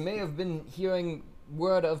guys may have been hearing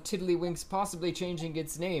word of Tiddlywinks possibly changing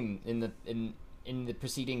its name in the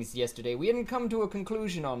proceedings yesterday. We hadn't come to a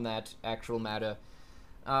conclusion on that actual matter,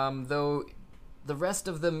 though the rest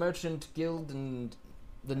of the merchant guild and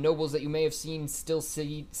the nobles that you may have seen still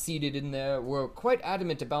seated in there were quite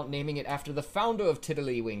adamant about naming it after the founder of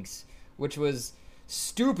Tiddlywinks, which was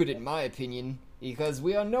stupid in my opinion, because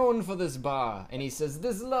we are known for this bar. And he says,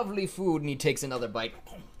 this lovely food, and he takes another bite.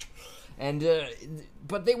 And,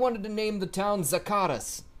 but they wanted to name the town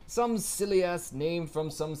Zakaras, some silly-ass name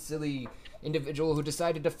from some silly individual who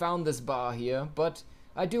decided to found this bar here, but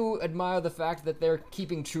I do admire the fact that they're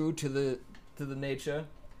keeping true to the nature,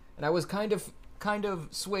 and I was kind of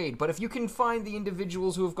swayed, but if you can find the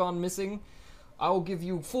individuals who have gone missing, I'll give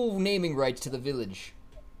you full naming rights to the village.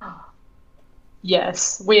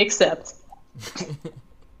 Yes, we accept.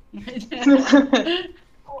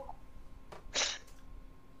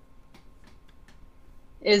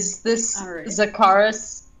 Is this All right.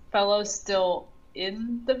 Zakaris fellow still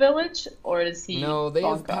in the village, or is he? No, they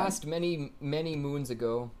long have gone? passed many moons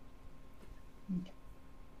ago.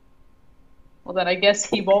 Well, then I guess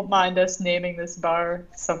he won't mind us naming this bar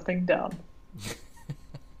something dumb.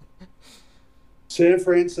 San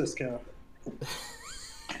Francisco.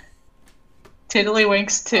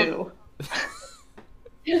 Tiddlywinks 2.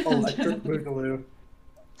 Electric Boogaloo.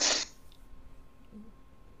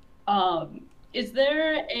 Is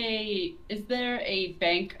there a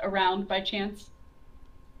bank around by chance?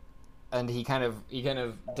 And he kind of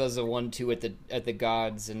does a 1-2 at the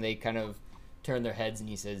gods, and they kind of turn their heads, and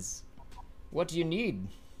he says, "What do you need?"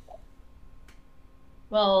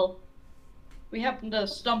 Well, we happen to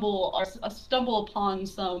stumble upon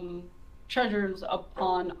some treasures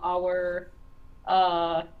upon our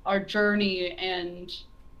journey, and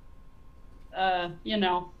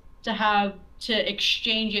to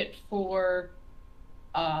exchange it for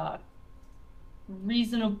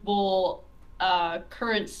reasonable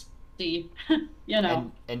currency.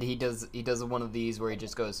 And he does one of these where he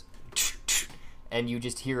just goes, and you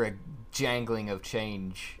just hear a jangling of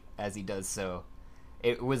change as he does so.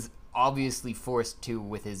 It was obviously forced to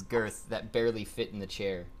with his girth that barely fit in the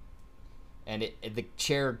chair, and the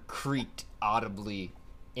chair creaked audibly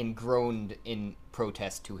and groaned in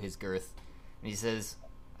protest to his girth. And he says,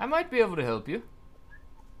 "I might be able to help you."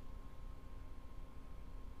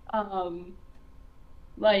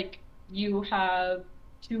 Like you have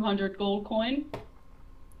 200 gold coin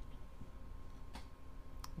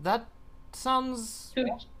That sounds... to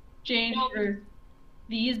exchange for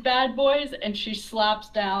these bad boys, and she slaps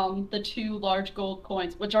down the 2 large gold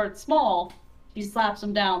coins, which are small. She slaps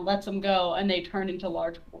them down, lets them go, and they turn into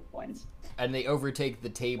large gold coins. And they overtake the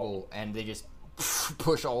table, and they just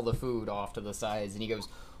push all the food off to the sides, and he goes,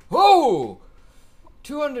 "Oh!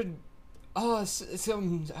 200,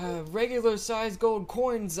 some regular sized gold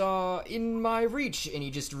coins are in my reach." And he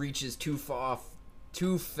just reaches 2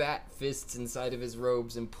 fat fists inside of his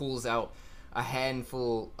robes and pulls out a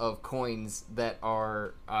handful of coins that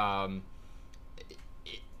are in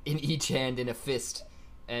each hand in a fist,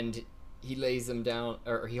 and he lays them down,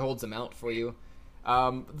 or he holds them out for you.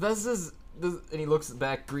 This is, and he looks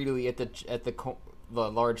back greedily at the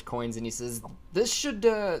large coins, and he says, "This should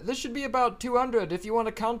be about 200 if you want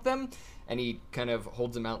to count them." And he kind of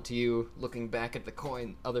holds them out to you, looking back at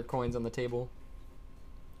the other coins on the table.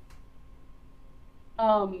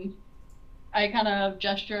 I kind of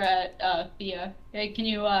gesture at Thea. Hey, can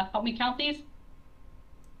you help me count these?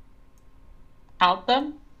 Count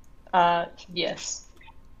them? Yes.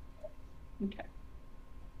 Okay.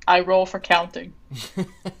 I roll for counting.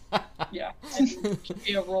 Yeah.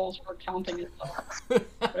 Thea rolls for counting as well.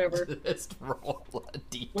 Whatever. Just roll a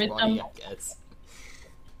d20, Wisdom. I guess.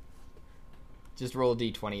 Just roll a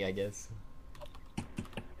d20, I guess.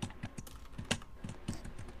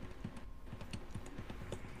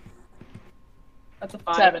 That's a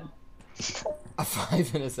 5. 7. A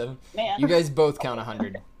 5 and a 7. Man. You guys both count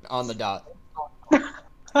 100 on the dot.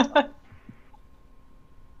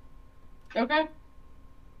 Okay.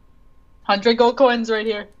 100 gold coins right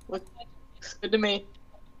here. Looks good to me.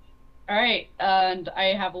 All right, and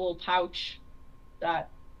I have a little pouch that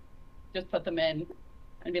just put them in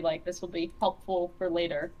and be like, this will be helpful for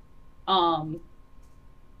later.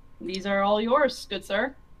 These are all yours, good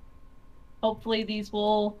sir. Hopefully these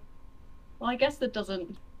will, well, I guess that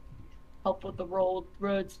doesn't help with the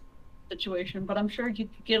roads situation, but I'm sure you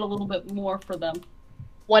could get a little bit more for them.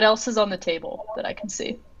 What else is on the table that I can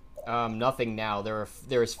see? Nothing now. There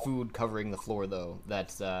is food covering the floor, though.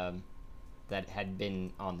 That had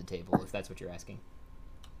been on the table, if that's what you're asking.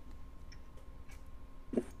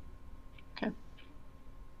 Okay.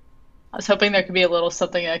 I was hoping there could be a little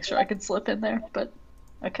something extra I could slip in there, but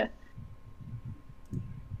okay.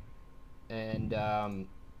 And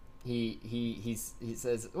he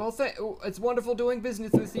says, "Well, it's wonderful doing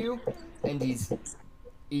business with you." And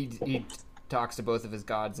he talks to both of his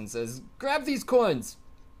gods and says, "Grab these coins.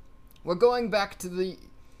 We're going back to the..."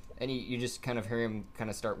 And you just kind of hear him kind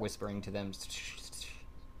of start whispering to them.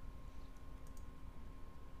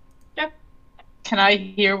 Yep. Can I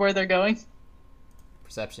hear where they're going?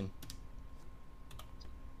 Perception.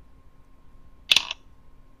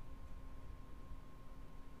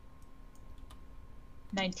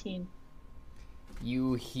 $19.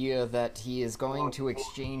 You hear that he is going to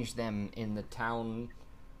exchange them in the town,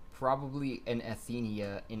 probably in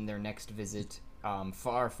Athenia, in their next visit,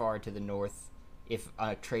 far, far to the north, if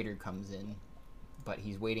a trader comes in. But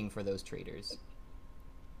he's waiting for those traders.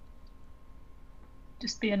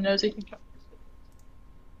 Just being nosy.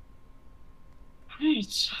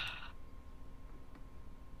 Right.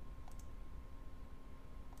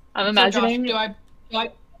 I'm So, imagining. Josh, do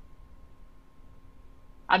I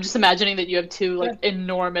I'm just imagining that you have 2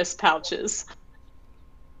 enormous pouches.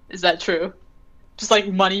 Is that true? Just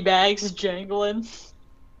money bags jangling.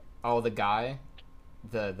 Oh, the guy?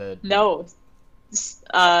 The No.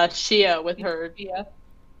 Shia with her. Yeah.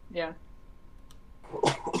 Yeah.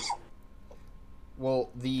 Well,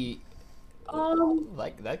 that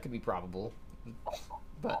could be probable.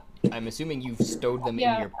 But I'm assuming you've stowed them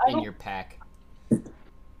in your pack.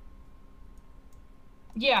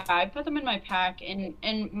 Yeah, I put them in my pack, and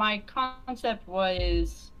my concept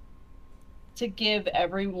was to give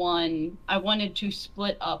everyone. I wanted to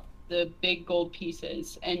split up the big gold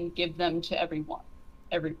pieces and give them to everyone.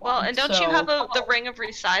 Well, and don't you have the ring of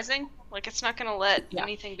resizing? It's not gonna let Yeah.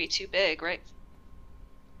 anything be too big, right?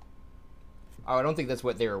 Oh, I don't think that's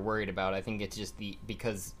what they were worried about. I think it's just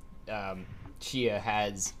because Chia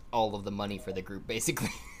has all of the money for the group,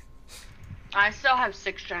 basically. I still have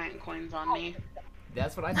 6 giant coins on me.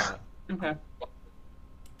 That's what I thought. Okay.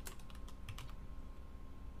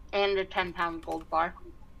 And a 10-pound gold bar.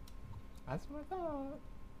 That's what I thought.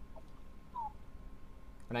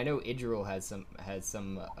 And I know Idril has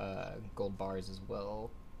some gold bars as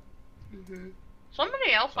well. Mm-hmm.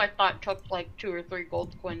 Somebody else I thought took 2 or 3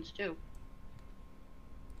 gold coins too.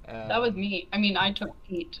 That was me. I mean, I took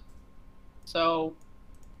 8. So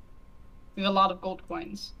we have a lot of gold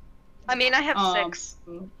coins. I mean, I have 6.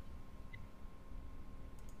 Mm.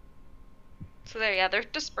 So there, yeah, they're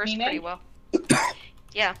dispersed Nina? pretty well.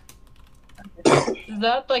 Yeah. Is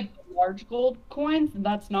that large gold coins, and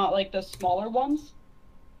that's not like the smaller ones.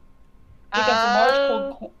 Because the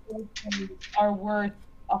large gold coins are worth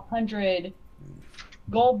 100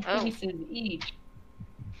 gold pieces each.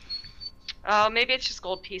 Oh, maybe it's just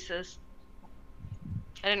gold pieces.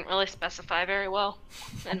 I didn't really specify very well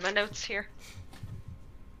in my notes here.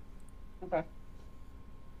 Okay.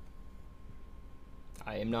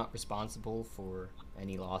 I am not responsible for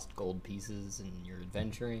any lost gold pieces in your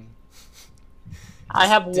adventuring. I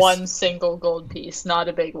have one single gold piece, not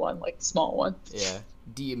a big one, like a small one. Yeah,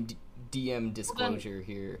 DM disclosure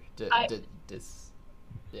here.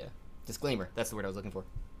 Disclaimer. That's the word I was looking for.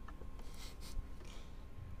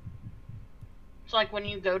 It's like when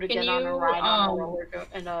you go to get on a ride on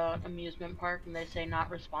a in a amusement park, and they say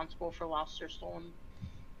not responsible for lost or stolen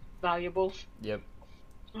valuables. Yep.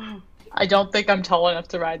 I don't think I'm tall enough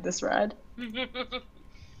to ride this ride.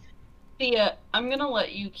 Thea, I'm gonna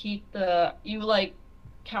let you keep count the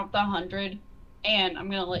 100, and I'm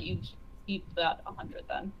gonna let you keep that 100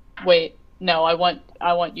 then. Wait, no, I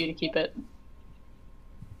want you to keep it.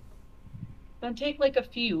 Then take like a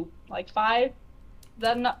few, like 5.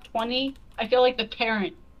 Then not 20. I feel like the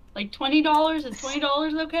parent. Like $20 is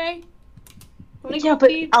 $20 okay? Yeah, but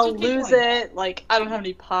I'll lose it. Like, I don't have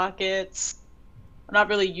any pockets. I'm not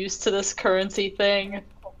really used to this currency thing.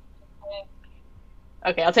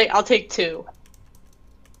 Okay, I'll take 2.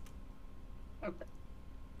 Okay.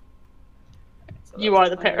 So you are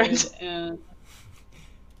the parent. And...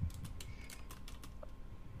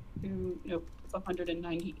 Nope, it's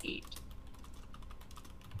 198.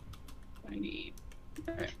 98.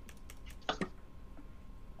 Alright.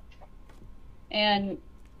 And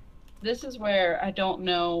this is where I don't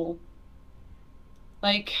know,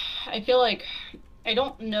 like, I feel like, I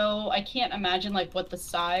don't know, I can't imagine, like, what the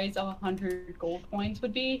size of 100 gold coins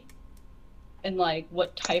would be, and, like,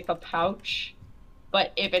 what type of pouch,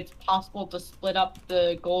 but if it's possible to split up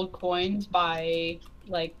the gold coins by,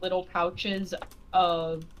 like, little pouches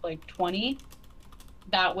of, like, 20,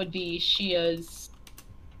 that would be Shia's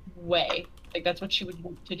way. Like, that's what she would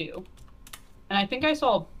want to do. And I think I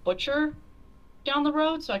saw a butcher down the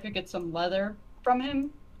road, so I could get some leather from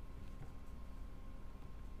him.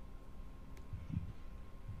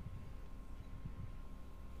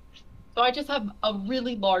 So I just have a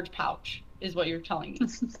really large pouch, is what you're telling me,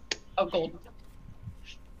 of gold.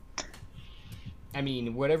 I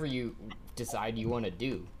mean, whatever you decide you want to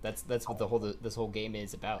do, that's what this whole game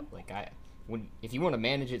is about. Like, if you want to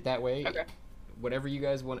manage it that way, Okay. Whatever you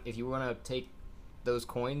guys want. If you want to take those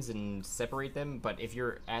coins and separate them, but if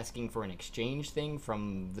you're asking for an exchange thing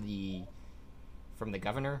from the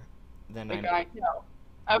governor, then I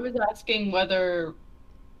was asking whether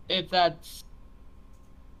if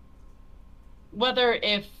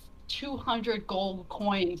 200 gold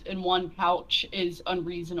coins in one pouch is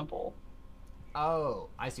unreasonable. Oh,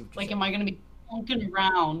 I see what you're saying. Am I going to be plunking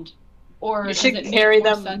around, or you should carry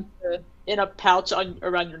them in a pouch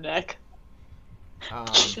around your neck?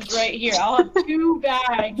 Just right here. I'll have 2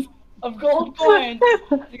 bags of gold coins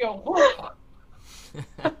to go. Whoa.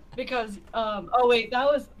 Because oh wait,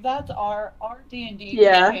 that's our D&D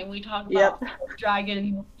campaign. We talked about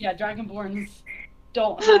Dragonborns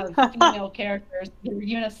don't have female characters. They're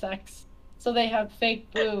unisex, so they have fake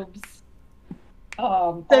boobs.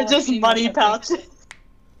 They're just money pouches.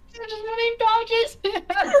 They're just money pouches.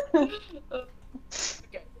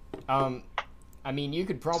 Okay. I mean, you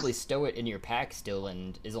could probably stow it in your pack still,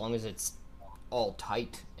 and as long as it's all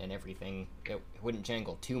tight and everything, it wouldn't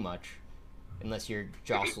jangle too much, unless you're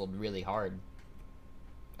jostled really hard.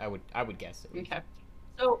 I would guess. Okay.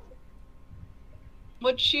 So,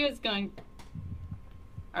 what she is going...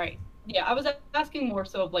 Alright. Yeah, I was asking more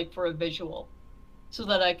so of, like, for a visual, so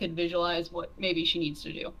that I could visualize what maybe she needs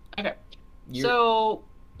to do. Okay. So,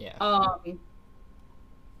 yeah. And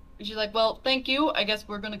she's like, well, thank you. I guess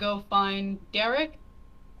we're going to go find Derek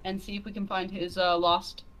and see if we can find his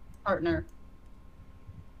lost partner.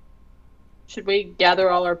 Should we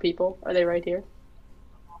gather all our people? Are they right here?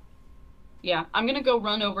 Yeah, I'm going to go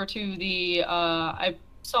run over to the... I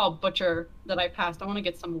saw a butcher that I passed. I want to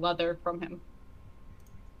get some leather from him.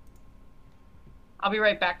 I'll be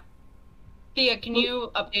right back. Thea, can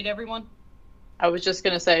you update everyone? I was just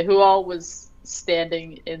going to say, who all was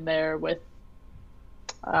standing in there with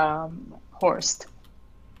Horst?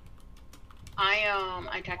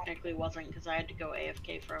 I technically wasn't because I had to go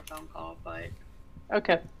AFK for a phone call, but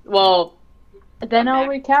okay. Well, then I'll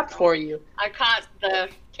recap for you. I caught the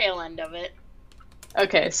tail end of it.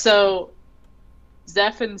 Okay, so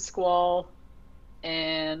Zeph and Squall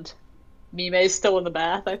and Mime's still in the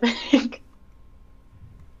bath, I think.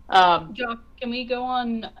 Jock, can we go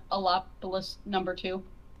on Alopolis number 2?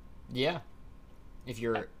 Yeah. If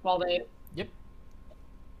you're... While they... Yep.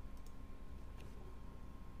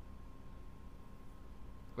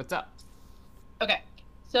 What's up? Okay.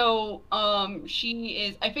 So, she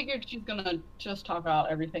is... I figured she's gonna just talk about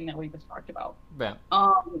everything that we just talked about. Yeah.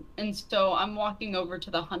 And so I'm walking over to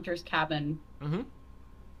the hunter's cabin. Mm-hmm.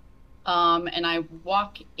 And I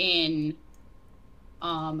walk in...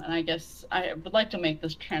 and I guess I would like to make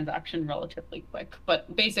this transaction relatively quick,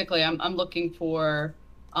 but basically I'm looking for,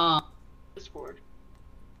 Discord.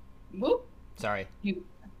 whoop, Sorry. you,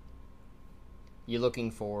 You're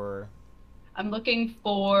looking for... I'm looking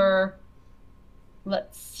for,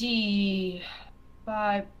 let's see,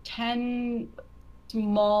 10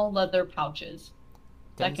 small leather pouches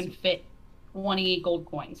that can fit 20 gold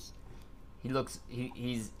coins. He looks...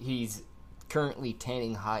 He's currently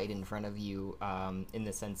tanning hide in front of you, in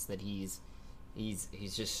the sense that he's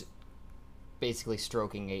just basically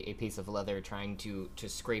stroking a piece of leather, trying to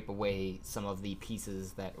scrape away some of the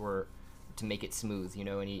pieces that were to make it smooth, you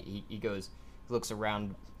know. And he looks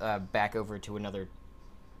around, back over to another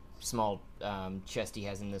small chest he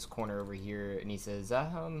has in this corner over here, and he says,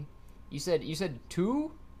 you said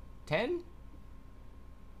 2? 10?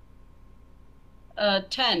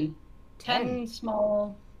 10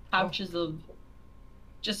 small pouches of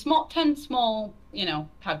just 10 small,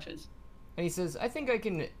 pouches. And he says, I think I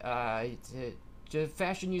can to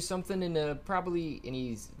fashion you something in probably, and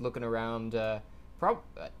he's looking around, 10.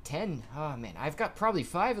 Oh man, I've got probably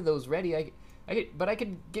 5 of those ready. But I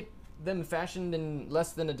could get them fashioned in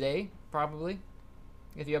less than a day, probably.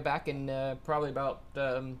 If you're back in probably about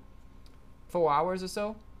 4 hours or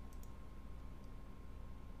so.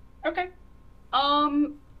 Okay.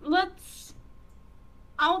 I'll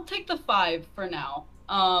take the 5 for now.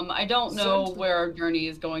 I don't know where our journey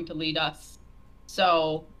is going to lead us.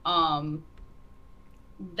 So,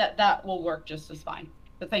 that will work just as fine.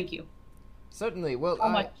 But thank you. Certainly. Well,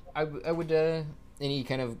 I would, and he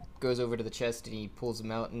kind of goes over to the chest and he pulls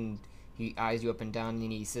them out and he eyes you up and down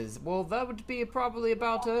and he says, well, that would be probably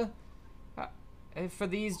about, for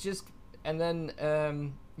these just, and then,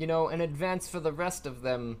 in advance for the rest of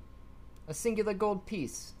them, a singular gold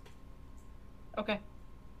piece. Okay.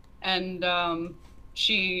 And,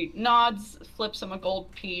 she nods, flips him a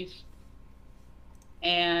gold piece,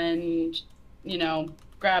 and,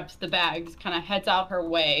 grabs the bags, kind of heads out her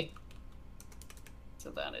way.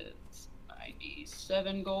 So that is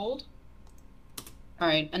 97 gold.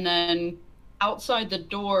 Alright, and then outside the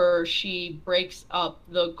door, she breaks up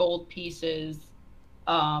the gold pieces,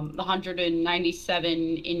 the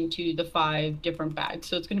 197 into the 5 different bags.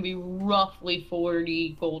 So it's going to be roughly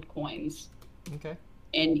 40 gold coins. Okay.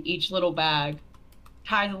 In each little bag.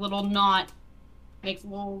 Ties a little knot, makes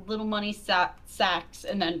little money sacks,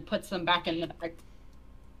 and then puts them back in the bag.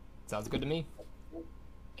 Sounds good to me.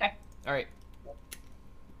 Okay. All right.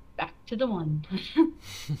 Back to the one.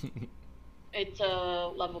 It's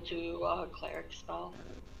a level 2 cleric spell.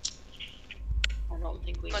 I don't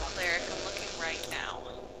think we I'm a have cleric. I'm looking right now.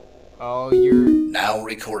 Oh, you're now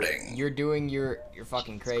recording. You're doing your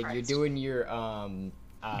fucking Craig. Christ. You're doing your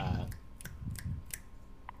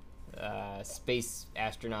space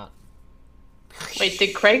astronaut. Wait,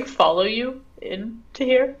 did Craig follow you into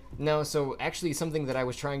here? No, so actually something that I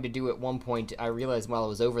was trying to do at one point, I realized while I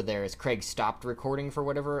was over there, is Craig stopped recording for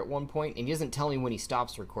whatever at one point, and he doesn't tell me when he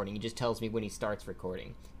stops recording, he just tells me when he starts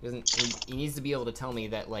recording. He needs to be able to tell me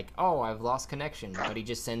that, like, oh, I've lost connection, but he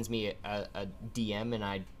just sends me a DM and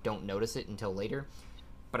I don't notice it until later.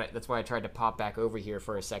 But that's why I tried to pop back over here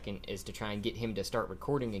for a second, is to try and get him to start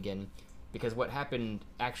recording again. Because what happened,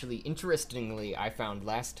 actually, interestingly, I found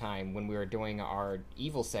last time when we were doing our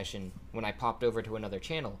evil session, when I popped over to another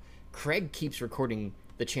channel, Craig keeps recording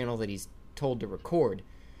the channel that he's told to record,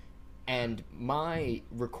 and my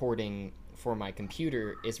recording for my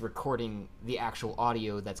computer is recording the actual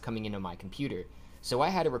audio that's coming into my computer. So I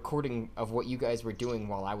had a recording of what you guys were doing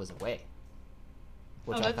while I was away,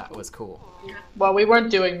 which I thought was cool. Well, we weren't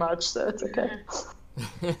doing much, so it's okay.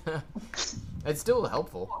 It's still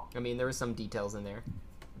helpful. I mean, there were some details in there,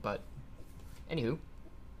 but anywho.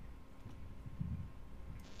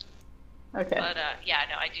 Okay. But, yeah,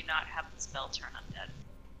 no, I do not have the spell Turn Undead.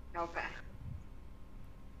 Okay.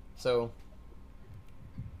 So,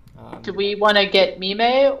 Do we want to get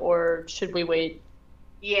Mime, or should we wait?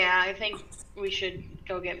 Yeah, I think we should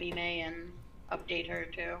go get Mime and update her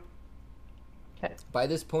too. Okay. by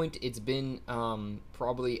this point, it's been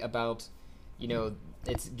probably about,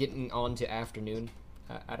 it's getting on to afternoon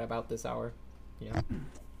at about this hour, It's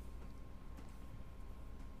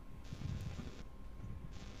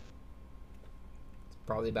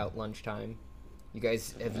probably about lunchtime. You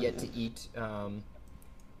guys have yet to eat.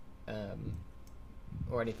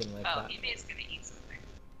 or anything like Oh, that. Mime's gonna eat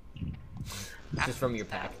something. Just from your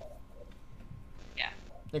pack. Yeah.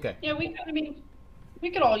 Okay. Yeah, we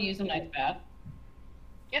could all use a nice bath.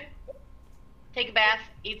 Yep. Take a bath,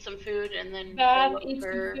 eat some food, and then Bath, go look eat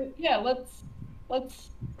some for... food. Yeah, let's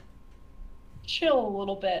chill a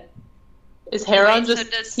little bit. Is Heron Wait, so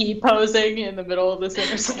just does- T-posing in the middle of this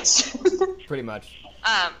intersection? Pretty much.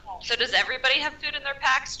 So does everybody have food in their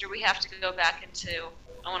packs, or do we have to go back into?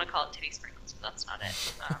 I want to call it titty sprinkles, but that's not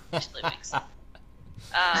it. Chili mix.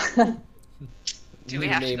 Do we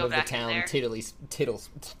New have to name go of back the town, in there?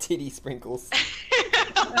 Titty Sprinkles.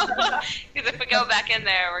 Because if we go back in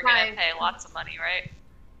there, we're gonna Hi. pay lots of money, right?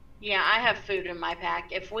 Yeah, I have food in my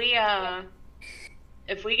pack. If we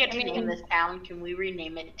get to name this town, can we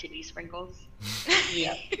rename it Titty Sprinkles?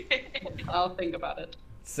 Yeah, I'll think about it.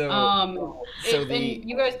 So, And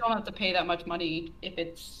you guys don't have to pay that much money if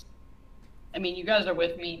it's. I mean, you guys are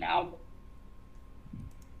with me now.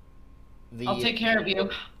 I'll take care of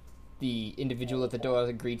you. The individual at the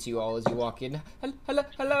door greets you all as you walk in.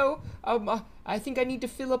 Hello. I think I need to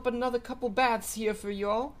fill up another couple baths here for you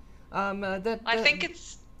all. I think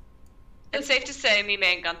it's safe to say Mime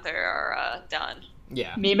and Gunther are done.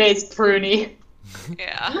 Yeah. Mime's pruny.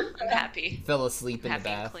 Yeah, I'm happy. Fell asleep in the Happy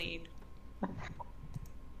and bath. clean.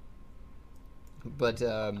 But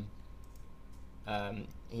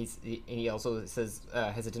he also says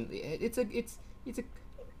hesitantly, it's a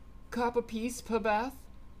copper piece per bath,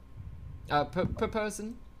 per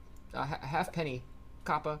person, half penny,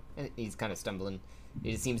 copper. And he's kind of stumbling.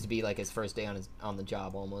 It seems to be like his first day on the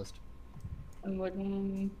job almost.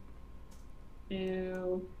 1,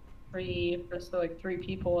 2, 3. For so like 3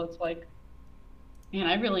 people, it's like, man,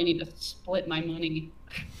 I really need to split my money.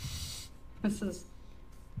 This is,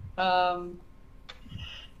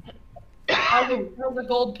 how's a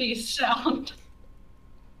gold piece sound?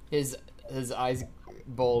 His eyes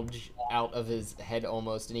bulge out of his head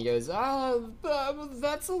almost, and he goes,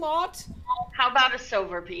 that's a lot. How about a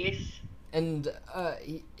silver piece? And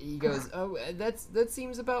he goes, oh, that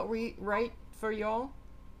seems about right for y'all.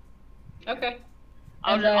 Okay.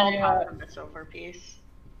 I'll And then, pass him a silver piece.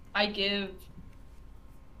 I give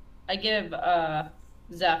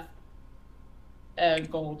Zeph a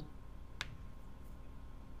gold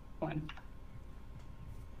coin.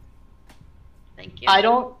 Thank you. I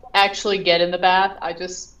don't actually get in the bath. I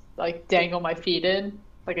just like dangle my feet in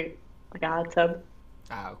like a hot tub.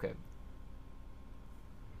 Ah, okay.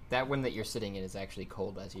 That one that you're sitting in is actually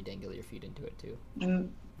cold as you dangle your feet into it too.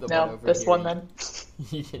 The No, over this here one then.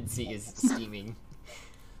 you can see is steaming.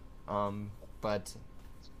 But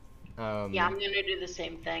Yeah, I'm gonna do the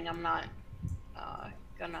same thing. I'm not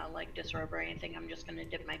gonna like disrobe or anything. I'm just gonna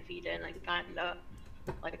dip my feet in and kind of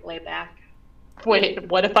like lay back. Wait,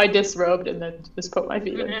 what if I disrobed and then just put my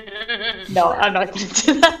feet in? No, I'm not gonna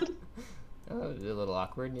do that. Oh, it's a little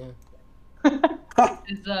awkward, yeah.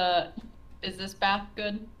 Is this bath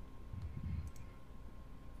good?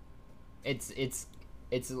 It's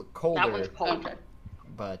colder. That one's cold. Okay.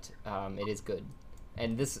 But it is good.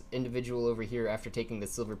 And this individual over here, after taking the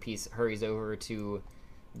silver piece, hurries over to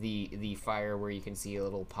the fire where you can see a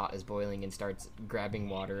little pot is boiling and starts grabbing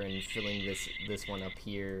water and filling this one up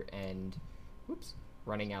here and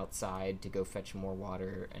running outside to go fetch more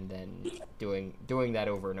water and then doing that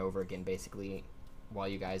over and over again basically while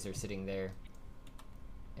you guys are sitting there.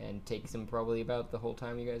 And takes him probably about the whole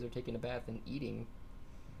time you guys are taking a bath and eating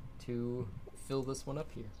to fill this one up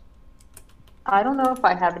here. I don't know if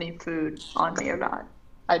I have any food on me or not.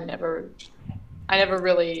 I never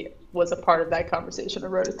really was a part of that conversation or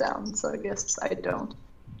wrote it down, so I guess I don't.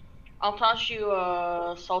 I'll toss you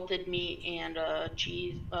salted meat and a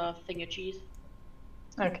thing of cheese.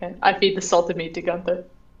 Okay, I feed the salted meat to Gunther.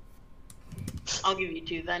 I'll give you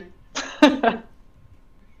 2 then.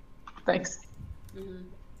 Thanks. Mm-hmm.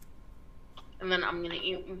 And then I'm gonna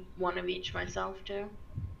eat 1 of each myself too.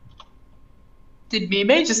 Did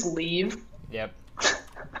Mime just leave? Yep.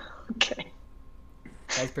 Okay.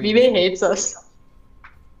 That's pretty Mime useful. hates us.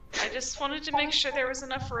 I just wanted to make sure there was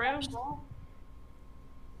enough room.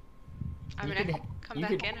 I You mean, I could- can come you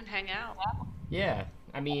back could- in and hang out. Yeah,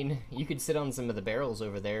 I mean, you could sit on some of the barrels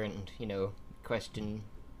over there and, question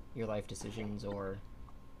your life decisions or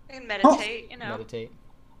And meditate, meditate.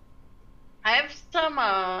 I have some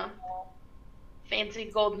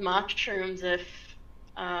fancy gold mushrooms if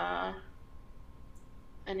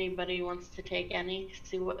anybody wants to take any,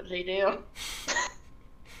 see what they do.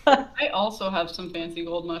 I also have some fancy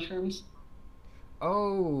gold mushrooms.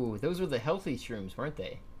 Oh, those were the healthy shrooms, weren't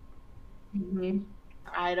they? Mm-hmm.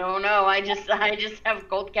 I don't know. I just have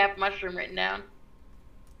gold cap mushroom written down.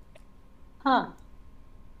 Huh.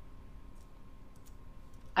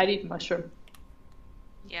 I'd eat a mushroom.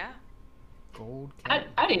 Yeah. Gold.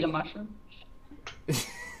 I'd eat a mushroom. It's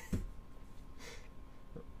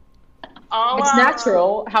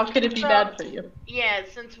natural. How could it be bad for you? Yeah,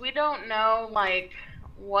 since we don't know like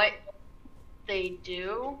what they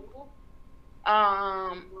do,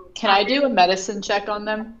 Can I do a medicine check on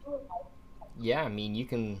them? Yeah, I mean you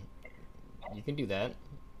can do that.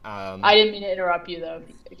 I didn't mean to interrupt you though.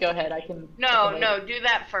 Go ahead. I can. No, do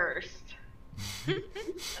that first, and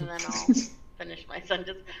then I'll finish my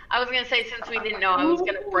sentence. I was gonna say since we didn't know, I was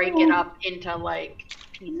gonna break it up into like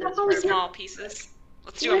pieces. For Small pieces.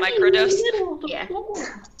 Let's do a microdose. Yeah.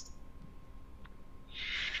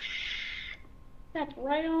 That's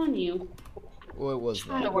right on you. What was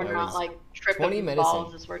that? So we're That not was like 20 tripping medicine.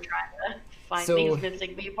 balls as we're trying to find So- these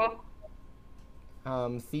missing people.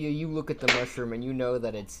 Thea, you look at the mushroom and you know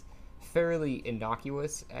that it's fairly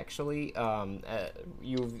innocuous, actually.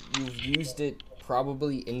 You've used it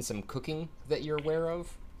probably in some cooking that you're aware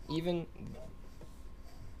of, even.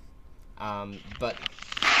 But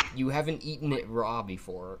you haven't eaten it raw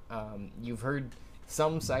before. You've heard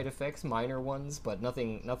some side effects, minor ones, but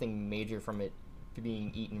nothing major from it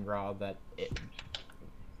being eaten raw.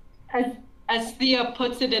 As Thea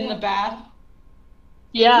puts it in the bath.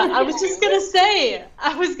 Yeah, I was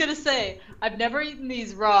gonna say. I've never eaten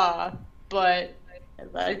these raw, but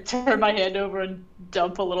I turn my hand over and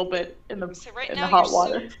dump a little bit in the So right in now the hot you're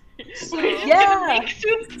water. Yeah.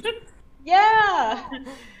 Yeah.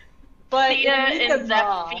 But Thea if you eat and them Zep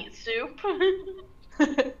raw, feet soup.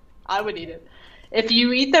 I would eat it. If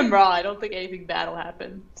you eat them raw, I don't think anything bad will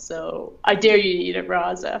happen. So I dare you to eat it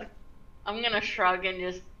raw, Zeph. I'm gonna shrug and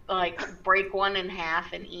just like break one in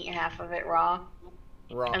half and eat half of it raw,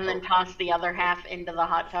 and then toss the other half into the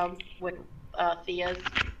hot tub with Thea's.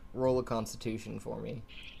 Roll a Constitution for me.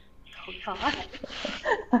 Oh god.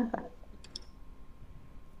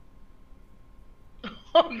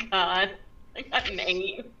 Oh god. I got an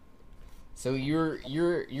 8. So you're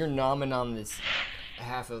nomming on this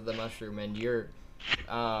half of the mushroom, and you're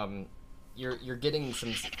getting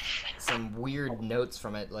some weird notes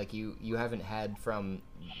from it, like you haven't had from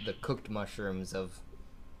the cooked mushrooms of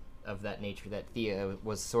that nature that Thea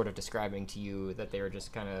was sort of describing to you, that they were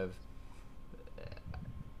just kind of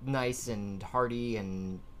nice and hearty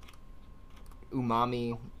and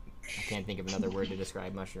umami. I can't think of another word to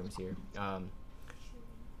describe mushrooms here.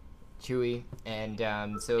 Chewy, and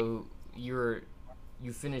so you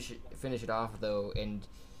finish it off though, and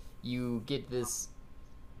you get this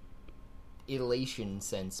elation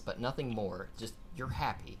sense, but nothing more. Just you're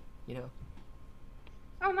happy, you know.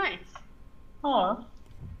 Oh, nice. Aw.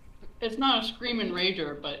 It's not a screaming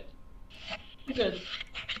rager, but good.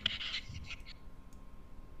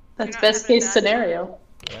 That's not best having a case bad scenario.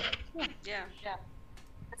 Yeah.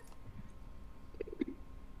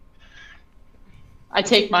 I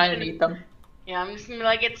take mine and eat them. Yeah, I'm just gonna be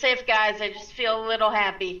like, it's safe, guys. I just feel a little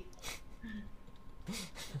happy.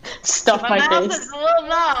 Stuff My my mouth face. is a little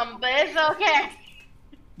numb, but it's okay.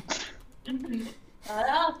 My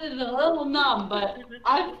mouth is a little numb, but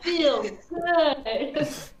I feel good.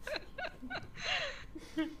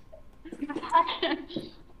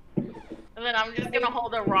 And then I'm just gonna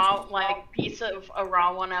hold a raw, piece of a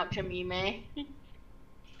raw one out to Mime.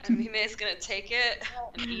 And Mime's gonna take it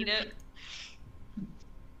and eat it.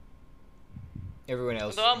 Everyone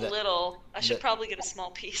else. Although I'm little, I should probably get a small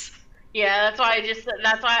piece. Yeah, that's why I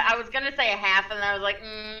was gonna say a half, and I was like,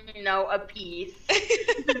 no, a piece.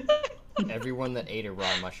 Everyone that ate a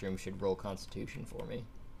raw mushroom should roll Constitution for me.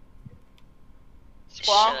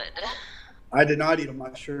 Squall? Should. I did not eat a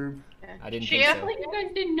mushroom. I didn't Chia? think so. Like, you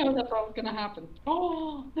guys didn't know that's what was gonna happen.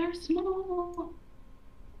 Oh, they're small.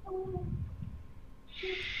 Oh.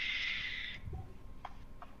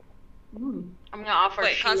 I'm gonna offer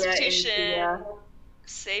Wait, Chia Constitution and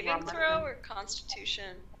saving Ramen. throw or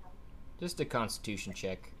Constitution? Just a Constitution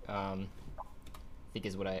check. I think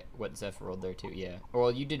is what Zeph rolled there too. Yeah.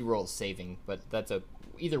 Well, you did roll saving, but that's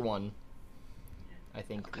either one. I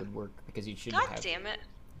think would work because you shouldn't God have. damn it!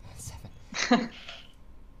 7.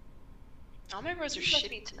 All my rolls are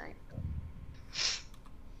shitty tonight.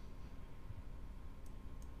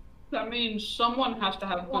 That means someone has to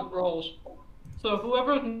have good rolls. So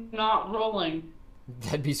whoever's not rolling,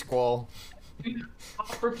 That'd be Squall.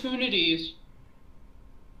 opportunities.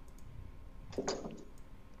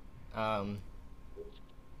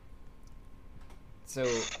 So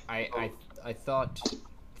I thought,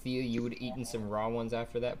 Thea, you would eaten some raw ones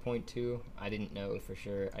after that point too. I didn't know for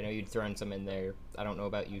sure. I know you'd thrown some in there. I don't know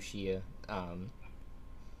about you, Shia. I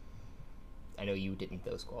know you didn't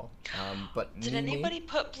though, Squall. But Did Mimi, anybody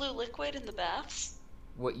put blue liquid in the baths?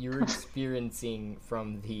 what you're experiencing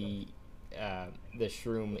from the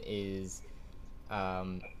shroom is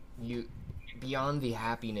you beyond the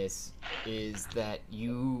happiness is that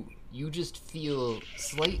you just feel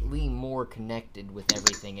slightly more connected with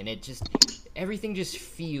everything, and everything just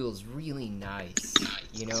feels really nice,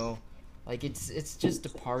 you know? Like it's just a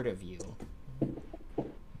part of you.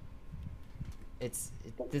 This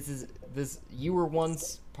you were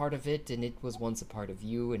once part of it, and it was once a part of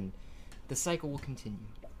you, and the cycle will continue.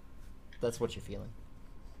 That's what you're feeling.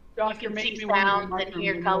 Doc, you're See making me want sounds to and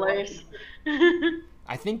hear colors.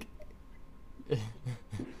 I think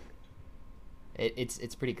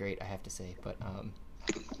it's pretty great, I have to say, but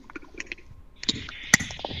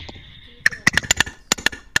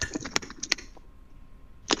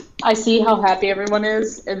I see how happy everyone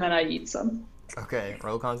is, and then I eat some. okay,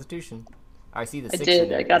 roll Constitution. I see the I 6 in did.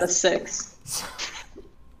 there. I got a 6.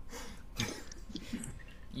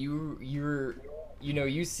 You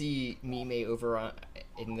see Mime over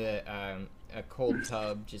in the a cold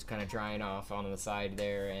tub, just kind of drying off on the side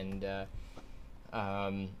there,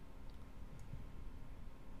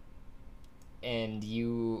 and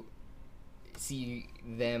you see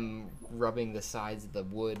them rubbing the sides of the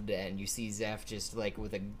wood, and you see Zeph just like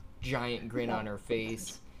with a giant grin on her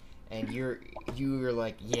face, and you're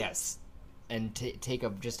like yes, and take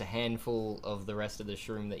up just a handful of the rest of the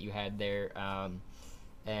shroom that you had there,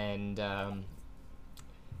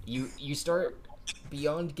 you start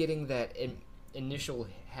beyond getting that initial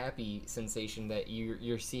happy sensation that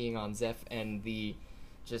you're seeing on Zeph and the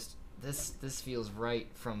just this feels right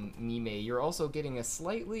from Mime. You're also getting a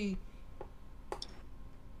slightly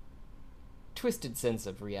twisted sense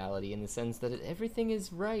of reality in the sense that everything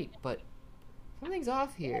is right, but something's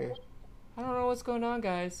off here. I don't know what's going on,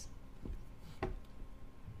 guys.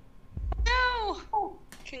 No!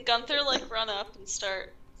 Can Gunther, like, run up and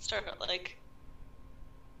start, like,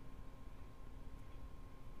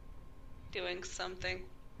 doing something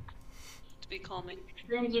to be calming?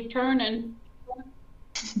 Shrooms are turning.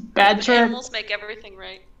 Bad The trip. animals make everything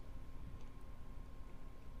right.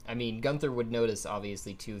 I mean, Gunther would notice,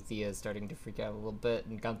 obviously, too. Thea's starting to freak out a little bit,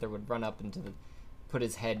 and Gunther would run up put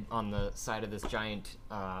his head on the side of this giant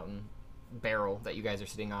barrel that you guys are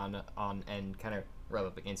sitting on and kind of rub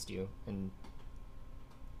up against you, and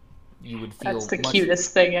you would feel That's the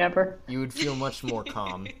cutest thing ever. You would feel much more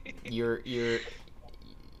calm. You're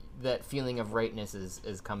that feeling of rightness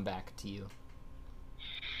is come back to you,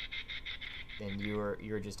 and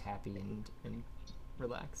you're just happy and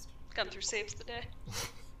relaxed. Gunther saves the day.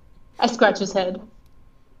 I scratch his head.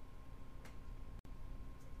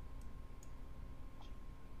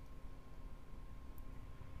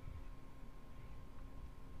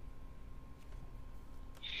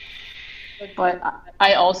 But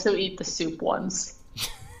I also eat the soup ones.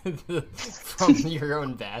 From your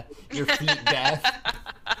own bath, your feet bath.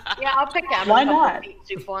 Yeah, I'll pick out Why a couple not? meat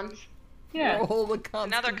soup ones. Yeah, Roll the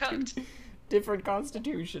Now they're cooked. different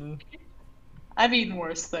constitution. I've eaten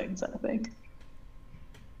worse things, I think.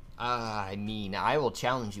 I mean, I will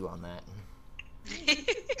challenge you on that.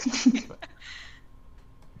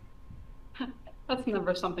 That's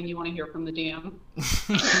never something you want to hear from the DM.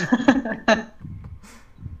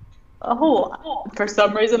 Oh, for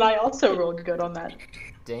some reason I also rolled good on that.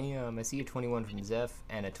 Damn, I see a 21 from Zeph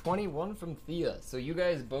and a 21 from Thea. So you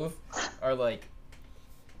guys both are like,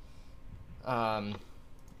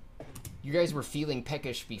 you guys were feeling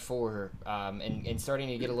peckish before, and starting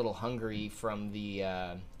to get a little hungry from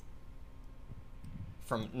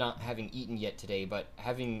from not having eaten yet today, but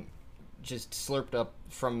having just slurped up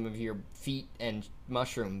from your feet and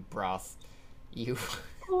mushroom broth, you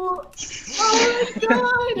Oh my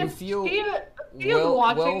god! you feel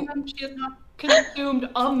Watching them, she has not consumed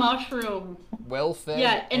a mushroom. well fed.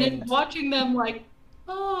 Yeah, and it's watching them like,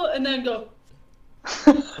 oh, and then go.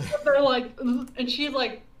 They're like, "Ugh," and she's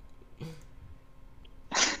like,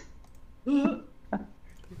 "Ugh."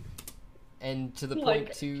 And to the Like-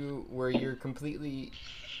 point too where you're completely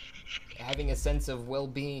having a sense of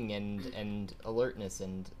well-being and alertness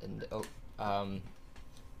and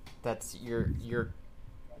that's your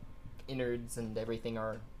innards and everything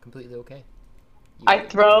are completely okay. I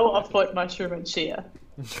throw a foot mushroom at Shia.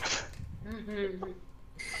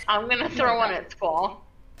 I'm gonna throw one at Squall.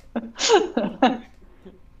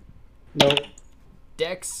 Nope.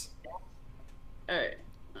 Dex. Alright.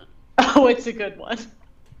 Oh, it's a good one.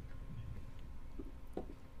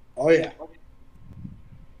 Oh yeah.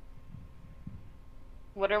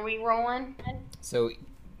 What are we rolling? So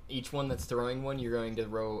each one that's throwing one, you're going to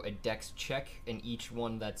roll a dex check, and each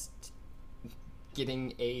one that's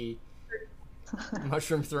getting a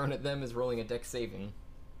mushroom thrown at them is rolling a dex saving.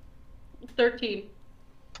 13.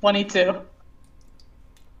 22.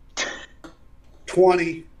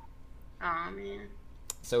 20. Aw, man.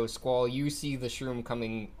 So, Squall, you see the shroom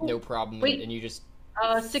coming, no problem, Wait. and you just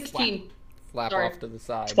 16. flap Sorry. off to the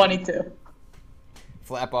side. 22.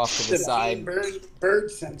 Flap off to the side,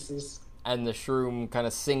 Bird senses. and the shroom kind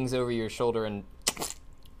of sings over your shoulder and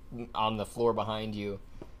on the floor behind you,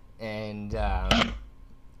 and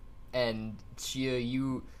Chia,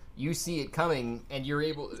 you see it coming, and you're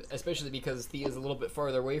able, especially because Thea's a little bit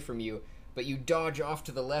farther away from you, but you dodge off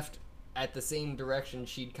to the left at the same direction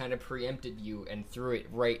she'd kind of preempted you and threw it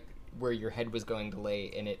right where your head was going to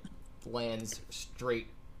lay, and it lands straight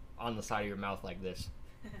on the side of your mouth like this.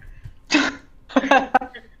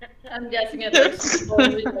 I'm guessing it like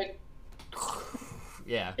slowly like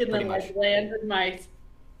Yeah, and pretty then much. like lands in my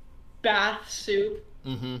bath soup.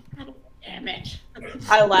 Mm-hmm. Damn it.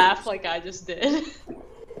 I laugh like I just did.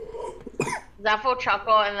 Zeph will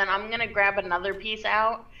chuckle, and then I'm gonna grab another piece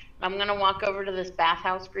out. I'm gonna walk over to this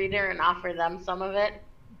bathhouse greeter and offer them some of it.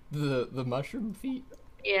 The mushroom feet?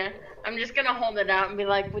 Yeah, I'm just gonna hold it out and be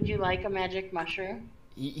like, "Would you like a magic mushroom?"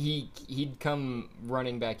 He'd come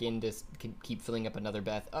running back in to keep filling up another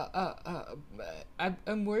bath.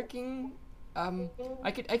 I'm working.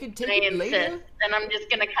 I could take I it insist, later. and I'm just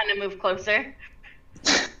gonna kind of move closer.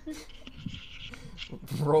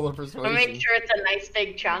 Roll a I'll persuasion. make sure it's a nice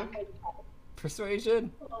big chunk.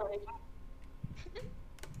 Persuasion.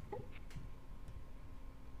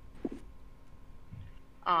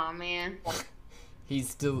 Aw, man. He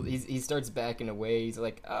starts backing away. He's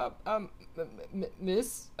like,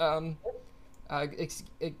 miss, I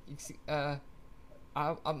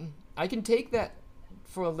can take that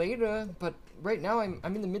for later, but right now I'm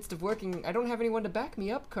in the midst of working. I don't have anyone to back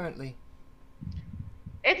me up currently.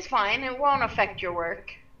 It's fine. It won't affect your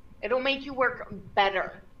work. It'll make you work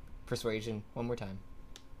better. Persuasion, one more time.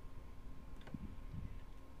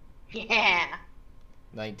 Yeah.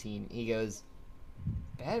 19. He goes,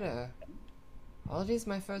 better? Well, it is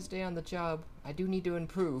my first day on the job. I do need to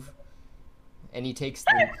improve. And he takes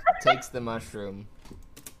the mushroom.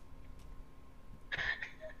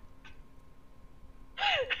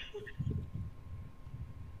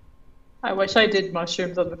 I wish I did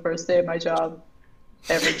mushrooms on the first day of my job.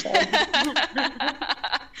 Every time.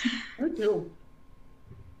 Me too.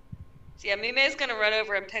 So yeah, Mime's gonna run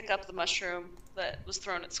over and pick up the mushroom that was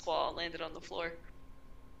thrown at Squall and landed on the floor.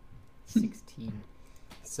 16.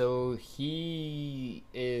 So he's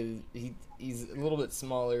a little bit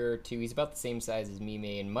smaller too. He's about the same size as Mime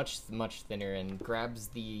and much thinner, and grabs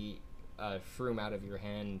the shroom out of your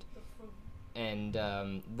hand and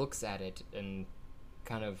looks at it and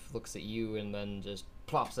kind of looks at you and then just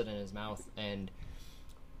plops it in his mouth, and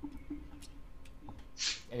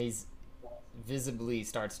he's visibly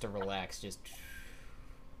starts to relax. Just,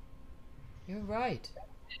 you're right.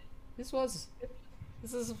 This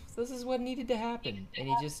is what needed to happen. And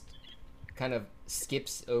he just kind of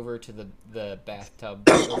skips over to the bathtub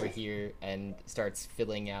over here and starts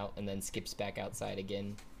filling out, and then skips back outside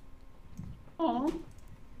again. Aww.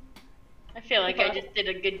 I feel like I just did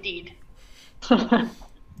a good deed.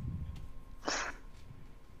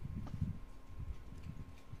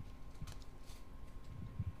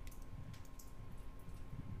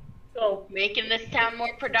 So Making this town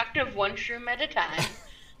more productive one shroom at a time.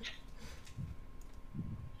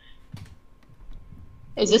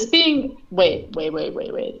 Is this being... Wait.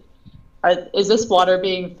 Is this water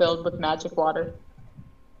being filled with magic water?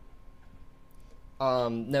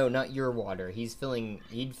 No, not your water. He'd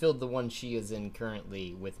filled the one she is in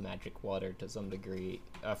currently with magic water to some degree,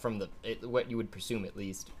 from what you would presume at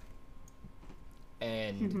least.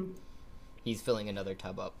 And he's filling another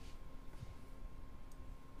tub up.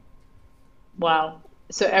 Wow.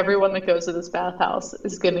 So everyone that goes to this bathhouse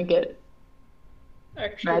is gonna get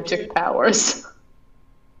magic powers.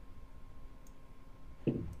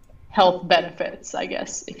 Health benefits, I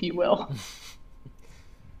guess, if you will.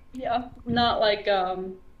 yeah, not like it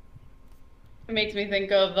makes me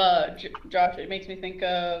think of Josh. It makes me think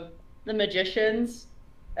of the magicians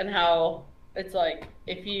and how it's like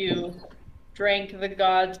if you drank the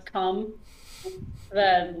gods' cum,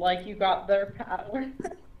 then like you got their power.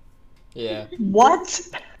 Yeah. What?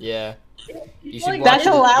 Yeah. You should Like, watch That's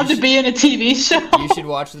allowed to be in a TV show? You should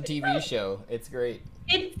watch the TV show. It's great.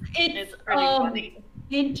 It's It's pretty funny.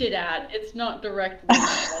 hinted at. It's not directly.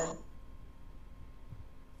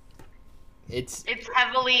 It's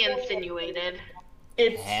heavily insinuated.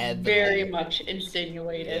 It's Heavily. very much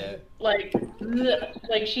insinuated. Yeah.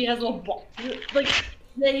 Like she has a like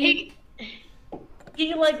they.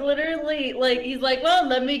 He like literally like he's like, well,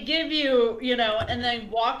 let me give you, and then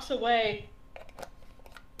walks away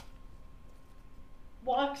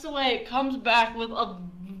walks away, comes back with a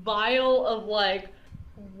vial of like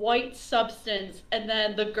white substance, and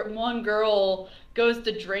then the one girl goes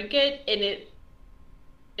to drink it,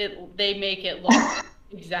 and they make it look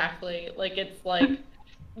exactly like it's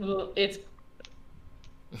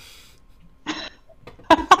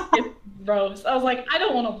gross. I was like, I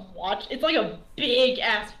don't want to watch. It's like a big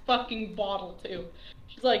ass fucking bottle too.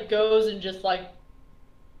 She's like goes and just like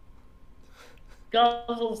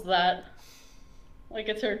guzzles that like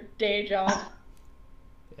it's her day job.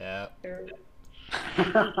 Yeah.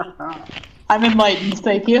 I'm enlightened,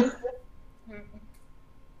 thank you.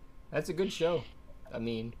 That's a good show. I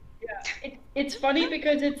mean, yeah, it's funny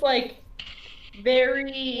because it's like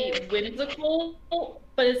very whimsical,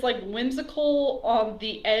 but it's like whimsical on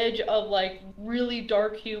the edge of like really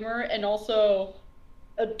dark humor and also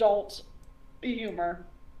adult humor.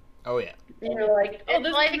 oh yeah. And you're like, oh, It's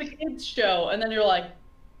this like- is a kids show, and then you're like,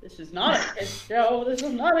 this is not a kids show. This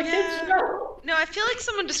is not a kids Yeah. show. No, I feel like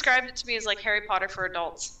someone described it to me as like Harry Potter for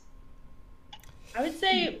adults. I would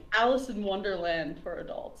say Alice in Wonderland for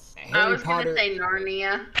adults. I was gonna say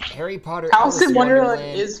Narnia. Harry Potter, Alice in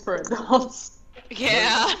Wonderland is for adults.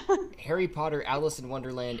 Yeah. Harry Potter, Alice in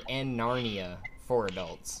Wonderland, and Narnia for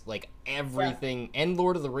adults. Like everything, and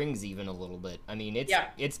Lord of the Rings even a little bit. I mean,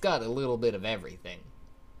 it's got a little bit of everything.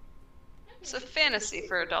 It's a fantasy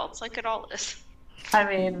for adults, like it all is. I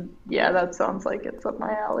mean, yeah, that sounds like it's up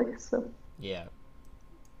my alley, so. Yeah.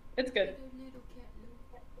 It's good.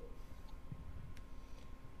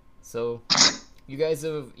 So, you guys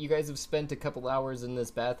have spent a couple hours in this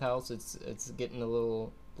bathhouse. It's getting a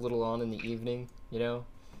little on in the evening, you know.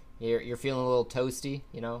 You're feeling a little toasty,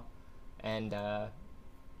 you know, and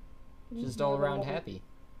just all around happy.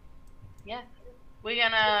 Yeah. We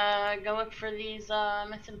gonna go look for these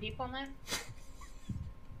missing people now?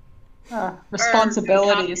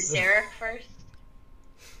 Responsibilities. Or talk to Derek first.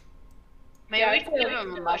 Maybe Yeah, we I can feel give like-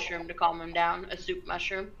 him a mushroom to calm him down. A soup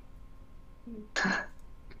mushroom.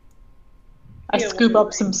 I scoop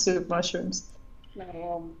up some soup mushrooms.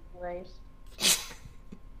 No, gross.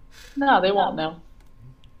 No, they won't know.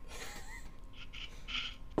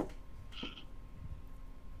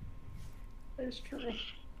 That is true.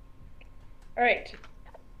 All right.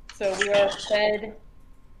 So we are fed,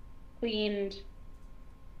 cleaned,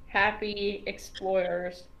 happy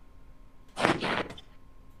explorers.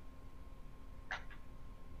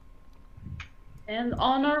 And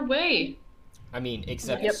on our way. I mean,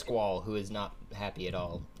 except Yep. Squall, who is not happy at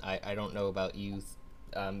all. I don't know about you.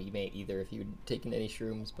 You may either if you'd taken any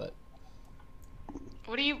shrooms, but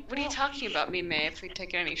What are you talking about, me, May? If we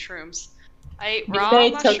take any shrooms, I ate They raw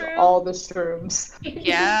took mushroom. all the shrooms.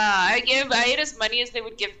 Yeah, I ate as many as they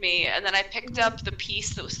would give me, and then I picked up the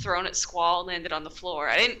piece that was thrown at Squall and landed on the floor.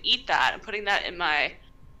 I didn't eat that. I'm putting that in my,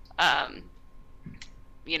 in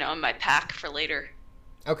my pack for later.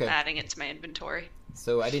 okay. Adding it to my inventory.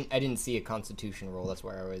 So I didn't see a Constitution roll. That's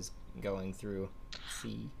where I was going through.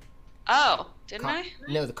 See. Oh, didn't I?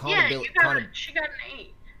 No, the Yeah, conability. she got an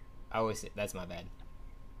 8. I always say that's my bad.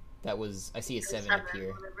 That was I see a 7 up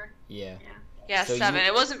here. Whatever. Yeah. Yeah, So 7. you-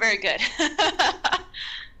 It wasn't very good.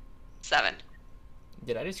 7.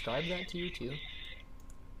 Did I describe that to you too?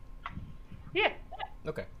 Yeah.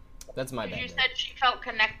 Okay. That's my bad. You then. said she felt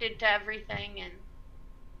connected to everything, and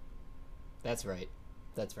That's right.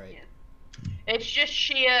 That's right. Yeah. it's just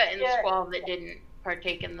Shia and Squall that didn't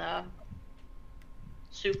partake in the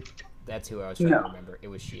soup. That's who I was trying to remember. It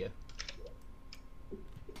was Shia.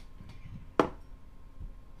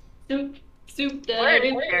 Soup. Where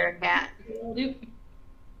is Derek at?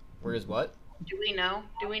 Where is what? Do we know?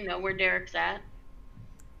 Do we know where Derek's at?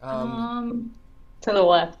 Um. To the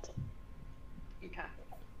left. Okay.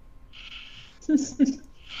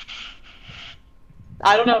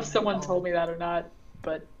 I don't know if someone told me that or not,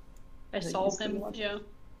 but I saw he's to the him. left. Yeah.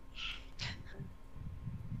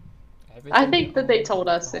 I think that they told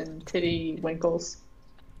us in Titty Winkles.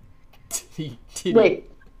 Titty. Wait.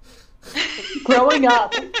 Growing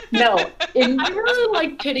up, no, in I really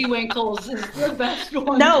like Kitty Winkles. Is the best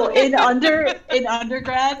one. no, in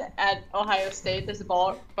undergrad at Ohio State, there's a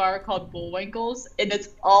bar called Bullwinkles, and it's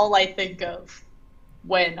all I think of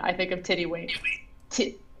when I think of Titty Wink.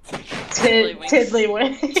 Tiddlywinks.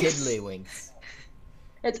 Tiddlywinks. Tiddlywinks.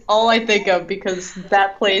 It's all I think of because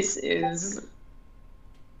that place is.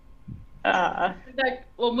 In fact,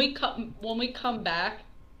 when we come back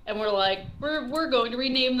and we're like, we're going to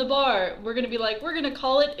rename the bar. We're gonna be like, we're gonna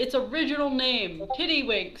call it its original name,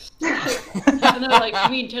 Tiddywinks. And they're like, you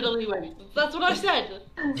mean Tiddlywinks? That's what I said.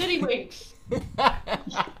 Tiddywinks.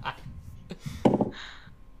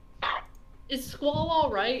 Is Squall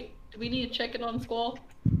all right? Do we need to check in on Squall?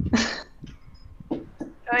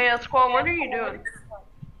 Oh yeah, Squall, what are you doing?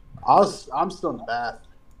 I'm still in the bath.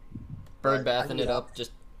 Bird bathing it up,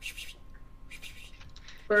 just.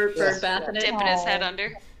 Bird bathing it. Dipping his head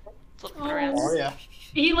under. Flipping around. Oh yeah.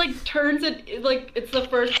 He like turns it like it's the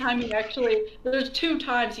first time he actually. There's 2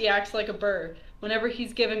 times he acts like a bird. Whenever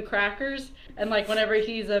he's given crackers and like whenever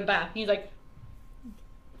he's in bath, he's like.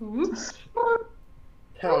 Whoops.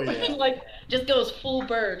 Hell yeah. He like just goes full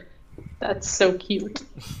bird. That's so cute.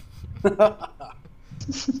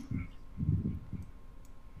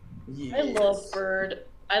 Yes. I love bird.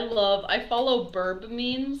 I follow burb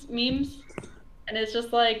memes, and it's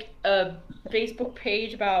just like a Facebook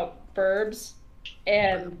page about burbs,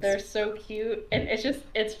 and they're so cute. And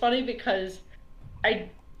it's funny because I've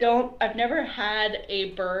never had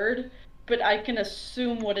a bird, but I can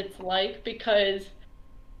assume what it's like because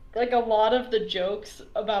like a lot of the jokes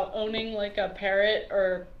about owning like a parrot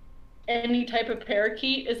or any type of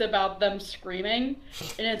parakeet is about them screaming,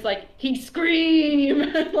 and it's like he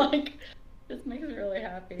scream like this makes me really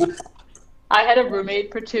happy. I had a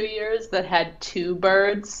roommate for 2 years that had 2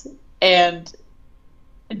 birds, and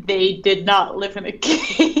they did not live in a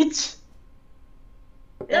cage.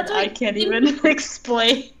 That's And I like, can't even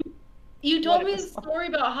explain. You told what me it the was like. story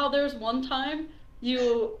about how there's one time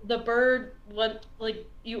the bird went like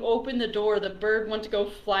you opened the door, the bird went to go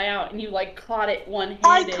fly out, and you like caught it one-handed.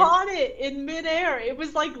 I caught it in midair. It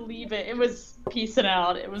was like leaving. It was peacing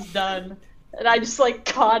out. It was done. And I just like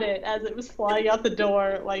caught it as it was flying out the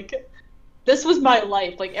door. Like, this was my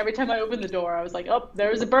life. Like, every time I opened the door, I was like, oh,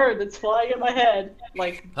 there's a bird that's flying at my head.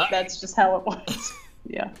 Like, that's just how it was.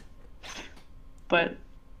 Yeah. But,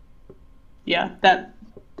 yeah,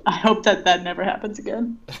 I hope that never happens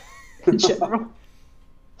again. In general.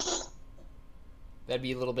 That'd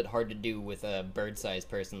be a little bit hard to do with a bird-sized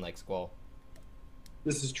person like Squall.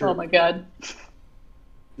 This is true. Oh my god.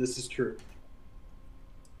 This is true.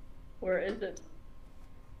 Where is it?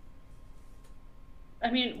 I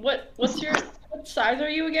mean, what size are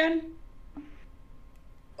you again?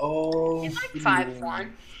 Oh, He's like 5'1".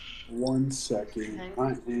 1 second.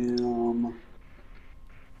 Okay.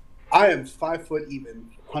 I am 5 foot even,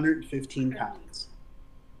 115 pounds.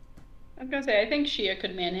 I was gonna say, I think Shia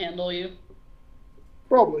could manhandle you.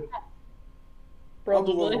 Probably. I'm the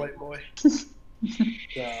Probably. little white boy. So,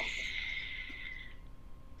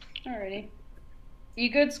 Alrighty. You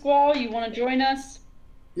good, Squall? You want to join us?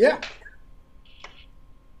 yeah.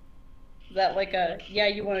 Is that like a, yeah,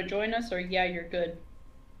 you want to join us, or yeah, you're good?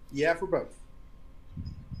 Yeah, for both.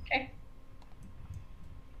 Okay.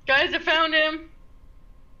 Guys, I found him.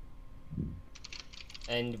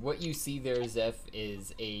 And what you see there, Zeph,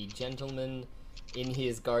 is a gentleman in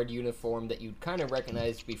his guard uniform that you'd kind of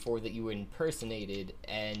recognized before that you impersonated,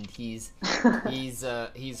 and he's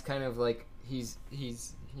kind of like he's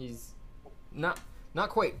not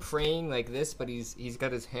quite praying like this, but he's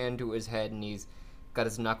got his hand to his head, and he's got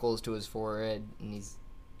his knuckles to his forehead, and he's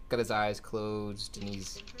got his eyes closed, and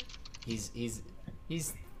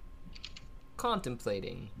he's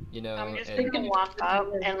contemplating, you know. I'm just and- gonna walk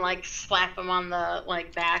up and like slap him on the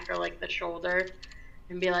like back or like the shoulder,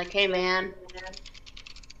 and be like, "Hey man,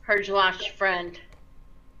 heard you lost your friend."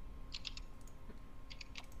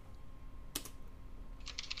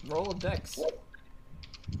 Roll a dex.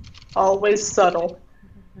 Always subtle.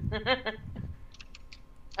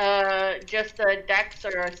 Just a dex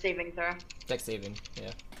or a saving throw. Dex saving,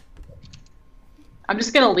 yeah. I'm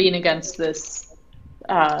just gonna lean against this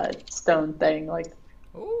stone thing, like,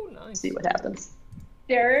 Oh, nice. see what happens.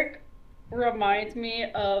 Derek reminds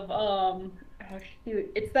me of oh shoot,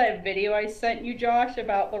 it's that video I sent you, Josh,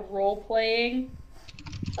 about the role playing,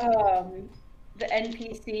 the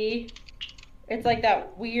NPC. It's like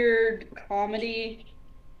that weird comedy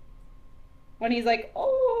when he's like,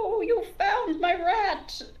 "Oh, you found my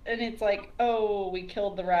rat," and it's like, "Oh, we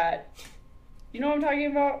killed the rat." You know what I'm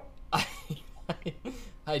talking about?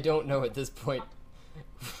 I don't know at this point.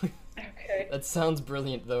 Okay. That sounds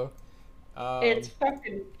brilliant, though. It's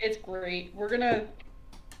great.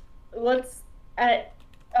 Let's at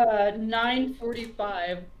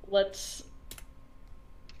 9:45. Let's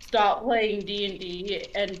stop playing D&D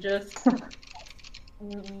and just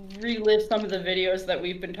relive some of the videos that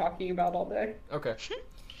we've been talking about all day. Okay.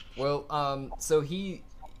 Well, so he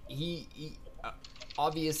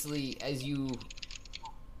obviously, as you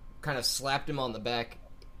kind of slapped him on the back,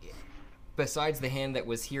 besides the hand that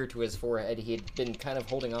was here to his forehead, he had been kind of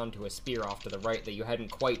holding on to a spear off to the right that you hadn't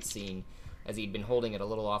quite seen, as he'd been holding it a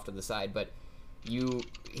little off to the side, but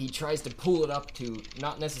he tries to pull it up to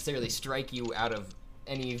not necessarily strike you out of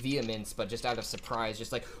any vehemence, but just out of surprise,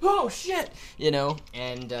 just like, oh shit, you know,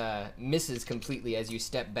 and misses completely as you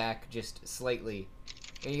step back just slightly,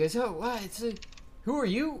 And he goes, "Oh, what? Who are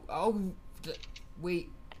you? Oh, wait,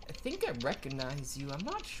 I think I recognize you. I'm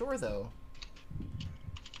not sure though."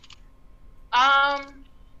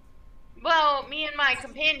 Well, me and my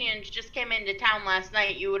companions just came into town last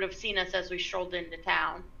night. You would have seen us as we strolled into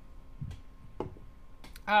town.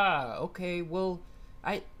 Ah, okay. Well,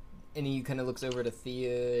 and he kind of looks over to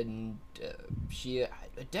Thea and Shia.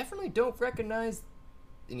 I definitely don't recognize.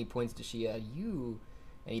 And he points to Shia. You.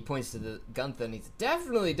 And he points to the Gunther, and he's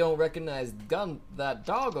definitely don't recognize that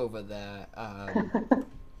dog over there.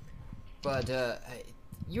 But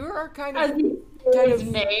you are kind of His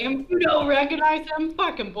name? You don't recognize him?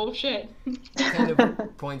 Fucking bullshit. kind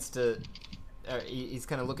of points to. He's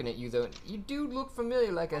kind of looking at you though. You do look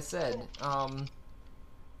familiar, like I said. What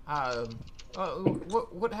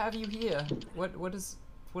have you here? What is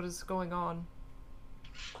going on?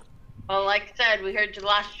 Well, like I said, we heard you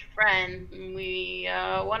lost your friend, and we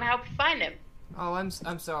want to help you find him. Oh, I'm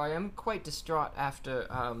sorry. I'm quite distraught after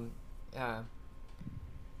I'm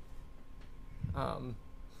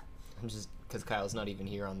just because Kyle's not even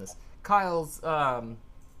here on this. Kyle's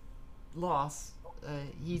loss.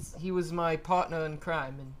 He was my partner in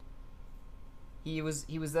crime, and he was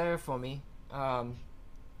there for me.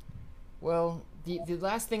 Well, the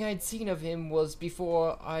last thing I'd seen of him was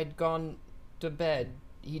before I'd gone to bed.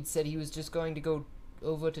 He'd said he was just going to go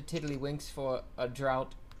over to Tiddlywinks for a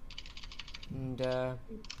drought, and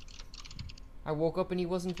I woke up and he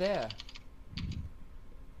wasn't there.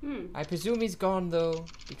 I presume he's gone though,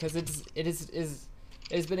 because it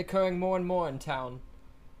has been occurring more and more in town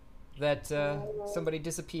that somebody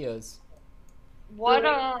disappears. What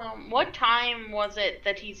time was it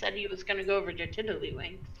that he said he was going to go over to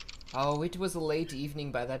Tiddlywinks? Oh, it was a late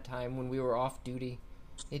evening by that time when we were off duty.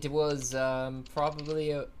 It was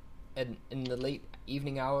probably in the late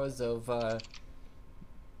evening hours of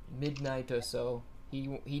midnight or so.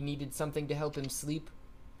 He needed something to help him sleep,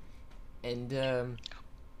 and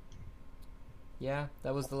yeah,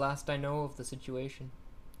 that was the last I know of the situation.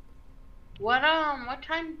 What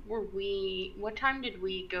time did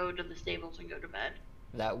we go to the stables and go to bed?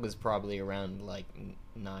 That was probably around like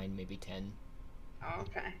 9, maybe 10. Oh,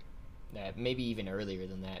 okay. Maybe even earlier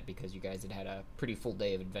than that, because you guys had a pretty full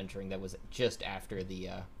day of adventuring that was just after the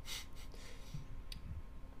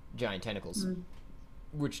giant tentacles,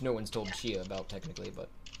 which no one's told Shia about technically, but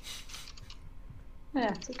Yeah,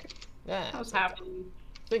 it's okay. yeah, What's happening?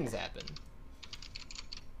 things happen.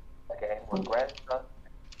 Okay, we're grandson.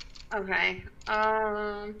 Okay.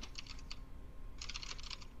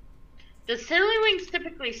 Does Tiddlywinks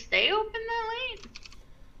typically stay open that late?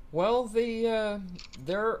 Well,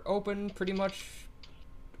 they're open pretty much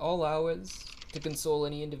all hours to console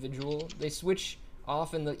any individual. They switch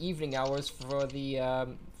off in the evening hours for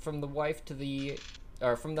the from the wife to the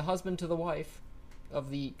from the husband to the wife of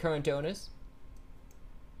the current owners.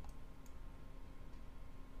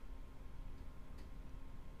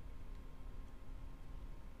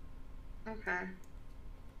 Okay.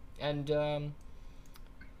 And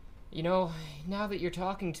you know, now that you're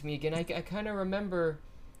talking to me again, I kind of remember.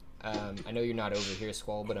 I know you're not over here,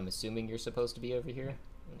 Squall, but I'm assuming you're supposed to be over here.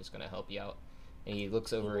 I'm just gonna help you out. And he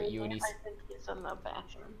looks over at you, and he's. I think he's in the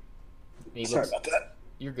bathroom. Sorry about that.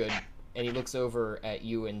 You're good. And he looks over at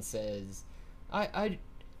you and says, I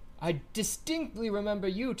distinctly remember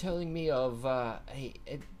you telling me of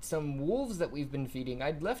some wolves that we've been feeding.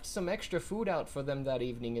 I'd left some extra food out for them that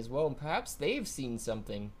evening as well, and perhaps they've seen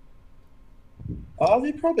something."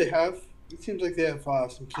 They probably have. It seems like they have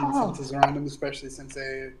some keen senses around them, especially since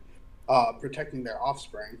they protecting their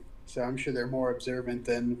offspring. So I'm sure they're more observant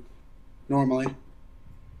than normally.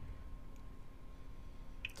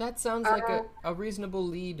 That sounds like a reasonable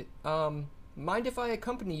lead. Mind if I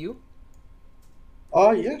accompany you?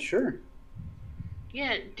 Yeah, sure.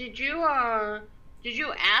 Yeah. Did you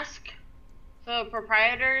ask the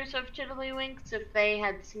proprietors of Tiddlywinks if they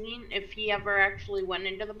had seen if he ever actually went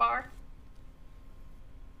into the bar?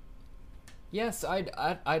 Yes, I'd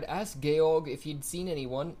asked Georg if he'd seen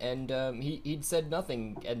anyone, and he'd said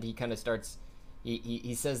nothing. And he kind of starts.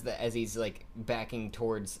 He says that as he's like backing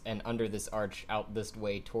towards and under this arch out this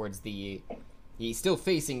way towards the. He's still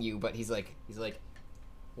facing you, but he's like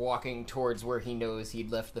walking towards where he knows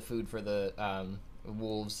he'd left the food for the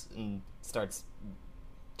wolves, and starts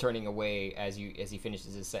turning away as he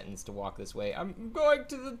finishes his sentence to walk this way. "I'm going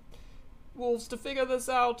to the wolves to figure this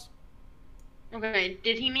out." Okay.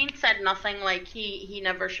 Did he mean said nothing, like he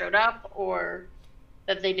never showed up, or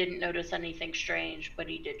that they didn't notice anything strange, but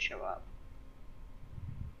he did show up?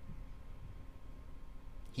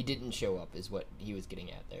 He didn't show up is what he was getting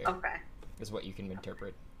at there. Okay. Is what you can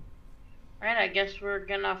interpret. Alright, I guess we're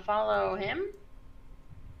gonna follow him.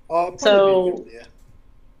 Probably So- be, yeah.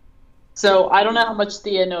 So I don't know how much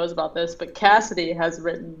Thea knows about this, but Cassidy has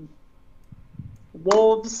written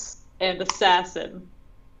wolves and assassin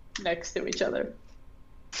next to each other.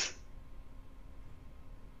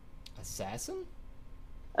 Assassin?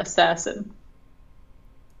 Assassin.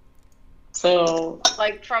 So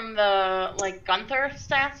Like from the Gunther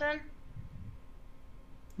assassin.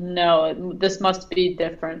 no, this must be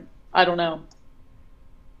different. I don't know.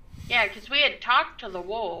 Yeah, because we had talked to the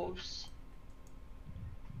wolves.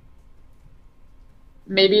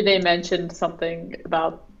 Maybe they mentioned something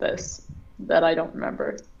about this that I don't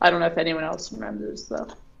remember. I don't know if anyone else remembers though.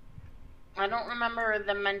 I don't remember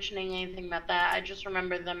them mentioning anything about that. I just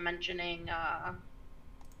remember them mentioning that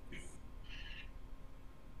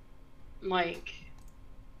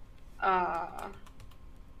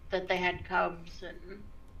they had cubs and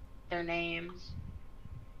their names.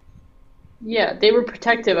 Yeah, they were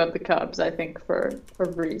protective of the Cubs, I think, for a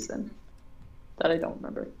reason that I don't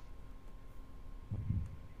remember.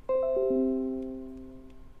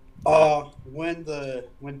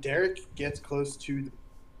 When Derek gets close to the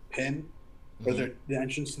pin or the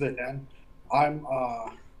entrance to the den, I'm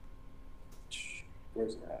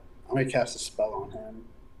where's it at? I'm gonna cast a spell on him.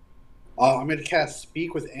 I'm gonna cast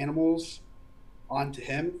Speak with Animals onto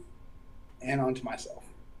him and onto myself.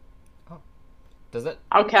 Does that?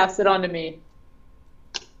 I'll cast it onto me.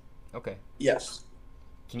 Okay. Yes.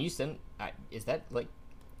 Can you send? Is that like?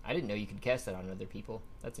 I didn't know you could cast that on other people.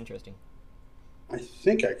 That's interesting. I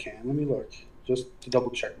think I can. Let me look. Just to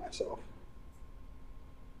double check myself.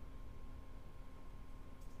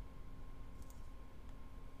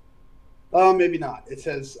 Maybe not. It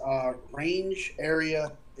says range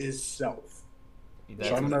area is self.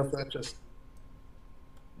 So I don't know if that just...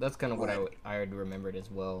 That's kind of what I had remembered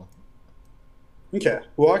as well. Okay.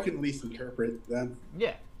 Well, I can at least interpret then.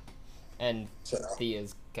 Yeah. And So.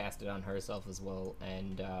 Thea's cast it on herself as well,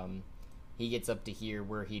 and he gets up to here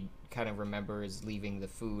where he kind of remembers leaving the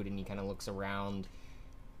food, and he kind of looks around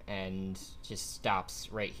and just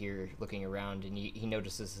stops right here looking around, and he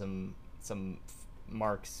notices some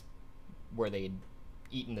marks where they had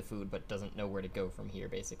eaten the food but doesn't know where to go from here,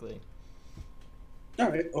 basically. All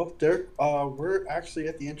right. Well, Derek, we're actually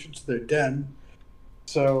at the entrance to their den,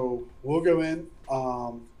 so we'll go in.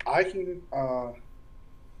 I can...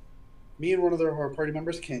 me and one of our party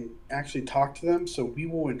members can actually talk to them, so we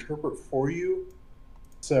will interpret for you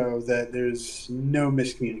so that there's no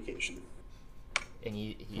miscommunication. And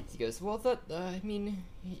he goes, well, that I mean,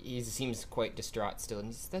 he seems quite distraught still, and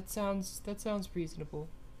he says, that sounds reasonable.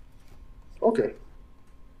 Okay.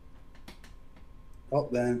 Well,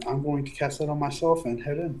 then I'm going to cast that on myself and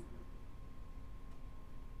head in.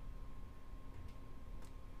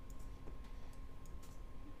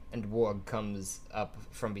 And Warg comes up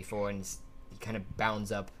from before, and he kind of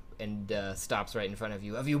bounds up and stops right in front of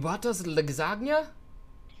you. Have you bought us lasagna?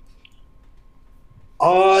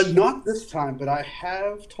 Not this time, but I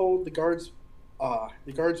have told the guardsmen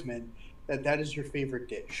that is your favorite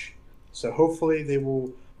dish. So hopefully they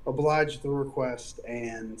will oblige the request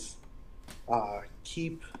and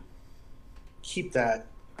keep that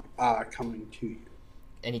coming to you.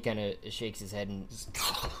 And he kind of shakes his head and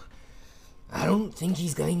I don't think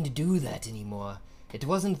he's going to do that anymore. It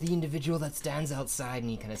wasn't the individual that stands outside,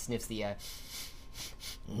 and he kind of sniffs the air.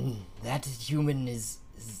 That human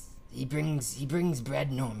he brings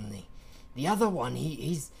bread normally. The other one,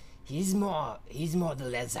 he's more the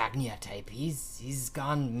lasagna type. He's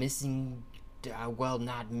gone missing. Well,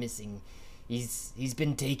 not missing. He's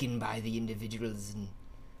been taken by the individuals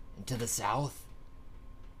to the south.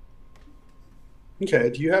 Okay.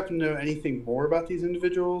 Do you happen to know anything more about these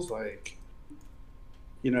individuals, like,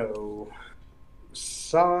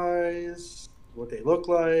 size, what they look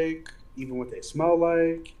like, even what they smell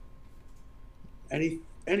like? Any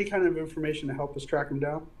kind of information to help us track them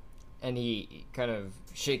down? And he kind of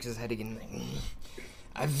shakes his head again.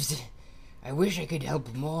 I wish I could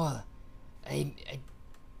help more. I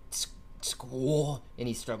Squaw, and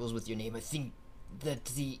he struggles with your name. I think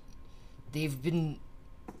that they've been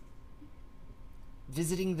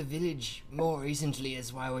visiting the village more recently,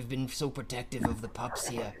 is why we've been so protective of the pups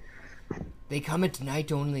here. They come at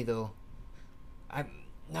night only, though. I'm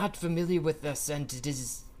not familiar with their scent. It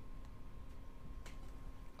is...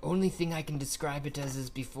 only thing I can describe it as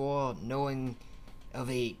is before knowing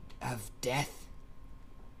of death.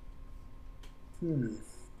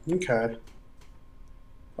 Okay.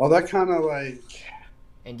 Well, that kind of like...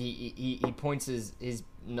 And he points his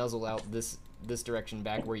nuzzle out this direction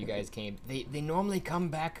back where you guys came. They normally come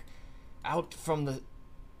back out from the...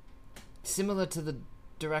 similar to the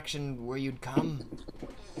direction where you'd come.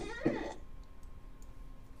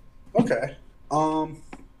 Okay. So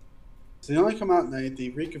they only come out at night. They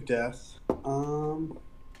reek of death. I'm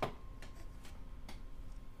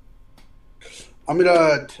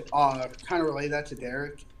gonna kind of relay that to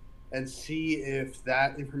Derek and see if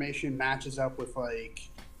that information matches up with like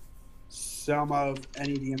some of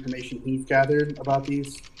any of the information he's gathered about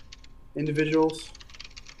these individuals.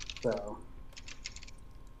 So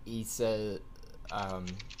He said,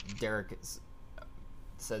 Derek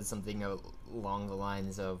said something along the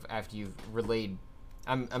lines of, after you've relayed,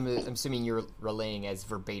 I'm assuming you're relaying as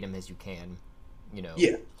verbatim as you can, you know.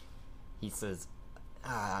 yeah. He says,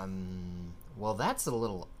 well, that's a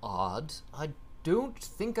little odd. I don't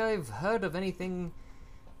think I've heard of anything.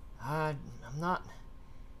 I'm not.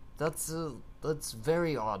 That's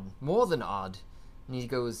very odd. More than odd. And he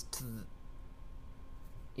goes to.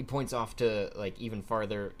 He points off to, like, even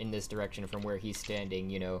farther in this direction from where he's standing,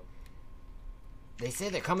 you know. They say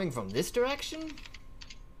they're coming from this direction?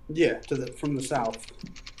 Yeah, from the south.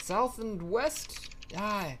 South and west?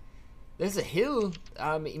 There's a hill.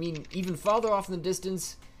 I mean, even farther off in the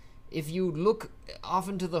distance, if you look off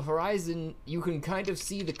into the horizon, you can kind of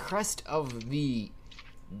see the crest of the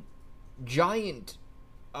giant...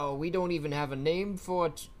 Oh, we don't even have a name for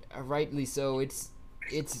it, rightly so. It's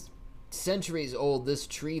centuries old, this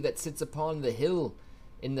tree that sits upon the hill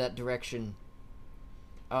in that direction.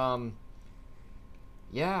 Yeah,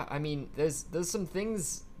 I mean, there's some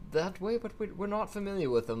things that way, but we're not familiar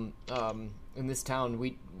with them, in this town.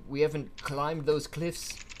 We haven't climbed those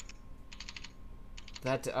cliffs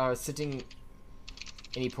that are sitting,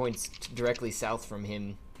 and he points directly south from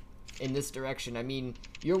him, in this direction. I mean,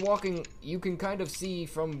 you're walking, you can kind of see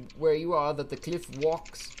from where you are that the cliff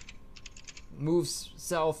moves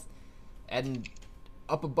south, and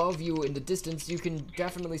up above you in the distance, you can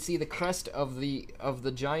definitely see the crest of the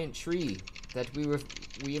giant tree that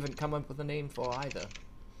we haven't come up with a name for either.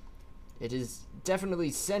 It is definitely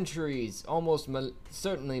centuries, almost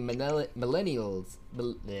certainly millennia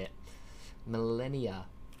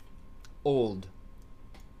old.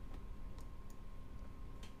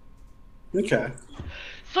 Okay.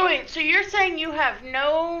 So wait, so you're saying you have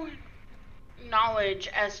no knowledge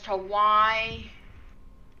as to why,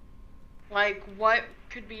 like, what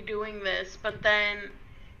could be doing this, but then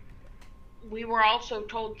we were also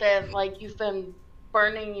told that, like, you've been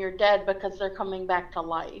burning your dead because they're coming back to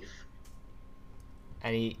life.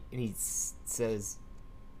 And he says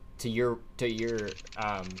to your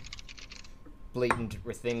blatant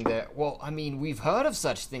thing that, well, I mean, we've heard of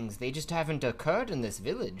such things, they just haven't occurred in this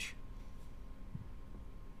village.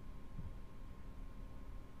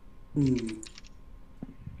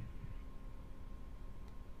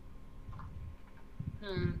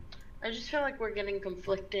 I just feel like we're getting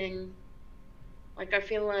conflicting. Like, I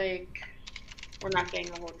feel like we're not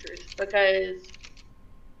getting the whole truth because,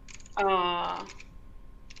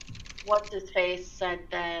 what's his face said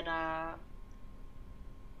that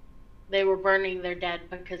they were burning their dead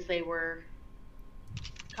because they were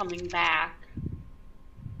coming back,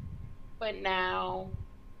 but now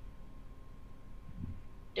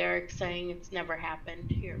Derek's saying it's never happened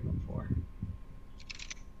here before.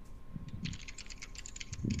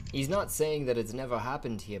 He's not saying that it's never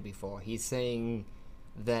happened here before. He's saying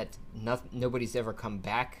that nobody's ever come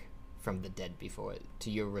back from the dead before,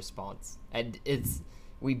 to your response. And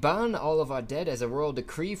we burn all of our dead as a royal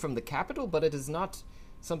decree from the capital, but it is not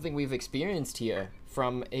something we've experienced here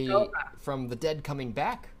from the dead coming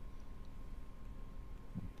back.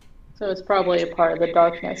 So it's probably a part of the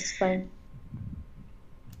darkness thing.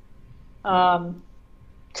 To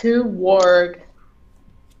Warg,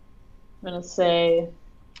 I'm gonna say,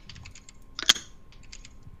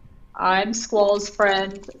 I'm Squall's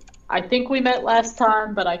friend. I think we met last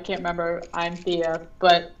time, but I can't remember. I'm Thea.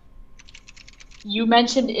 But you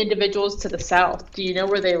mentioned individuals to the south. Do you know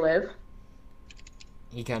where they live?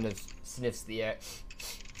 He kind of sniffs the air.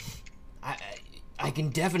 I can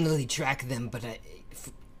definitely track them, but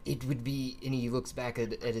it would be... And he looks back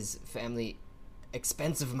at his family.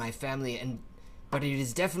 Expense of my family, but it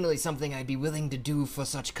is definitely something I'd be willing to do for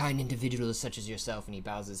such kind individuals such as yourself. And he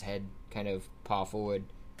bows his head, kind of paw forward.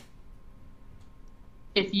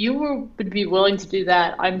 If you would be willing to do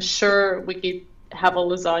that, I'm sure we could have a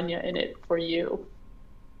lasagna in it for you.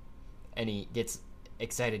 And he gets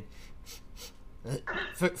excited.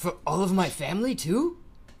 For all of my family, too?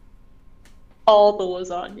 All the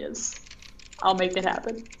lasagnas. I'll make it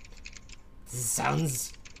happen.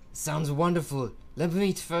 Sounds wonderful. Let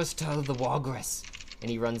me first tell the Walgress.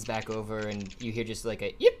 And he runs back over, and you hear just like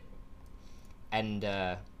a yip. And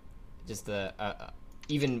just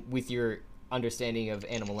even with your understanding of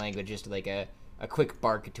animal language, just like a quick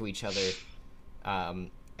bark to each other.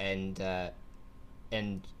 And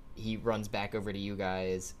and he runs back over to you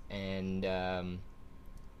guys, and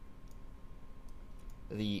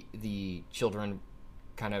the children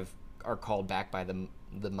kind of are called back by the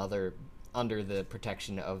mother under the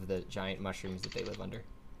protection of the giant mushrooms that they live under.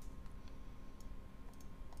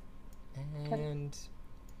 And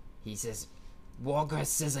he says, Wargrass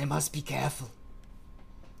says I must be careful.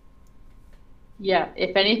 Yeah,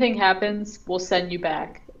 if anything happens, we'll send you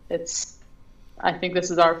back. I think this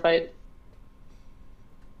is our fight.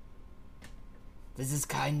 This is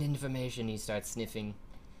kind information. He starts sniffing.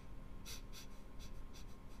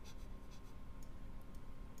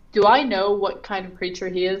 Do I know what kind of creature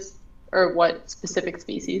he is? Or what specific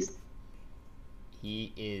species?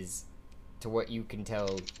 He is, to what you can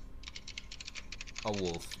tell, a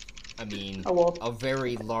wolf. I mean, A wolf. a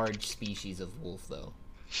very large species of wolf, though.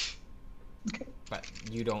 Okay. But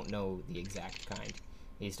you don't know the exact kind.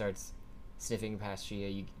 He starts sniffing past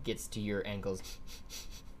Shia. You gets to your ankles.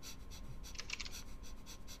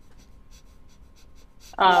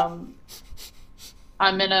 I'm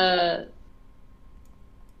gonna.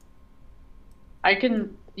 I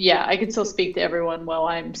can still speak to everyone while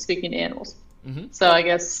I'm speaking to animals. Mm-hmm. So I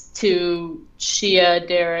guess to Shia,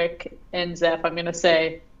 Derek, and Zeph, I'm gonna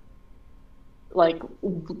say, like,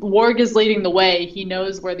 Warg is leading the way. He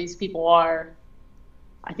knows where these people are.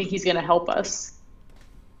 I think he's gonna help us.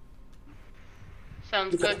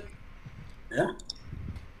 Sounds good. Yeah.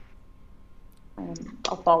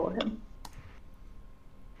 I'll follow him.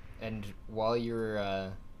 And while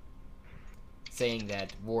you're saying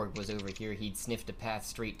that Warg was over here, he'd sniffed a path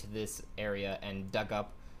straight to this area and dug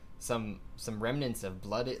up some remnants of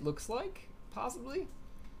blood, it looks like, possibly.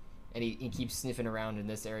 And he keeps sniffing around in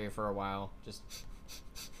this area for a while, just...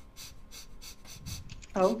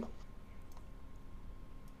 Oh.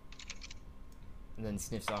 And then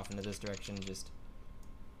sniffs off into this direction, just...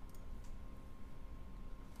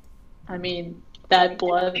 I mean, that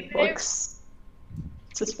blood looks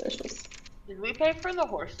suspicious. Did we pay for the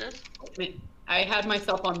horses? Wait, I had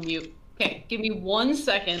myself on mute. Okay, give me 1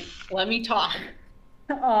 second. Let me talk.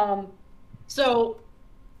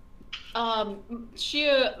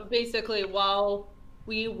 Shia, basically, while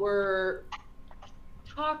we were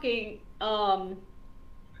talking, or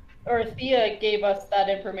Thea gave us that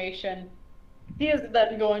information, Thea's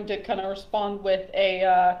then going to kind of respond with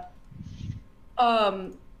a,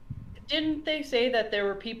 didn't they say that there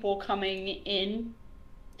were people coming in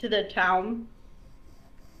to the town?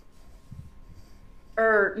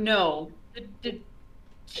 Or no? Did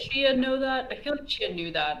Shia know that? I feel like Shia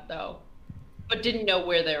knew that though, but didn't know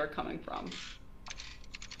where they were coming from.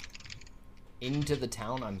 Into the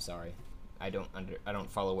town? I'm sorry. I don't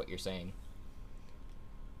follow what you're saying.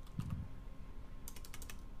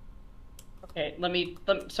 Okay,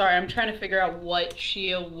 sorry, I'm trying to figure out what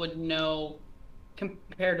Shia would know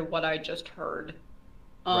compared to what I just heard.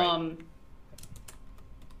 Right.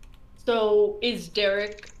 So is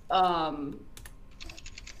Derek,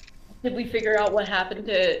 did we figure out what happened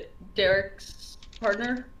to Derek's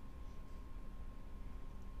partner?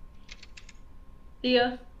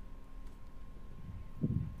 Thea?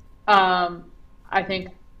 I think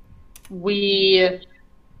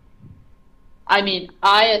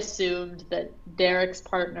I assumed that Derek's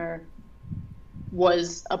partner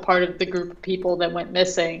was a part of the group of people that went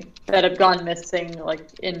missing, that have gone missing, like,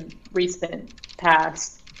 in recent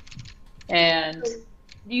past. And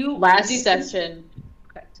last session...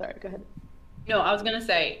 Okay, sorry, go ahead. No, I was gonna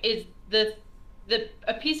say, is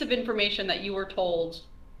a piece of information that you were told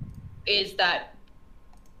is that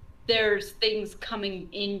there's things coming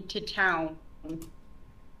into town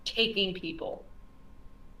taking people.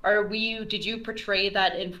 Did you portray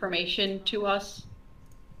that information to us?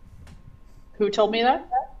 Who told me that?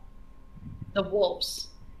 The wolves.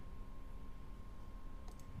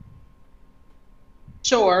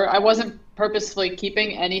 Sure, I wasn't purposefully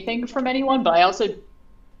keeping anything from anyone, but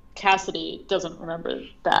Cassidy doesn't remember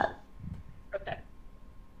that. Okay.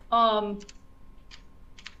 No,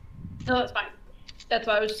 that's fine. That's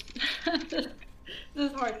why I was. This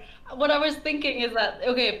is hard. What I was thinking is that,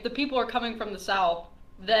 okay, if the people are coming from the south,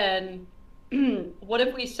 then what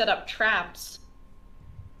if we set up traps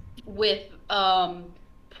with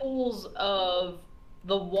pools of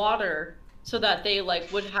the water so that they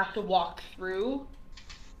would have to walk through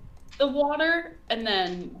the water and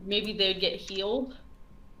then maybe they'd get healed?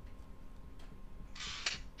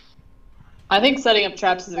 I think setting up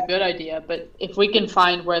traps is a good idea, but if we can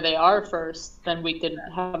find where they are first, then we can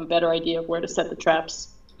have a better idea of where to set the traps.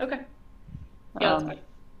 Okay. Yeah, that's fine.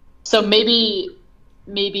 So maybe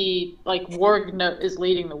Warg is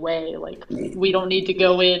leading the way. Like, we don't need to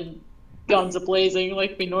go in guns a-blazing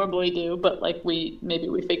like we normally do, but like maybe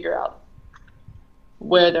we figure out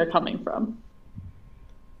where they're coming from.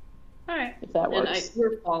 All right. If that And works.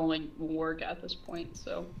 we're following Morg at this point,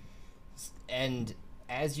 so. And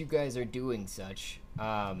as you guys are doing such,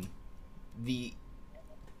 I'm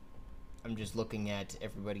just looking at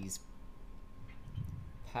everybody's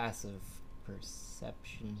passive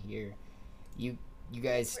perception here. You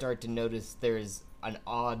guys start to notice there's an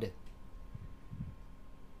odd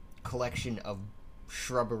collection of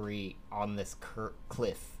shrubbery on this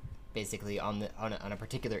cliff, basically on a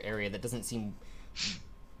particular area that doesn't seem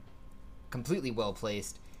completely well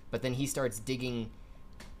placed. But then he starts digging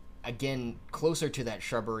again closer to that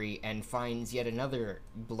shrubbery and finds yet another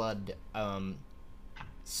blood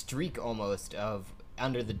streak almost of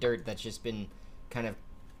under the dirt that's just been kind of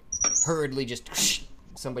hurriedly just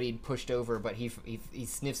somebody pushed over. But he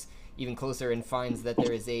sniffs even closer and finds that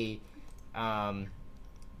there is a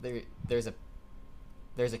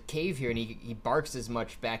there's a cave here, and he barks as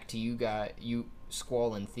much back to you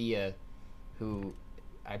Squall and Thea, who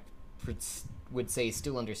I would say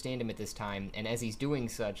still understand him at this time. And as he's doing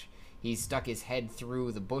such, he's stuck his head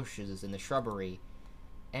through the bushes in the shrubbery.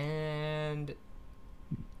 And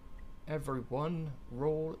everyone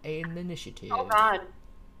roll an initiative. Oh God.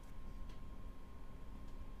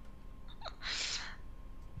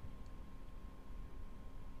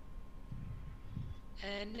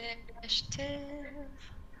 Initiative.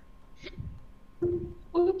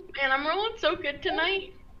 Man, I'm rolling so good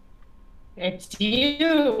tonight. It's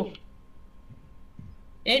you!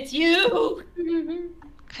 It's you!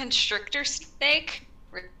 Constrictor snake?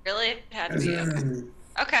 Really? It had to be you.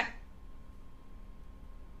 Okay.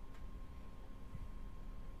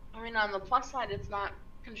 I mean, on the plus side, it's not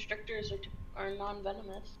constrictors are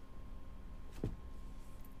non-venomous.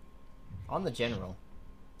 On the general.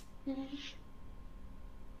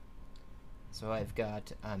 So I've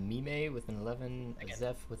got Mime with an 11,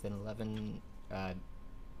 Zeph with an 11,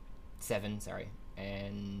 7, sorry,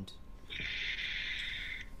 and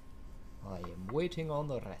I am waiting on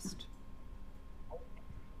the rest.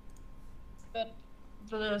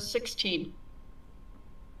 The 16.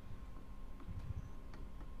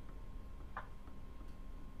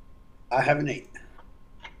 I have an 8.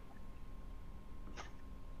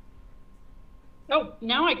 Oh,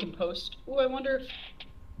 now I can post. Oh, I wonder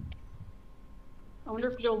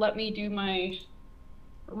if you'll let me do my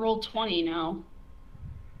roll 20 now.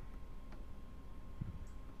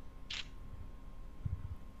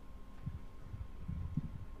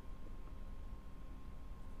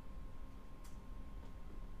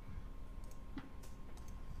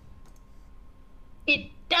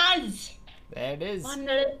 It does. There it is.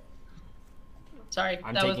 Sorry,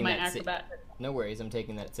 I'm that was taking my that acrobat. No worries, I'm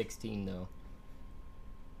taking that 16 though.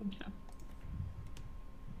 Okay.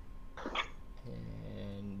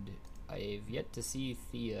 And I've yet to see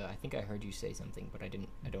Thea. I think I heard you say something, but I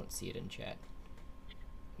don't see it in chat.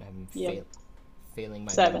 I'm Yep. failing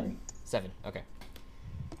my 7. memory. 7. Okay.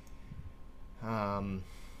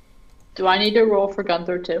 Do I need to roll for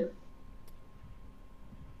Gunther too?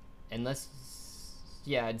 Unless,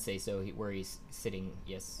 yeah, I'd say so. Where he's sitting,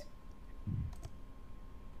 yes.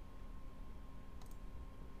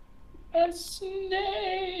 A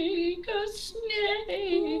snake, a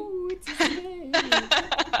snake. Ooh, it's a snake.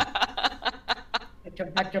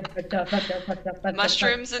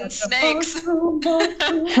 Mushrooms and snakes.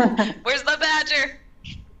 Where's the badger?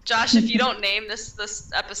 Josh, if you don't name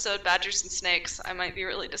this episode Badgers and Snakes, I might be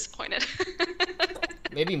really disappointed.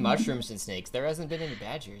 Maybe mushrooms and snakes. There hasn't been any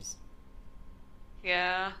badgers.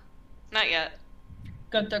 Yeah. Not yet.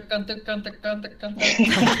 Gunther. Gunther.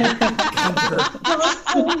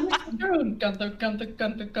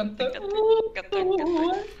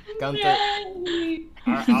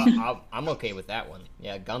 I'm okay with that one.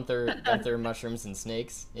 Yeah, Gunther, mushrooms and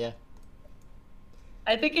snakes. Yeah.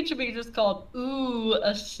 I think it should be just called Ooh,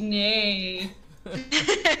 a snake.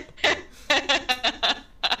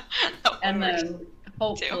 And then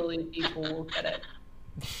hopefully people will get it.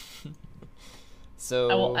 So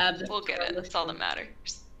I will add this. We'll get it. That's all that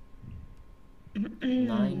matters.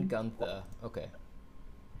 9 Gunther. Okay.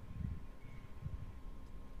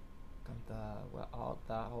 Gunther, where art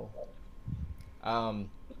thou?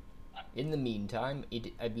 In the meantime,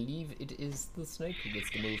 I believe it is the snake who gets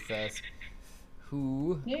to move first,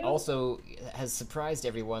 who also has surprised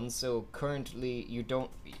everyone. So currently,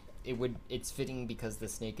 it's fitting because the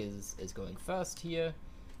snake is going first here,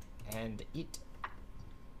 and it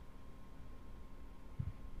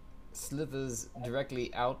slithers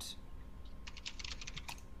directly out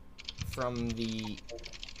from the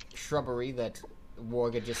shrubbery that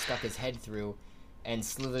Warga just stuck his head through, and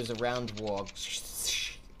slithers around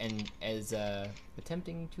Warg, and as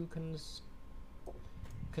attempting to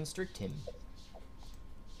constrict him.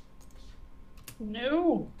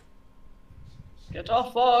 No! Get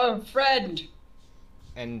off our friend!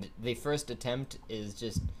 And the first attempt is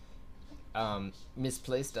just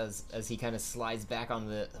misplaced as he kind of slides back on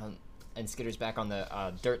the and skitters back on the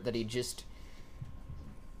dirt that he just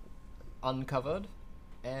uncovered,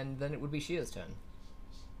 and then it would be Shia's turn.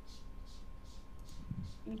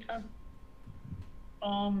 Okay.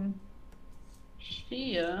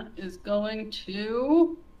 Shia is going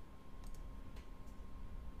to...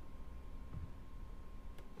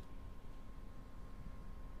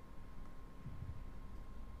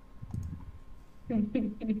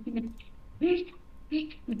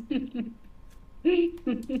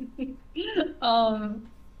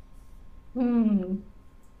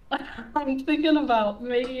 I'm thinking about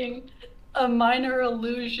making a minor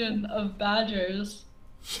illusion of badgers.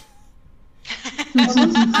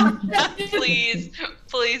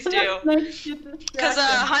 Please do. Because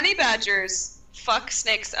honey badgers fuck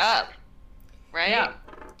snakes up, right? Yeah.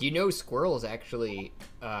 Do you know squirrels actually,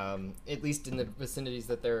 at least in the vicinities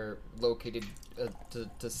that they're located,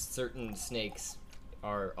 to certain snakes,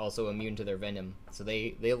 are also immune to their venom, so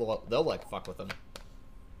they'll like fuck with them.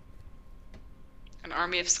 An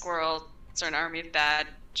army of squirrels or an army of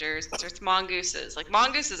badgers or mongooses. Like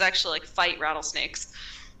mongooses actually like fight rattlesnakes.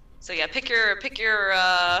 So yeah, pick your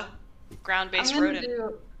ground-based rodent.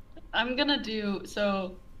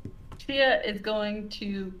 So Tia is going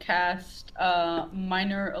to cast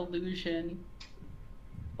minor illusion.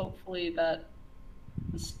 Hopefully that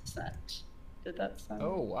is set. Did that sound?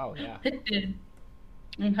 Oh wow, yeah. It did.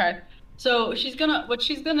 Okay. So what she's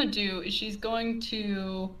gonna do is she's going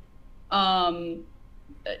to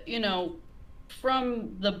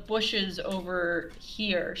from the bushes over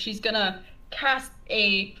here, she's gonna cast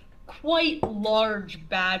a quite large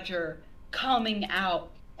badger coming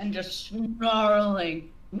out and just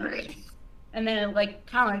snarling, and then it like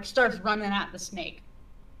kind of like starts running at the snake.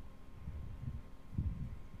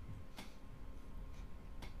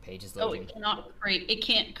 Page is Oh, loading. it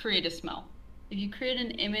can't create a smell. If you create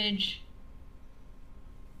an image,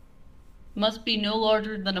 must be no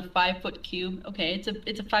larger than a 5-foot cube. Okay, it's a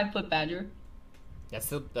 5-foot badger.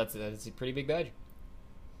 That's a pretty big badger.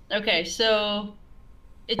 Okay, so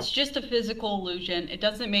it's just a physical illusion. It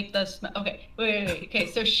doesn't make the smell. Okay, wait. Okay,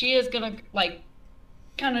 so she is gonna like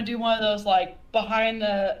kind of do one of those like behind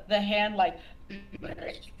the hand like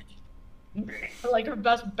her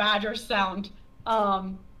best badger sound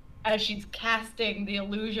as she's casting the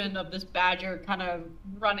illusion of this badger kind of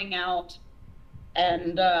running out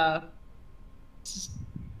and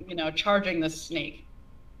charging the snake.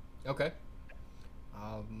 Okay.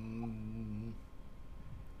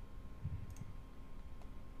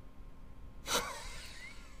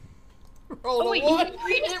 Roll a one.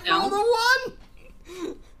 It rolled a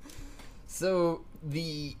one. So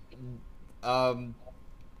the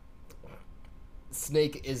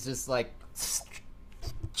snake is just like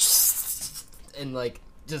and like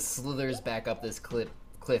just slithers back up this cliff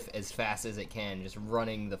as fast as it can, just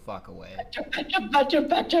running the fuck away.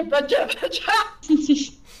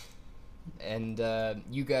 And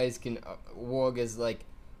you guys can Warg is like,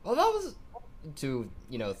 oh, that was to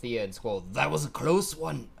Thea and Squall. That was a close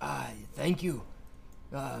one. Thank you.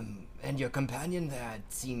 And your companion there,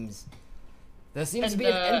 there seems to be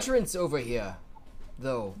an entrance over here,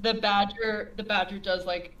 though. The badger does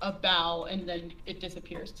like a bow and then it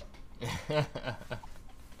disappears.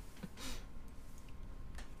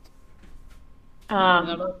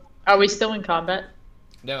 Are we still in combat?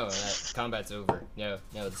 No, combat's over. No,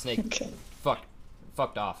 the snake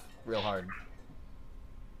fucked off real hard.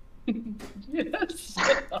 Yes.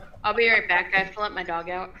 I'll be right back. I have to let my dog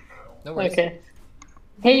out. No worries. Okay.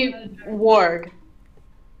 Hey, Warg.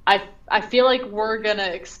 I feel like we're gonna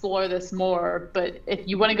explore this more, but if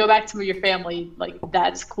you want to go back to your family, like,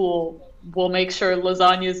 that's cool. We'll make sure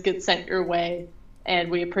lasagnas get sent your way,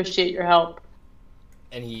 and we appreciate your help.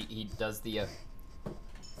 And he does the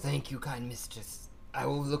thank you, kind mistress. I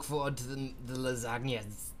will look forward to the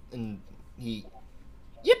lasagnas. And he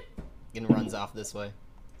and runs off this way.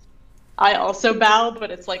 I also bow,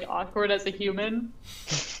 but it's like awkward as a human.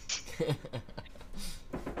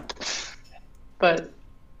 But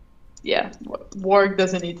yeah, Warg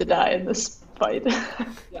doesn't need to die in this fight.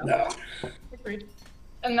 Yeah. No. Agreed.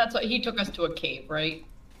 And that's why he took us to a cave, right?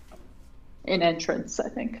 An entrance, I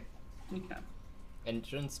think. Okay.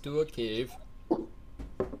 Entrance to a cave. All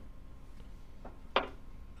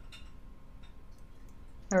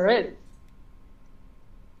right.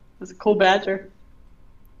 It's a cool badger.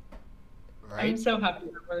 I'm Right? so happy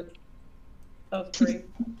that was great.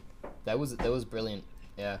 That was brilliant.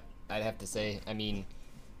 Yeah, I'd have to say. I mean,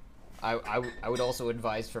 I would also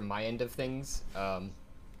advise from my end of things.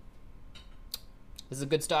 This is a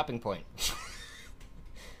good stopping point.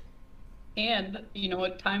 And you know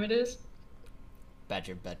what time it is?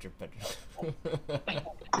 Badger. To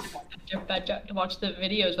watch the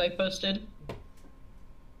videos I posted.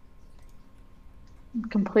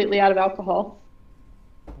 Completely out of alcohol.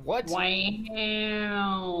 What?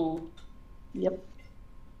 Wow. Yep.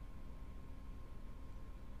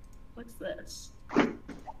 What's this?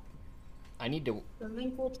 I need to The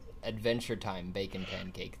link will. Adventure Time bacon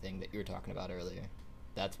pancake thing that you were talking about earlier.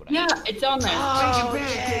 That's what I Yeah, need. it's on there. Oh,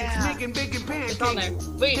 pancakes, making bacon pancakes. It's on there.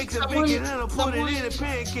 Wait, Take some someone, bacon and I'll put it in a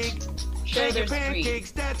someone pancake. share their Bacon screen.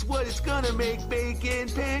 pancakes, that's what it's gonna make. Bacon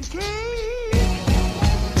pancakes.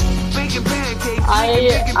 Bacon pancakes. I've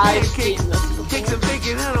Bacon seen pancakes. this before. Take some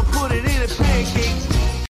bacon and I'll put it in a pancake.